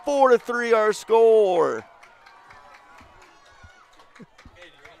one. 4-3 our score.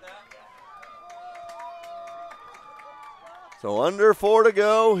 So under 4 to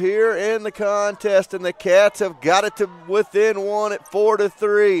go here in the contest, and the Cats have got it to within one at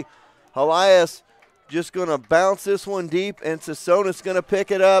 4-3. Helias just going to bounce this one deep, and Sasonis going to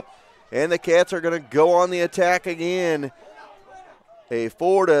pick it up, and the Cats are going to go on the attack again. A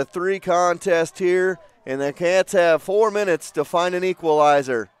 4-3 contest here, and the Cats have 4 minutes to find an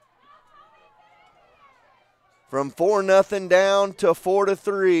equalizer. From 4-0 down to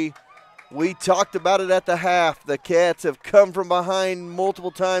 4-3. We talked about it at the half. The Cats have come from behind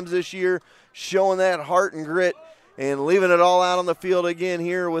multiple times this year, showing that heart and grit and leaving it all out on the field again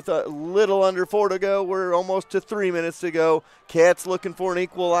here with a little under 4 to go. We're almost to 3 minutes to go. Cats looking for an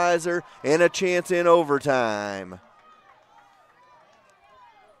equalizer and a chance in overtime.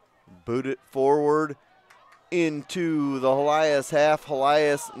 Boot it forward into the Helias half.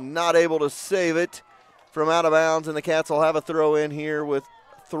 Helias not able to save it from out of bounds, and the Cats will have a throw in here with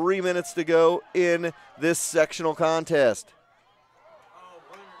 3 minutes to go in this sectional contest.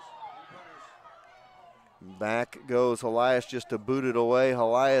 Back goes Helias just to boot it away.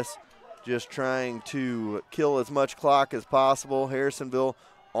 Helias just trying to kill as much clock as possible. Harrisonville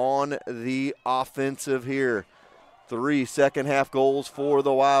on the offensive here. 3 second-half goals for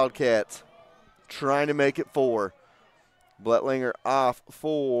the Wildcats. Trying to make it 4. Blettlinger off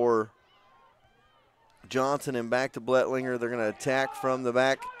for Johnson and back to Blettlinger. They're going to attack from the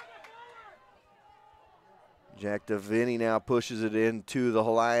back. Jack DeVinny now pushes it into the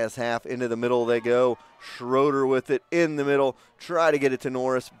Helias half. Into the middle they go. Schroeder with it in the middle. Try to get it to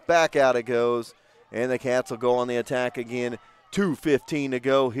Norris. Back out it goes. And the Cats will go on the attack again. 2:15 to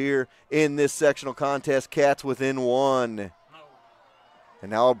go here in this sectional contest. Cats within 1.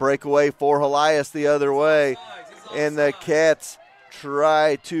 And now a breakaway for Helias the other way. And the Cats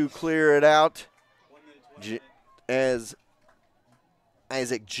try to clear it out as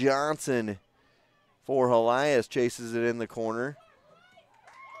Isaac Johnson for Helias chases it in the corner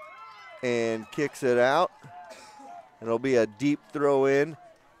and kicks it out. It'll be a deep throw in,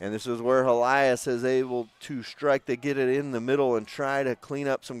 and this is where Helias is able to strike to get it in the middle and try to clean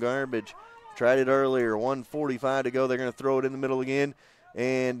up some garbage. Tried it earlier, 1:45 to go. They're going to throw it in the middle again,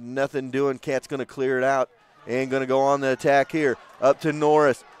 and nothing doing. Cat's going to clear it out and going to go on the attack here. Up to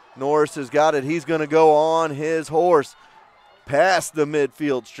Norris. Norris has got it. He's going to go on his horse past the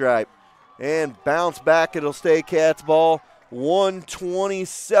midfield stripe and bounce back. It'll stay Cats ball.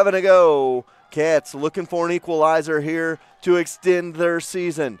 1:27 to go. Cats looking for an equalizer here to extend their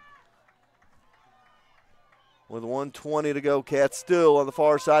season. With 1:20 to go, Cats still on the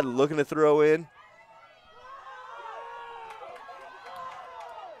far side looking to throw in.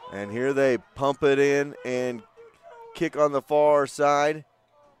 And here they pump it in and kick on the far side.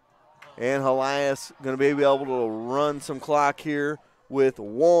 And Helias going to be able to run some clock here with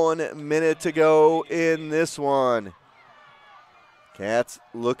 1 minute to go in this one. Cats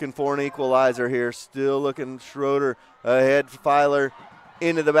looking for an equalizer here. Still looking. Schroeder ahead. Filer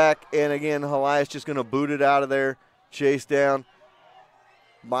into the back. And again, Helias just going to boot it out of there. Chased down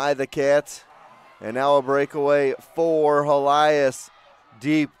by the Cats. And now a breakaway for Helias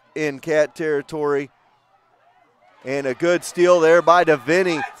deep in Cat territory. And a good steal there by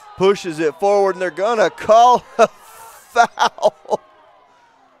DeVinny. Pushes it forward, and they're going to call a foul.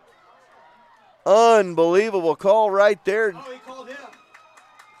 Unbelievable call right there. Oh, he called him.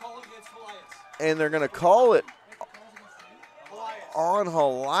 Call against Helias. And they're going to call it on Against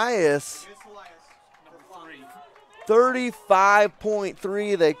Helias. Helias.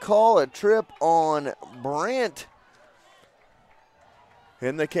 35.3. They call a trip on Brandt.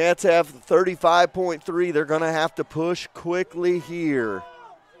 And the Cats have 35.3. They're going to have to push quickly here.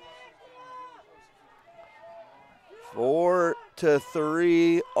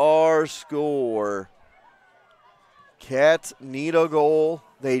 4-3 our score. Cats need a goal.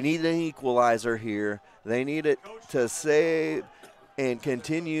 They need an equalizer here. They need it to save and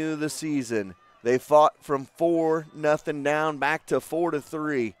continue the season. They fought from 4-0 down back to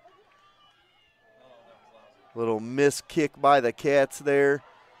 4-3. Little miss kick by the Cats there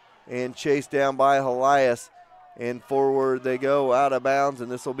and chased down by Helias. And forward they go out of bounds, and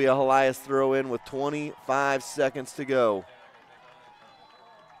this will be a Helias throw in with 25 seconds to go.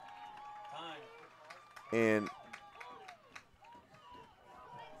 And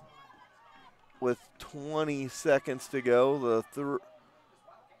with 20 seconds to go,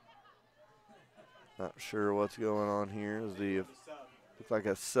 not sure what's going on here. Looks like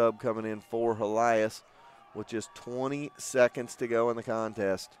a sub coming in for Helias with just 20 seconds to go in the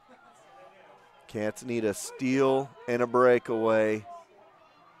contest. Cats need a steal and a breakaway.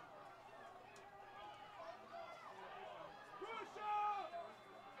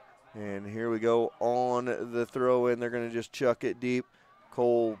 And here we go on the throw in. They're going to just chuck it deep.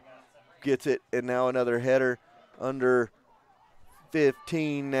 Cole gets it, and now another header under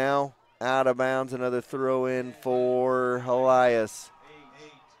 15 now. Out of bounds, another throw in for Helias.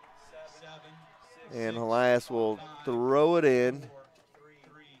 And Helias will throw it in.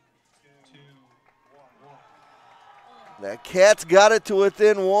 The Cats got it to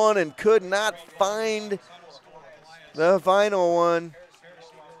within 1 and could not find the final one.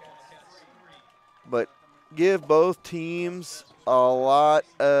 But give both teams a lot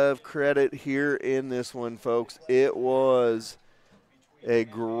of credit here in this one, folks. It was a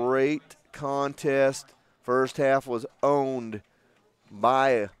great contest. First half was owned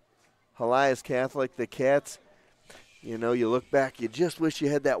by Helias Catholic. The Cats, you know, you look back, you just wish you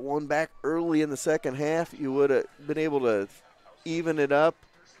had that one back early in the second half. You would have been able to even it up.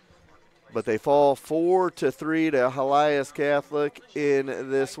 but they fall 4-3 to Helias Catholic in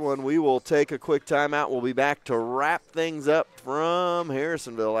this one. We will take a quick timeout. We'll be back to wrap things up from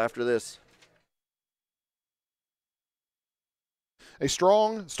Harrisonville after this. A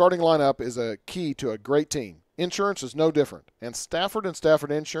strong starting lineup is a key to a great team. Insurance is no different, and Stafford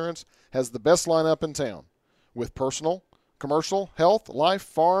Insurance has the best lineup in town. With personal, commercial, health, life,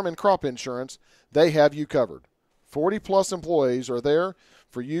 farm, and crop insurance, they have you covered. 40-plus employees are there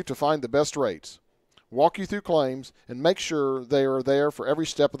for you to find the best rates, walk you through claims, and make sure they are there for every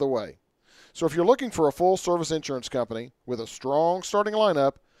step of the way. So if you're looking for a full-service insurance company with a strong starting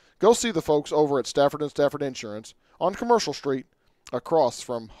lineup, go see the folks over at Stafford Insurance on Commercial Street across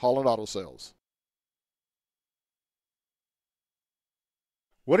from Holland Auto Sales.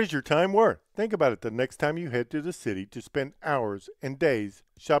 What is your time worth? Think about it the next time you head to the city to spend hours and days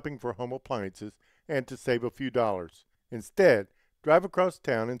shopping for home appliances and to save a few dollars. Instead, drive across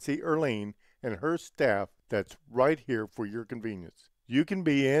town and see Erlene and her staff that's right here for your convenience. You can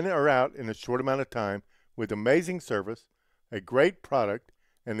be in or out in a short amount of time with amazing service, a great product,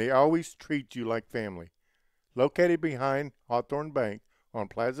 and they always treat you like family. Located behind Hawthorne Bank on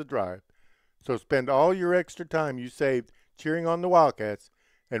Plaza Drive, so spend all your extra time you saved cheering on the Wildcats.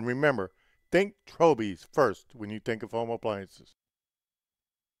 And remember, think Troby's first when you think of home appliances.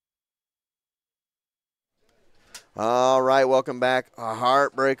 All right, welcome back. A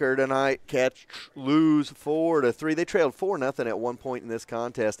heartbreaker tonight. Cats lose 4-3. They trailed 4-0 at one point in this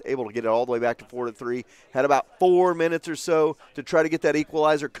contest, able to get it all the way back to 4-3. Had about 4 minutes or so to try to get that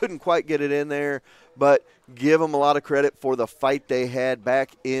equalizer. Couldn't quite get it in there, but give them a lot of credit for the fight they had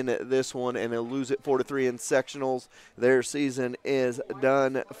back in this one, and they'll lose it 4-3 in sectionals. Their season is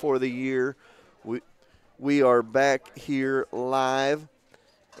done for the year. We are back here live.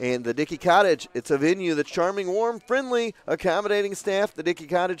 And the Dickey Cottage, it's a venue that's charming, warm, friendly, accommodating staff. The Dickey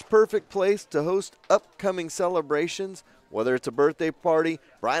Cottage, perfect place to host upcoming celebrations, whether it's a birthday party,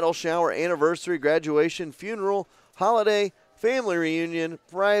 bridal shower, anniversary, graduation, funeral, holiday, family reunion,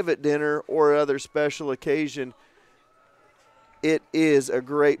 private dinner, or other special occasion. It is a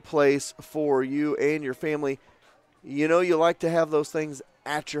great place for you and your family. You know, you like to have those things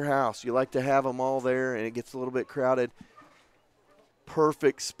at your house. You like to have them all there, and it gets a little bit crowded.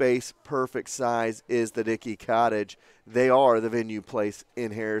 Perfect space, perfect size is the Dickey Cottage. They are the venue place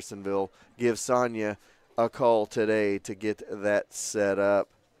in Harrisonville. Give Sonia a call today to get that set up.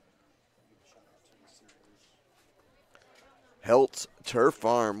 Heltz Turf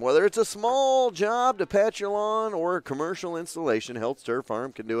Farm. Whether it's a small job to patch your lawn or a commercial installation, Heltz Turf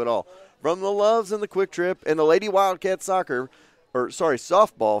Farm can do it all. From the Loves and the Quick Trip and the Lady Wildcat softball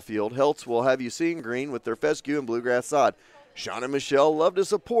field, Heltz will have you seeing green with their fescue and bluegrass sod. Sean and Michelle love to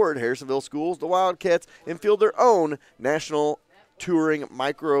support Harrisonville schools, the Wildcats, and field their own national touring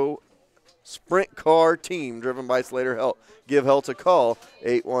micro sprint car team driven by Slater Helt. Give Helt a call,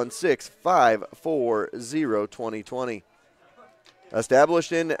 816-540-2020.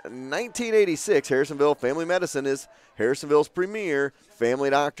 Established in 1986, Harrisonville Family Medicine is Harrisonville's premier family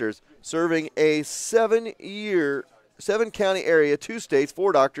doctors, serving a 7-county area, 2 states,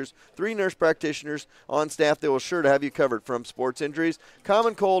 4 doctors, 3 nurse practitioners on staff that will sure to have you covered from sports injuries,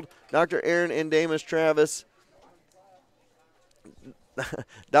 common cold. Dr. Aaron and Damus Travis,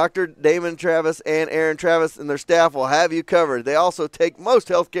 Dr. Damon Travis and Aaron Travis and their staff will have you covered. They also take most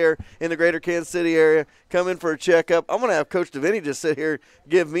health care in the greater Kansas City area. Come in for a checkup. I'm going to have Coach Devaney just sit here,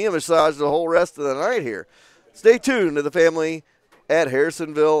 give me a massage the whole rest of the night here. Stay tuned to the family at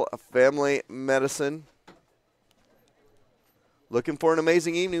Harrisonville Family Medicine. Looking for an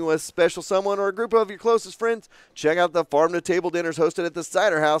amazing evening with special someone or a group of your closest friends? Check out the Farm to Table dinners hosted at the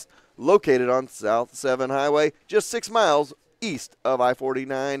Cider House, located on South 7 Highway, just 6 miles east of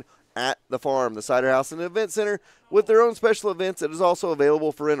I-49 at the farm. The Cider House and Event Center with their own special events that is also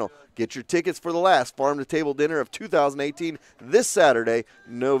available for rental. Get your tickets for the last Farm to Table dinner of 2018 this Saturday,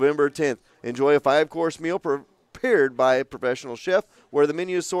 November 10th. Enjoy a 5-course meal prepared by a professional chef where the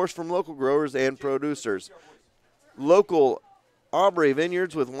menu is sourced from local growers and producers. Local Aubrey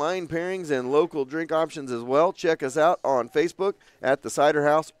Vineyards with wine pairings and local drink options as well. Check us out on Facebook at the Cider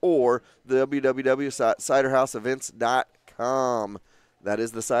House or www.ciderhouseevents.com. That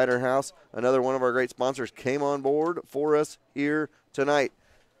is the Cider House. Another one of our great sponsors came on board for us here tonight.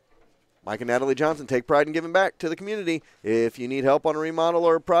 Mike and Natalie Johnson take pride in giving back to the community. If you need help on a remodel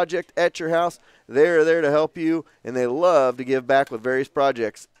or a project at your house, they're there to help you, and they love to give back with various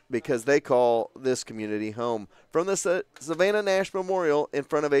projects. because they call this community home. From the Savannah Nash Memorial in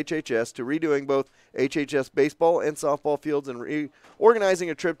front of HHS to redoing both HHS baseball and softball fields and reorganizing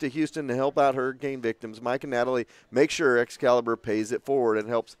a trip to Houston to help out hurricane victims, Mike and Natalie make sure Excalibur pays it forward and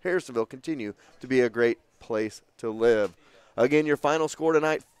helps Harrisonville continue to be a great place to live. Again, your final score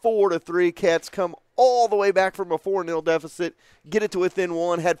tonight, 4-3. Cats come all the way back from a 4-0 deficit, get it to within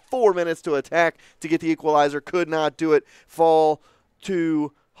 1, had 4 minutes to attack to get the equalizer, could not do it, fall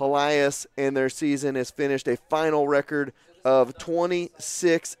to Helias, and their season is finished a final record of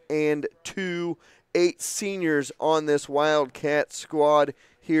 26-2. 8 seniors on this Wildcat squad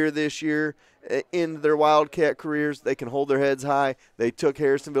here this year. In their Wildcat careers, they can hold their heads high. They took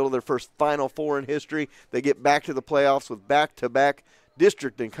Harrisonville to their first Final Four in history. They get back to the playoffs with back-to-back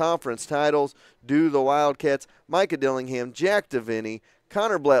district and conference titles. Do the Wildcats. Micah Dillingham, Jack DeVinny,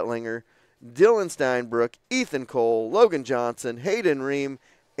 Connor Bletlinger, Dylan Steinbrook, Ethan Cole, Logan Johnson, Hayden Ream,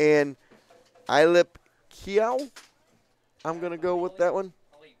 and Ilip Kiel. I'm going to go with that one.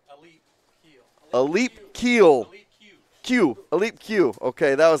 Alip Keel. Alip Q.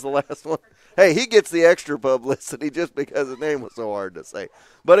 Okay, that was the last one. Hey, he gets the extra publicity just because his name was so hard to say.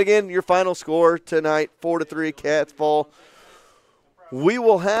 But again, your final score tonight, 4-3, Cats fall. We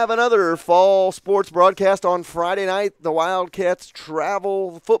will have another fall sports broadcast on Friday night. The Wildcats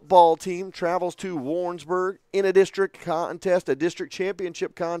football team travels to Warrensburg in a district contest, a district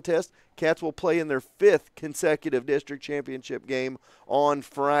championship contest. Cats will play in their 5th consecutive district championship game on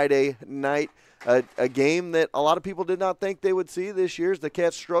Friday night. A game that a lot of people did not think they would see this year. The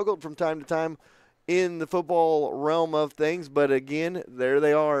Cats struggled from time to time in the football realm of things, but again, there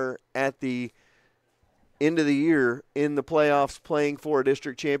they are at the end of the year in the playoffs playing for a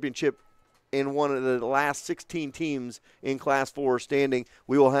district championship in one of the last 16 teams in Class 4 standing.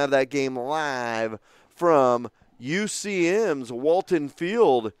 We will have that game live from UCM's Walton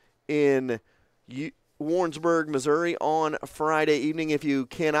Field in Warrensburg, Missouri on Friday evening. If you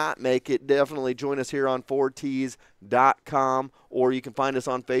cannot make it, definitely join us here on 4Ts.com, or you can find us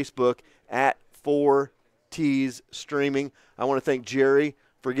on Facebook at 4Ts Streaming. I want to thank Jerry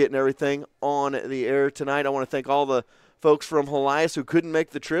for getting everything on the air tonight. I want to thank all the folks from Helias who couldn't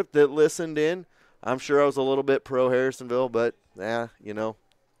make the trip that listened in. I'm sure I was a little bit pro Harrisonville, but you know,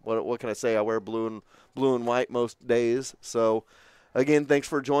 what can I say? I wear blue and white most days. So again, thanks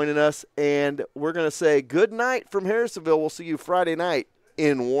for joining us, and we're going to say good night from Harrisonville. We'll see you Friday night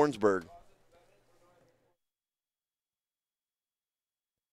in Warrensburg.